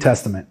the New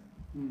Testament.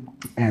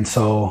 And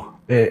so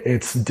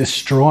it's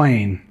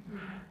destroying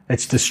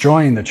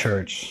the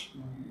church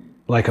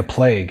like a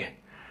plague.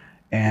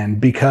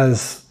 And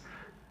because,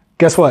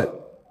 guess what?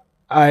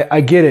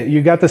 I get it.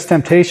 You got this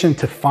temptation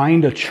to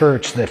find a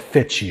church that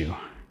fits you.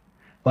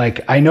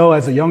 Like, I know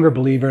as a younger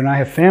believer, and I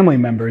have family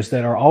members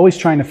that are always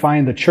trying to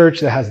find the church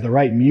that has the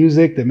right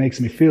music, that makes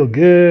me feel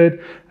good.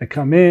 I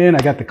come in, I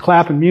got the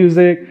clapping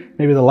music.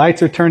 Maybe the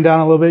lights are turned down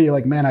a little bit. You're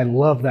like, man, I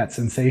love that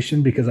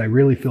sensation because I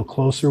really feel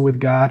closer with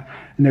God.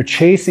 And they're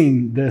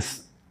chasing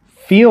this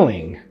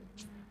feeling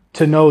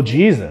to know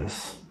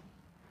Jesus.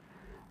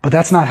 But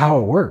that's not how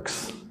it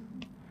works.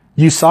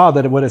 You saw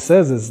that what it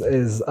says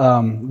is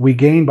we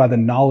gain by the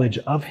knowledge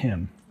of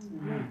him.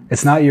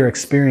 It's not your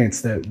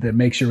experience that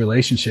makes your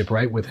relationship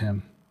right with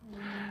him.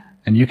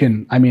 And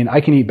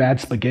I can eat bad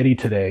spaghetti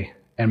today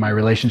and my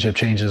relationship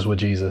changes with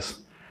Jesus.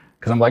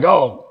 Because I'm like,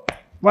 oh,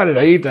 why did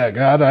I eat that,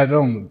 God? I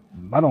don't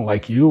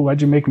like you.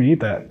 Why'd you make me eat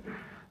that?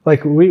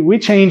 Like, we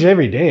change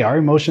every day. Our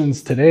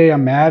emotions today,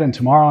 I'm mad, and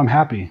tomorrow I'm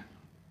happy.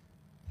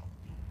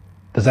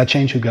 Does that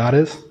change who God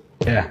is?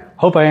 Yeah.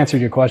 Hope I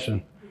answered your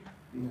question.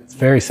 It's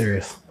very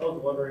serious. I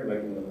was wondering, like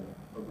in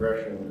the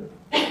progression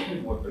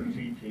with what they're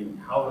teaching.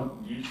 How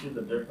do you see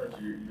the difference?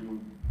 You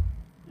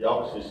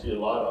obviously see a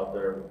lot out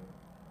there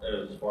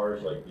as far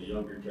as like the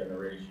younger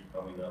generation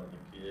coming up, the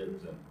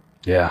kids, and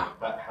Yeah.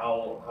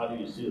 how do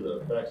you see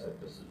the effects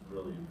that this is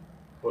really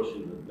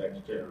pushing the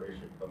next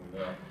generation coming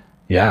up?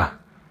 Yeah.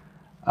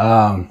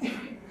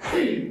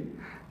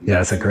 Yeah,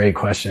 that's a great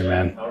question,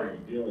 man. How are you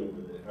dealing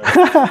with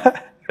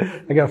it?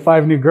 I got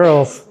 5 new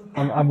girls.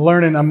 I'm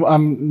learning.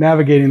 I'm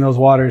navigating those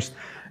waters.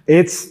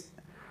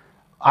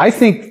 I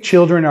think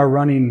children are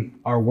running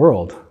our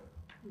world,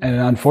 and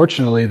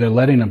unfortunately, they're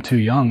letting them too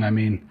young. I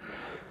mean,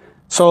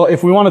 so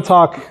if we want to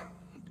talk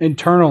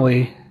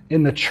internally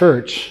in the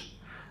church,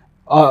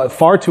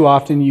 far too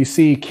often you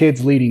see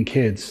kids leading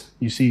kids.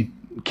 You see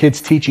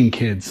kids teaching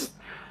kids,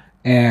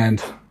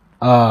 and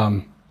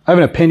I have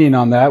an opinion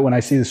on that. When I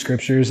see the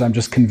scriptures, I'm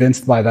just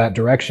convinced by that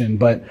direction.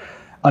 But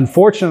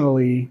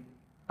unfortunately,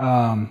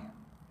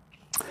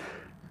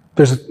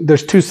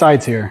 there's 2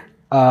 sides here.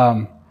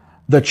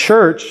 The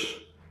church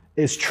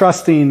is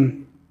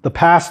trusting the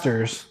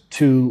pastors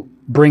to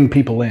bring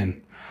people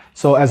in.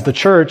 So as the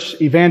church,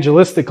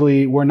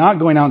 evangelistically, we're not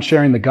going out and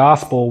sharing the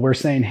gospel. We're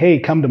saying, hey,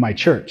 come to my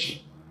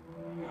church.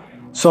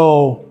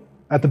 So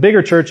at the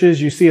bigger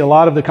churches, you see a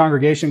lot of the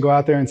congregation go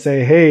out there and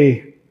say,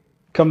 hey,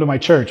 come to my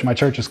church. My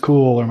church is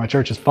cool, or my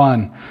church is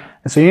fun.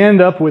 And so you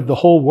end up with the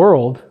whole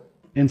world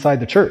inside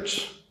the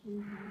church.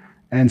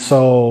 And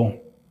so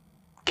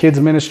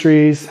kids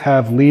ministries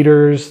have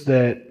leaders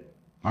that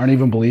aren't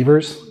even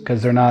believers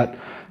because they're not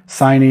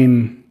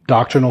signing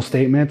doctrinal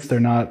statements. They're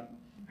not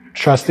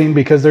trusting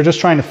because they're just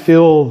trying to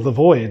fill the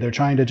void. They're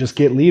trying to just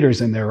get leaders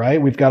in there,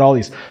 right? We've got all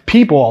these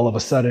people all of a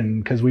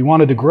sudden because we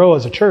wanted to grow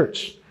as a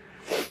church.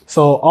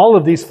 So all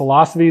of these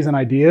philosophies and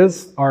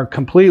ideas are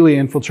completely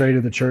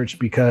infiltrated the church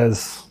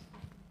because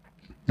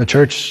the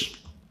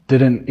church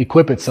didn't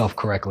equip itself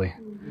correctly.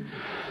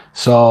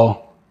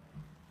 So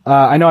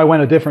I know I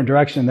went a different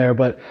direction there,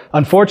 but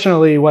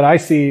unfortunately what I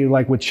see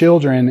like with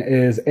children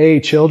is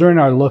children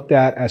are looked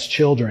at as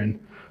children.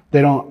 They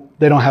don't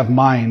have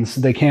minds.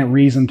 They can't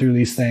reason through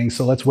these things.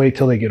 So let's wait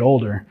till they get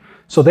older.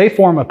 So they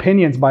form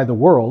opinions by the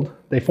world.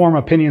 They form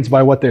opinions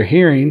by what they're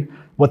hearing,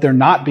 what they're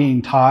not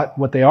being taught,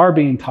 what they are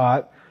being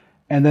taught.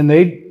 And then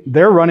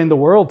they're running the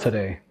world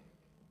today.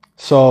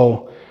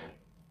 So,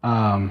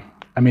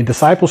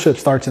 discipleship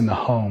starts in the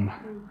home,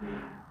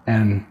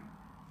 and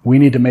we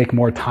need to make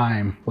more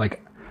time.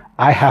 Like,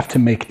 I have to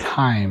make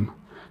time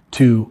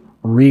to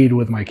read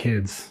with my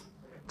kids,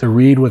 to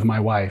read with my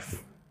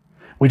wife.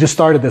 We just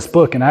started this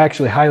book, and I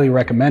actually highly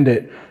recommend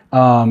it.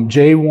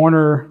 J.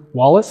 Warner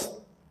Wallace.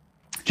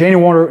 J.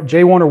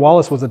 Warner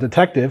Wallace was a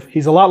detective.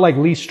 He's a lot like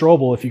Lee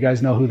Strobel, if you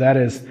guys know who that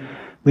is.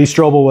 Lee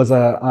Strobel was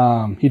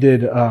he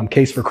did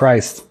Case for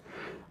Christ.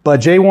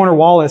 But J. Warner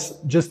Wallace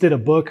just did a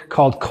book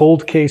called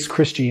Cold Case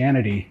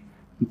Christianity.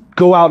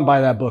 Go out and buy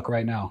that book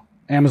right now.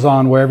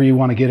 Amazon, wherever you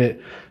want to get it.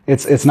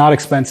 It's not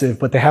expensive,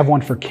 but they have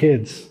one for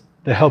kids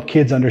to help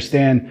kids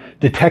understand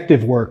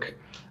detective work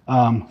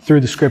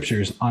through the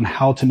scriptures on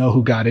how to know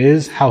who God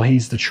is, how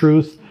he's the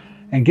truth,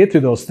 and get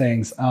through those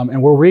things.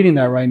 And we're reading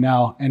that right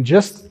now, and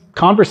just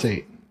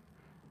conversate.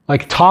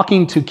 Like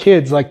talking to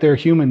kids like they're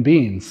human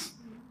beings.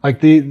 Like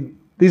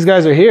these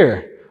guys are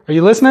here. Are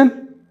you listening?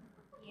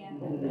 Yeah.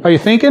 Are you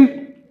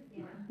thinking?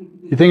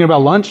 You thinking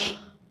about lunch?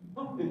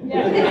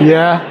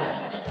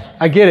 Yeah.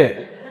 I get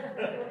it.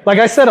 Like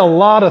I said a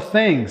lot of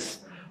things,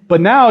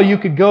 but now you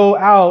could go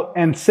out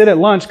and sit at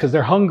lunch because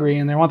they're hungry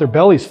and they want their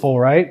bellies full,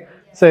 right?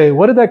 Say,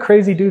 what did that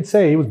crazy dude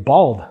say? He was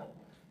bald.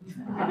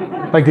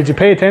 Like, did you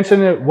pay attention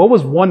to what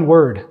was one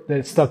word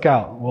that stuck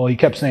out? Well, he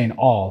kept saying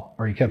all,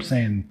 or he kept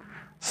saying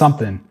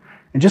something.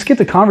 And just get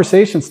the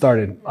conversation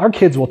started. Our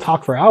kids will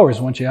talk for hours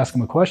once you ask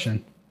them a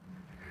question.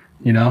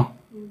 You know?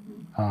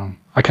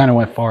 I kind of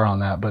went far on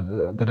that,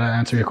 but did I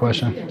answer your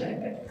question?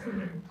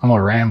 I'm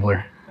a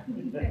rambler.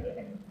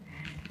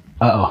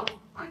 Uh-oh.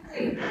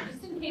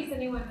 Just in case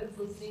anyone that's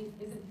listening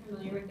isn't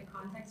familiar with the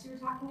context you were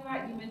talking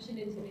about, you mentioned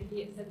in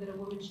Timothy it said that a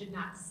woman should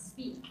not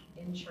speak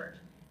in church.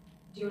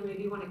 Do you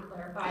maybe want to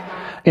clarify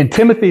that? In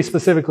Timothy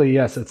specifically,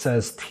 yes, it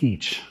says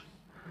teach.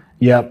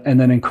 Yep. And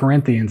then in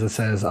Corinthians, it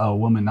says a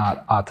woman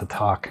ought to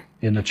talk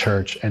in the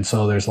church. And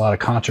so there's a lot of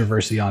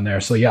controversy on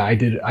there. So yeah, I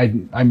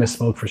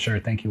misspoke for sure.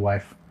 Thank you,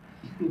 wife.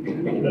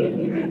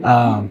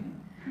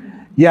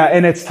 Yeah,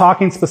 and it's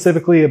talking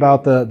specifically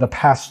about the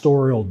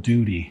pastoral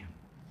duty.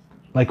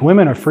 Like,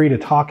 women are free to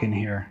talk in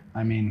here.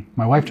 I mean,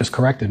 my wife just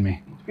corrected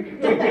me.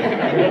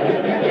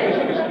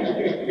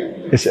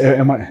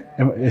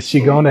 Is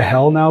she going to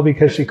hell now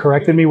because she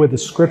corrected me with the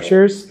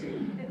scriptures?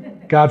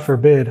 God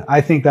forbid.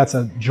 I think that's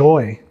a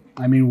joy.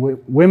 I mean,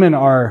 women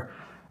are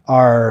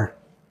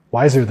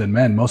wiser than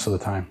men most of the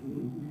time.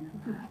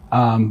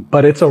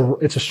 But it's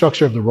a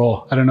structure of the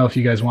role. I don't know if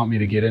you guys want me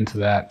to get into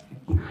that.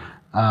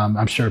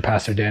 I'm sure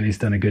Pastor Danny's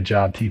done a good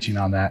job teaching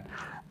on that.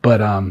 But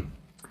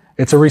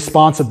it's a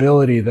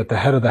responsibility that the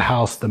head of the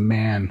house, the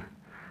man,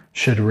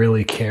 should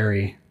really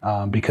carry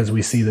because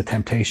we see the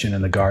temptation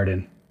in the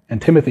garden.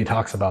 And Timothy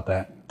talks about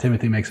that.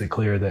 Timothy makes it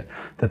clear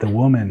that the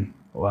woman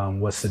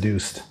was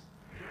seduced.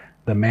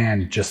 the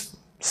man just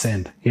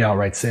sinned. He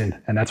outright sinned.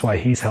 And that's why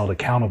he's held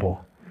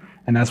accountable.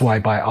 And that's why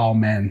by all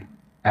men,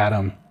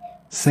 Adam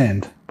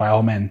sinned. By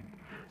all men,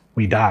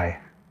 we die.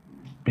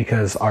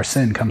 Because our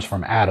sin comes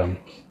from Adam.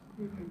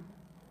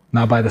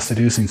 Not by the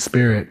seducing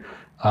spirit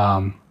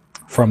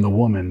from the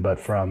woman, but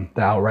from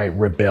the outright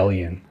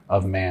rebellion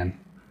of man.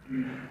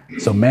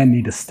 So men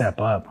need to step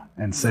up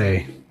and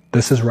say,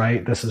 this is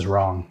right, this is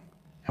wrong.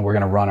 And we're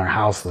going to run our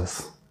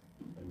houses.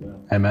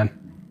 Amen.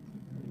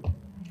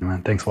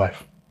 Amen. Thanks,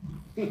 wife.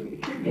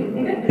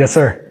 Yes,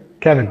 sir.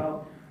 Kevin.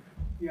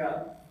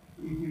 Yeah,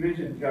 you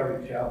mentioned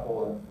Calvary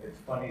Chapel, and it's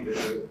funny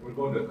that we're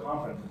going to a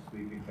conference this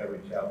week in Calvary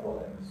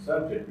Chapel, and the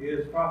subject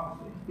is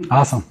prophecy.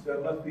 Awesome. So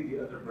it must be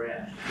the other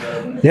branch.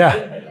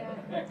 Yeah.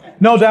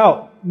 No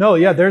doubt. No,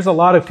 yeah, there's a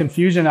lot of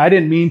confusion. I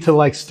didn't mean to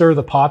like stir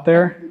the pot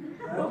there.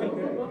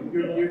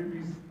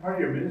 Part of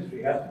your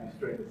ministry has to be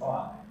stirring the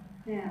pot.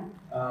 Yeah.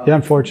 Yeah,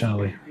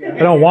 unfortunately. I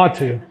don't want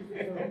to.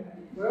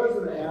 What I was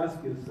going to ask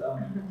is,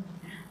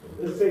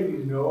 let's say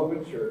you know of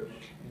a church,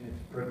 and it's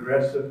a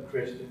progressive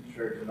Christian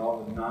church, and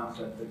all the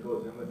nonsense that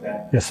goes in with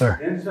that. Yes, sir.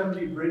 Then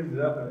somebody brings it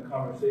up in a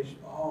conversation.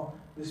 Oh,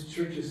 this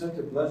church is such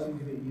a blessing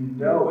to me. You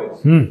know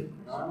it's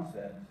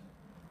nonsense.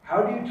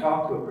 How do you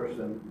talk to a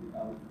person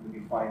when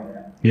you find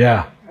that?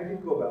 Yeah. How do you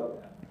go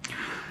about that?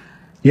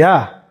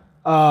 Yeah.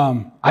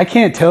 I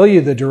can't tell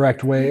you the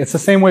direct way. It's the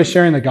same way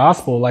sharing the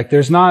gospel. Like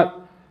there's not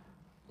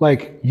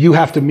like you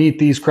have to meet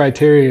these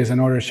criteria in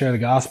order to share the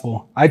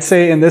gospel. I'd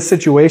say in this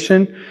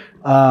situation,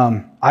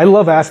 I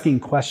love asking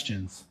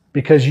questions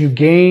because you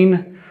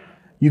gain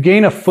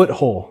a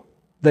foothold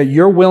that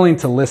you're willing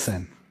to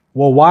listen.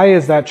 Well, why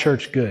is that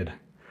church good?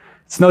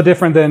 It's no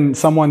different than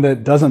someone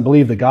that doesn't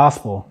believe the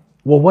gospel.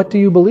 Well, what do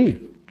you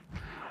believe?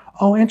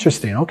 Oh,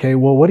 interesting. Okay.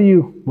 Well, what do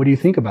you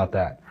think about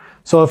that?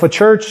 So if a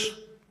church,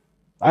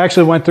 I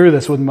actually went through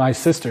this with my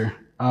sister,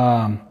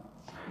 and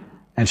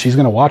she's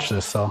going to watch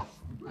this, so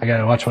I got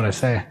to watch what I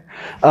say.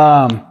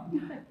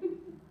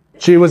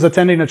 She was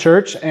attending a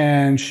church,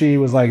 and she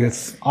was like,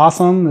 it's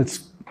awesome.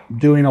 It's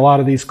doing a lot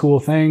of these cool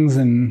things,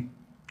 and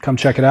come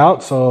check it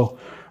out. So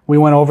we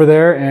went over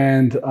there,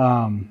 and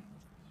I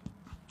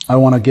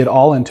don't want to get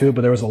all into it,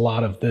 but there was a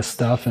lot of this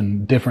stuff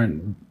and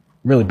different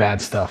really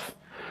bad stuff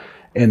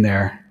in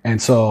there.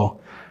 And so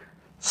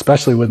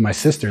especially with my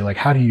sister, like,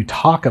 how do you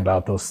talk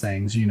about those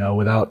things,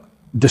 without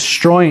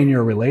destroying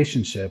your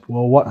relationship?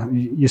 Well, what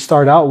you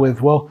start out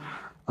with, what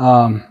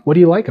do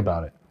you like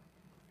about it?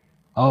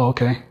 Oh,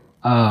 okay.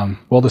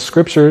 Well, the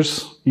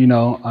scriptures,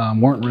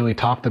 weren't really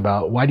talked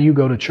about. Why do you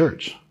go to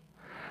church?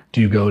 Do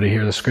you go to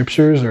hear the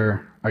scriptures,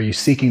 or are you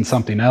seeking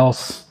something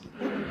else?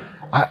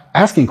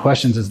 Asking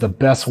questions is the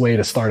best way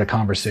to start a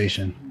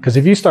conversation. Because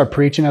if you start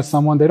preaching at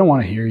someone, they don't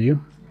want to hear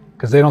you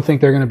because they don't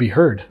think they're going to be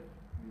heard.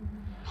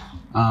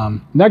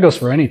 And that goes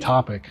for any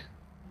topic.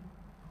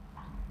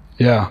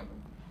 Yeah.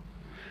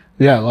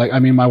 Yeah,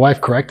 my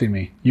wife corrected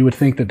me. You would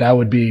think that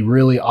would be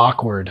really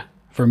awkward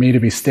for me to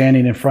be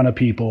standing in front of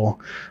people.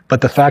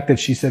 But the fact that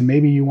she said,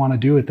 maybe you want to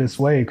do it this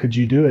way, could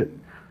you do it?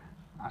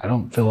 I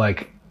don't feel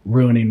like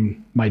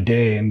ruining my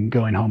day and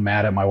going home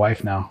mad at my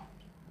wife now.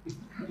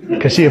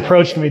 Because she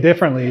approached me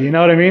differently, you know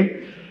what I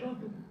mean?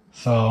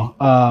 So,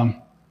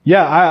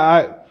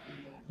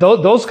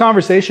 those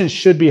conversations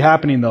should be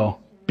happening though,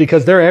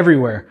 because they're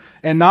everywhere.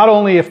 And not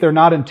only if they're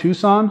not in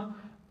Tucson,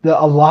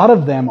 a lot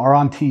of them are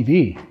on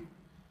TV.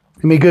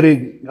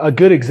 A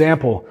good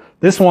example.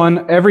 This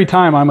one, every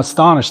time I'm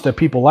astonished that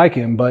people like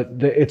him, but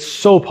it's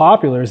so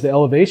popular, is the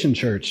Elevation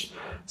Church.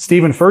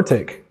 Stephen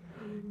Furtick.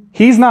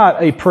 He's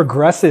not a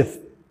progressive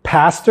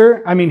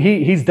pastor.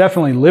 He's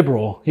definitely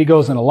liberal. He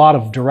goes in a lot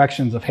of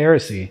directions of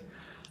heresy.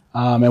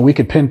 And we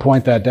could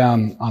pinpoint that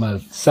down on a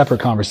separate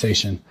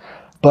conversation.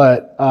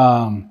 But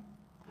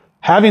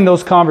having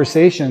those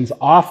conversations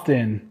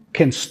often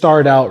can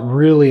start out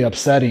really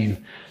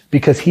upsetting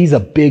because he's a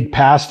big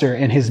pastor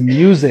and his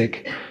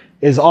music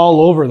is all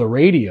over the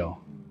radio.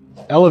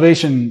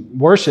 Elevation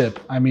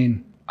Worship, I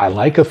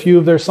like a few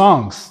of their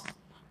songs.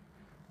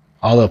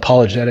 All the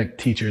apologetic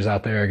teachers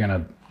out there are going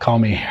to call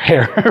me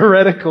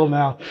heretical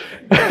now.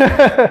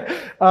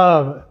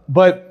 But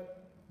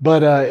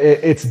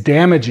it's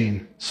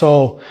damaging.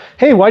 So,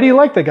 hey, why do you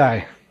like the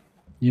guy?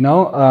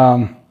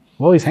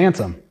 Well, he's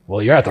handsome.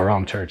 Well, you're at the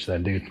wrong church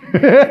then, dude.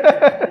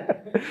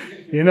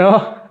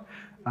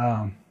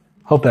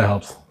 Hope that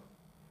helps.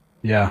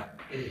 Yeah,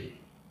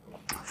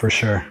 for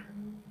sure.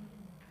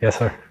 Yes,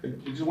 sir. I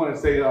just want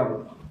to say, I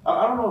don't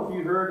know if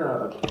you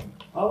heard,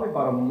 probably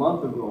about a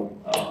month ago,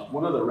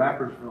 one of the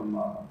rappers from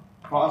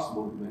Cross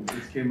Movement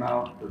just came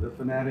out, the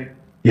Fanatic.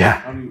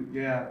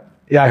 Yeah.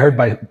 Yeah, I heard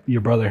by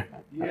your brother.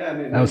 Yeah,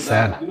 and that was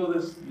sad.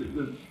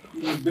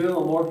 He's been in the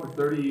Lord for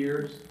 30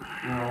 years.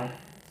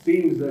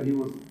 Seems that he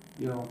was,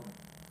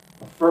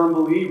 a firm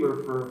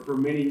believer for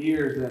many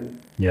years,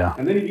 and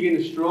then he began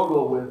to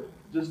struggle with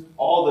just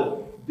all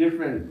the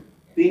different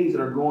things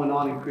that are going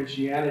on in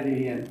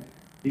Christianity, and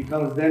he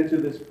comes then to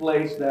this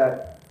place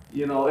that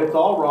it's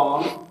all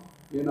wrong,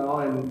 and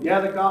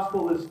the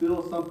gospel is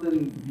still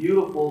something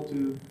beautiful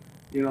to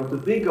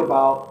think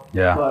about.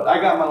 Yeah. But I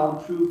got my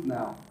own truth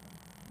now,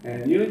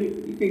 And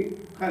you can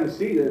kind of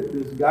see that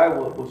this guy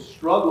was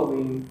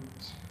struggling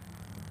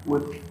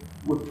with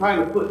trying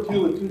to put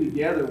two and two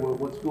together with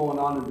what's going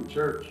on in the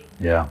church.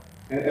 Yeah.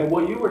 And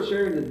what you were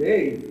sharing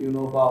today,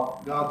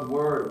 about God's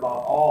word,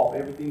 about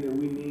everything that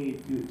we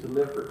need to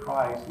live for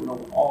Christ,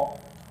 all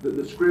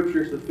the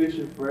scripture is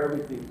sufficient for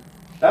everything.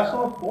 That's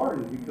so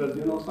important because,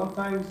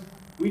 sometimes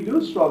we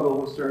do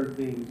struggle with certain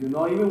things,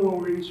 even when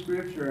we're reading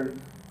scripture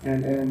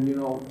and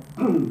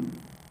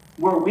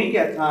we're weak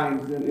at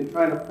times in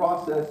trying to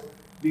process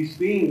these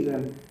things.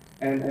 And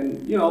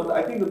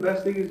I think the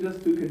best thing is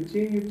just to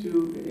continue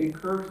to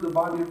encourage the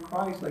body of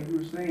Christ, like you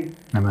were saying.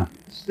 Amen.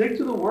 Stick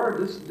to the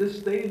word.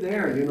 Just stay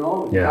there, Yeah.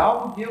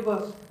 God will give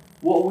us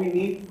what we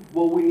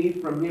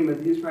need from him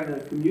as he's trying to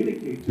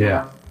communicate to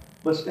us.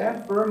 But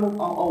stand firm on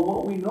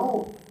what we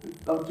know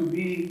to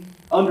be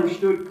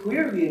understood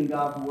clearly in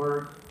God's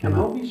word. And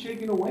don't be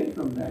shaken away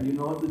from that.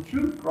 The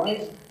truth,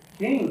 Christ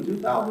came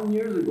 2,000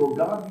 years ago.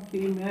 God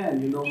became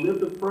man,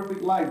 lived a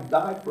perfect life,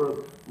 died for us,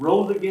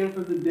 rose again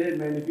from the dead,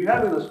 man. If you're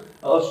having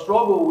a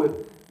struggle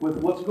with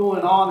what's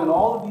going on and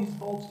all of these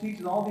false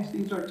teachings, all these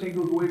things are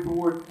taken away from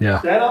word,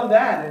 stand on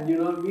that and,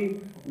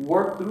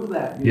 work through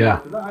that.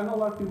 Because I know a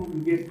lot of people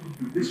can get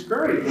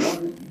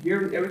discouraged,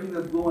 hearing everything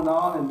that's going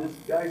on, and this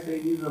guy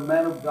saying he's a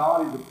man of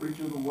God, he's a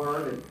preacher of the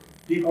word, and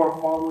people are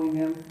following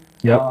him.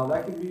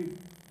 That can be,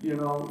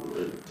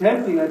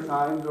 tempting at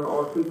times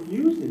or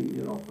confusing,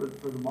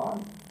 for the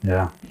mind.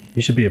 Yeah.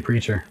 You should be a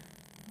preacher.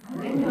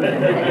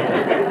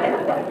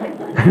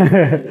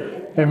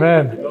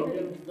 Amen.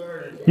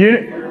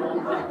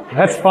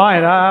 That's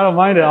fine. I don't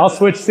mind it. I'll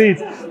switch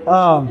seats.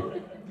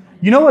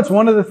 What's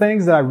one of the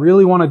things that I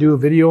really want to do a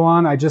video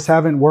on? I just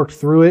haven't worked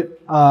through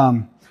it.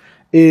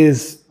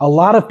 Is a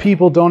lot of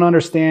people don't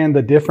understand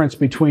the difference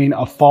between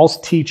a false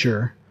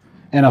teacher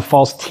and a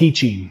false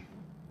teaching.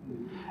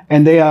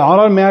 And they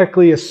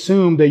automatically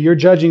assume that you're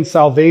judging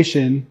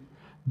salvation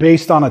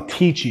based on a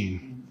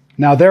teaching.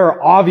 Now, there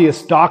are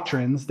obvious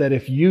doctrines that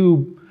if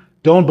you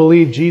don't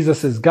believe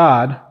Jesus is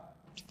God,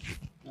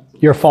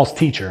 you're a false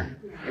teacher.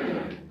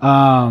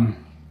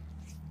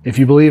 If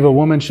you believe a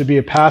woman should be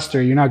a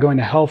pastor, you're not going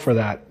to hell for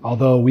that.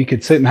 Although we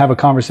could sit and have a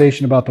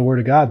conversation about the Word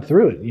of God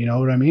through it. You know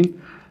what I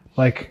mean?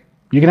 Like,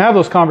 you can have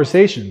those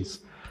conversations.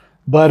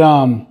 But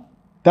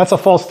that's a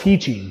false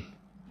teaching.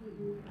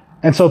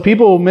 And so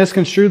people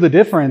misconstrue the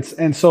difference.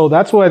 And so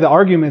that's why the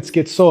arguments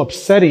get so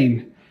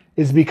upsetting,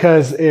 is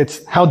because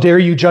it's, how dare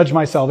you judge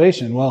my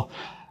salvation? Well,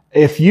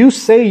 if you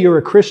say you're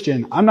a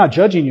Christian, I'm not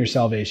judging your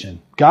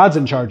salvation. God's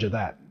in charge of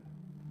that.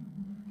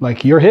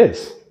 Like, you're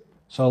his.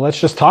 So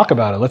let's just talk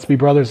about it. Let's be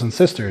brothers and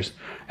sisters.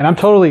 And I'm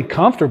totally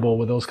comfortable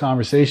with those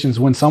conversations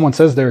when someone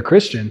says they're a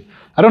Christian.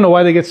 I don't know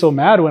why they get so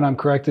mad when I'm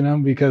correcting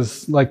them,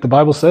 because like the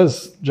Bible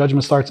says,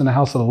 judgment starts in the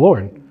house of the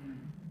Lord.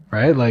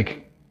 Right? Like,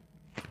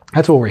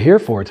 that's what we're here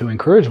for, to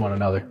encourage one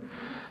another,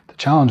 to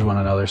challenge one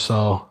another.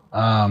 So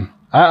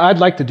I'd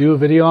like to do a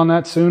video on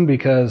that soon,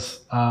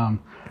 because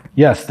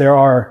yes, there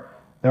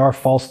are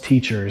false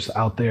teachers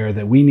out there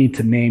that we need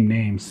to name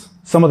names.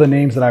 Some of the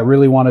names that I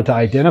really wanted to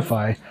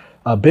identify,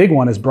 a big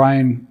one is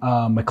Brian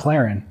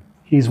McLaren.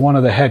 He's one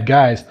of the head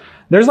guys.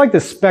 There's like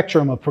this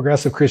spectrum of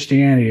progressive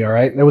Christianity, all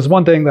right? There was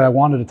one thing that I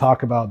wanted to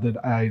talk about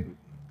that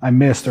I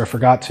missed or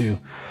forgot to.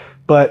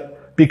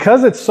 But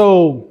because it's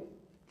so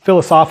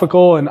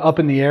philosophical and up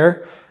in the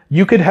air,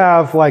 you could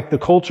have like the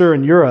culture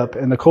in Europe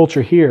and the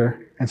culture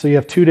here, and so you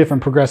have two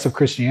different progressive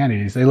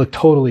Christianities. They look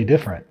totally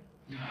different.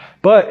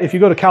 But if you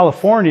go to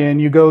California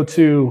and you go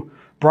to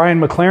Brian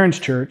McLaren's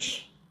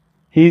church,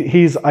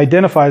 he's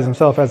identifies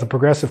himself as a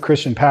progressive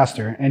Christian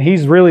pastor, and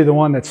he's really the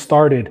one that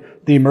started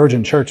the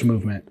emergent church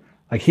movement.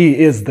 Like, he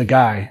is the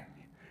guy.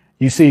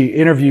 You see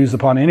interviews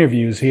upon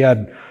interviews. He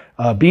had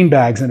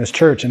beanbags in his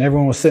church, and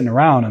everyone was sitting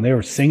around and they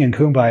were singing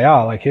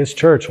Kumbaya. Like, his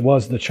church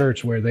was the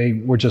church where they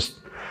were just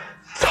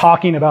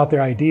talking about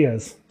their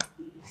ideas.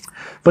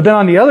 But then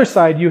on the other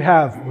side, you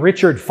have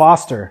Richard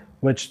Foster,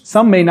 which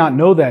some may not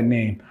know that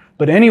name,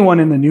 but anyone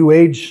in the New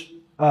Age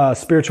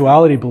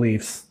spirituality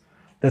beliefs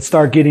that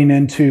start getting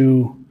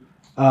into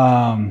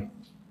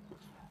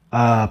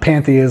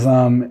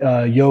pantheism,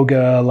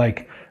 yoga,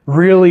 like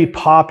really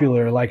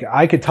popular. Like,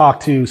 I could talk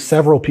to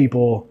several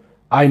people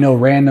I know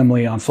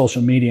randomly on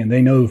social media, and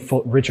they know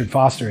who Richard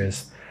Foster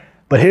is.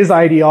 But his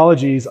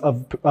ideologies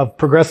of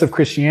progressive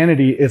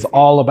Christianity is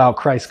all about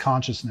Christ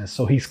consciousness.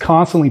 So he's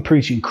constantly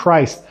preaching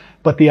Christ,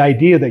 but the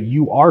idea that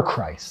you are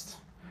Christ,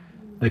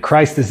 that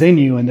Christ is in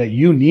you, and that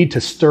you need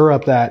to stir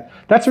up that.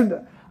 That's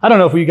what, I don't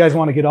know if you guys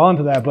want to get on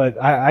to that,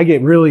 but I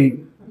get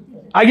really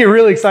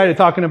excited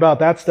talking about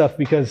that stuff,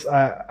 because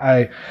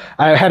I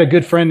had a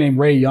good friend named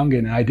Ray Youngin,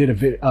 and I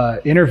did an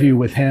interview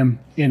with him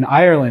in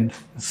Ireland.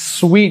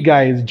 Sweet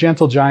guy, he's a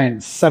gentle giant,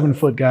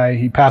 7-foot guy.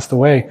 He passed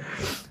away,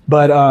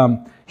 but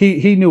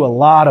he knew a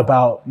lot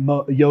about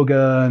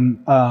yoga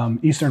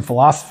and Eastern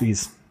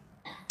philosophies,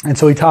 and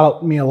so he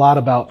taught me a lot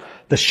about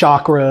the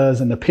chakras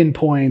and the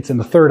pinpoints and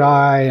the third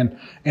eye,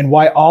 and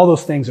why all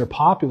those things are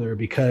popular,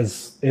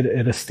 because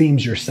it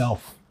esteems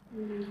yourself.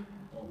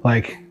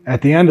 Like,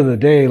 at the end of the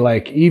day,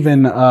 like,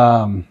 even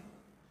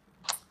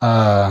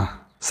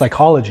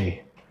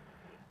psychology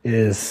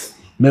is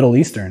Middle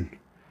Eastern,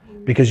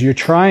 because you're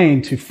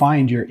trying to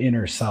find your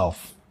inner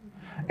self.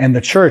 And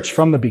the church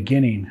from the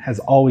beginning has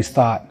always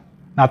thought,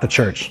 not the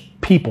church,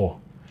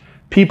 people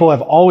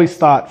have always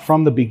thought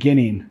from the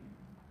beginning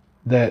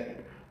that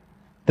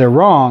they're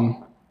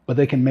wrong, but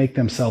they can make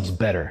themselves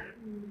better.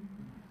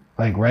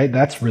 Like, right?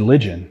 That's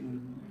religion.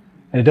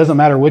 And it doesn't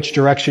matter which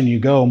direction you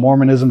go,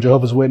 Mormonism,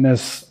 Jehovah's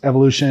Witness,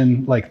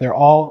 evolution, like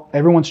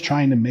everyone's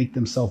trying to make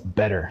themselves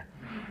better.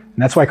 And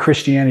that's why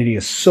Christianity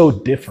is so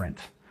different,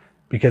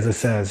 because it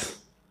says,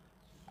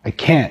 I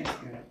can't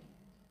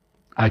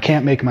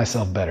make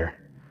myself better.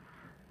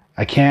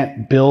 I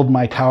can't build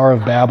my Tower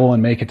of Babel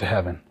and make it to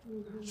heaven.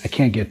 I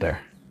can't get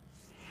there.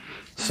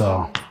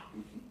 So,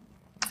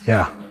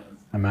 yeah,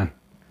 amen.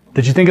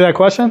 Did you think of that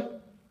question?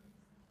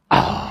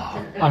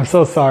 Oh, I'm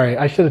so sorry.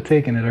 I should have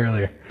taken it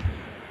earlier.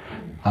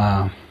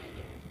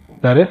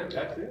 That it?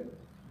 That's it.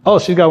 Oh,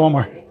 she's got one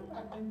more.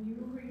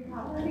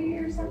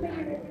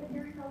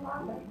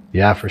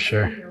 Yeah, for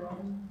sure.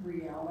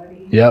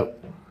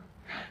 Yep.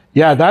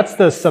 Yeah, that's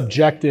the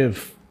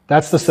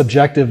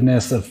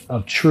subjectiveness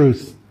of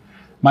truth.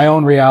 My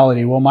own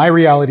reality. Well, my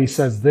reality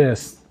says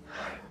this,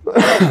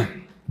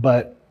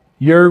 but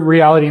your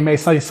reality may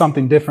say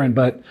something different,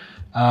 but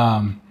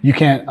you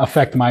can't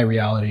affect my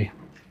reality.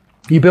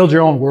 You build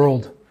your own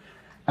world.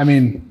 I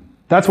mean,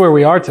 that's where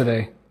we are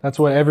today. That's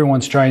what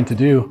everyone's trying to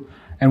do.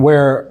 And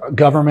where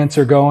governments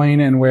are going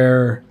and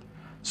where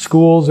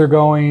schools are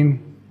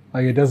going,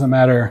 like, it doesn't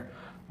matter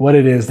what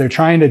it is. They're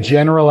trying to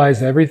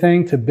generalize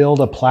everything to build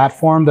a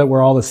platform that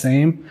we're all the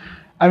same.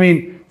 I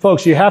mean,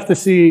 folks, you have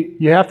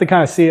to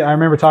kind of see, I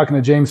remember talking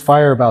to James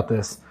Fire about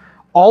this.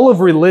 All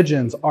of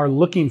religions are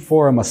looking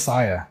for a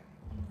Messiah.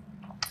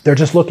 They're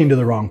just looking to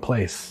the wrong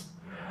place.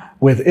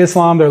 With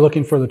Islam, they're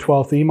looking for the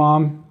 12th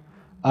Imam.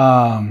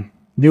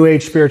 New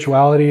Age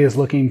spirituality is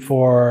looking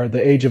for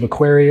the age of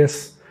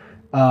Aquarius.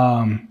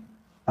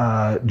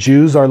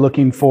 Jews are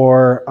looking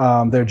for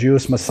their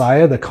Jewish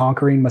Messiah, the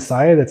conquering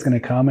Messiah that's going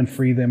to come and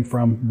free them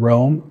from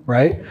Rome,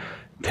 right?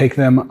 Take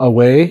them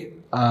away.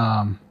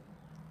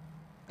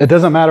 It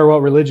doesn't matter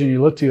what religion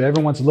you look to.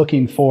 Everyone's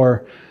looking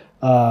for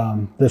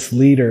this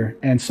leader.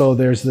 And so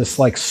there's this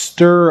like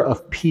stir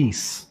of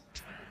peace.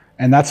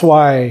 And that's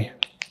why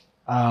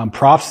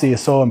prophecy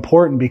is so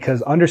important,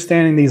 because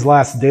understanding these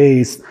last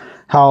days,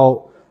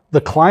 how the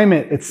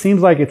climate, it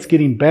seems like it's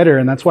getting better.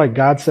 And that's why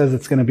God says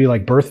it's going to be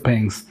like birth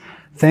pangs.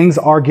 Things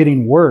are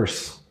getting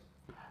worse,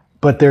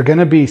 but there are going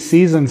to be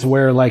seasons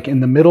where, like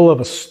in the middle of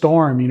a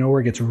storm, you know,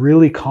 where it gets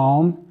really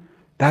calm.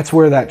 That's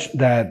where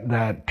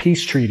that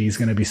peace treaty is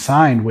going to be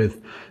signed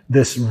with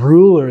this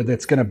ruler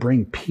that's going to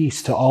bring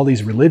peace to all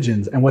these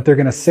religions. And what they're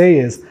going to say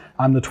is,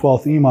 I'm the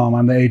 12th Imam,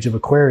 I'm the age of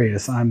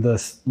Aquarius, I'm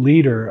this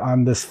leader,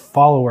 I'm this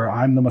follower,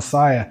 I'm the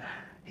Messiah.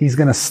 He's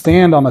going to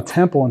stand on the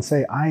temple and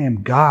say, I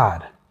am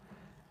God.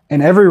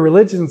 And every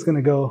religion is going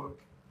to go,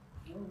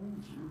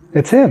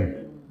 it's him.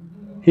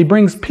 He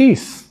brings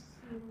peace.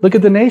 Look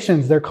at the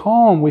nations. They're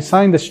calm. We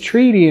signed this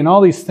treaty and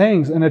all these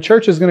things. And the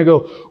church is going to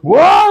go,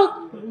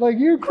 what? Like,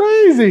 you're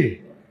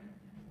crazy.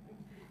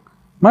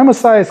 My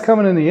Messiah is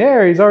coming in the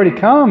air. He's already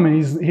come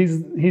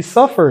and he's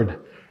suffered.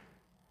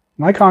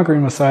 My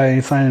conquering Messiah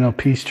ain't signing no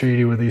peace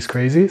treaty with these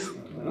crazies.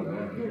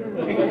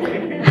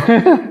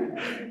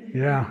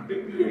 Yeah.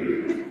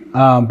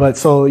 But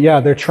so, yeah,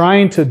 they're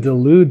trying to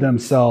delude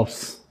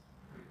themselves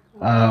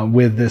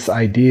with this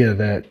idea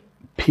that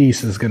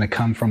peace is going to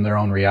come from their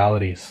own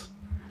realities.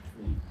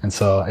 And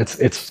so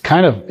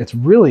it's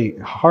really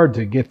hard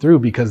to get through,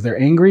 because they're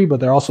angry, but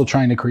they're also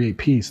trying to create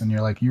peace. And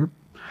you're like, you're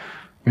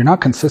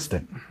not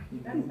consistent.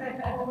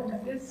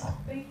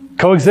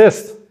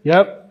 Coexist.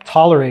 Yep.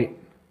 Tolerate.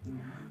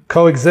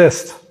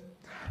 Coexist.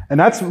 And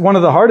that's one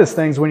of the hardest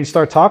things when you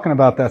start talking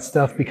about that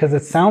stuff, because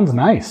it sounds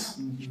nice.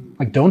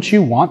 Like, don't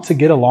you want to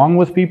get along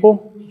with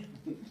people?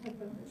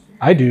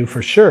 I do,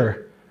 for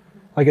sure.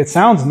 Like, it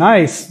sounds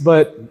nice,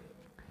 but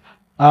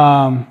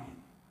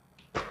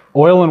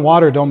oil and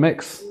water don't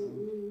mix.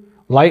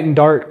 Light and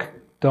dark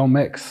don't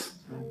mix.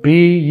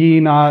 Be ye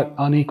not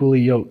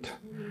unequally yoked.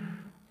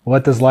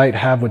 What does light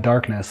have with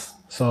darkness?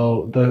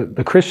 So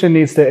the Christian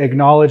needs to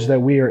acknowledge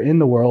that we are in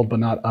the world, but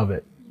not of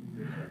it.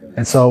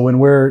 And so when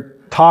we're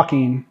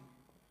talking,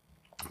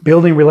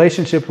 building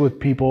relationship with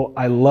people,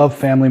 I love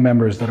family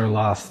members that are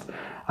lost.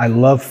 I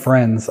love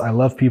friends. I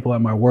love people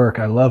at my work.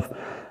 I love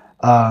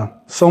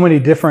so many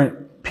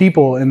different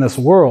people in this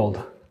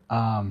world.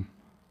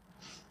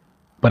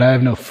 But I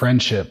have no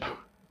friendship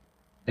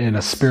in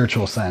a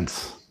spiritual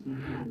sense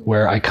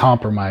where I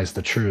compromise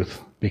the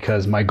truth,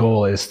 because my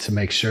goal is to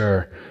make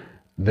sure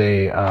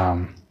they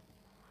know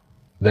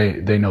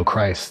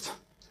Christ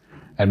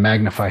and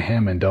magnify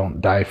him and don't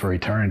die for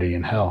eternity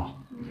in hell.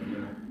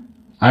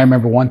 I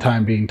remember one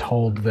time being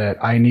told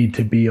that I need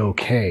to be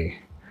okay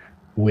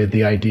with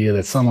the idea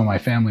that some of my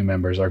family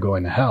members are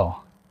going to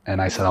hell.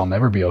 And I said, I'll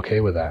never be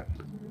okay with that.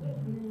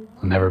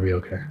 I'll never be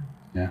okay.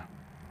 Yeah.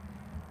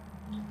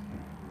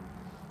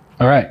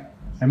 All right.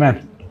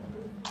 Amen.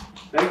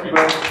 Thank you,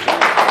 brother.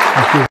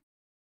 Thank you.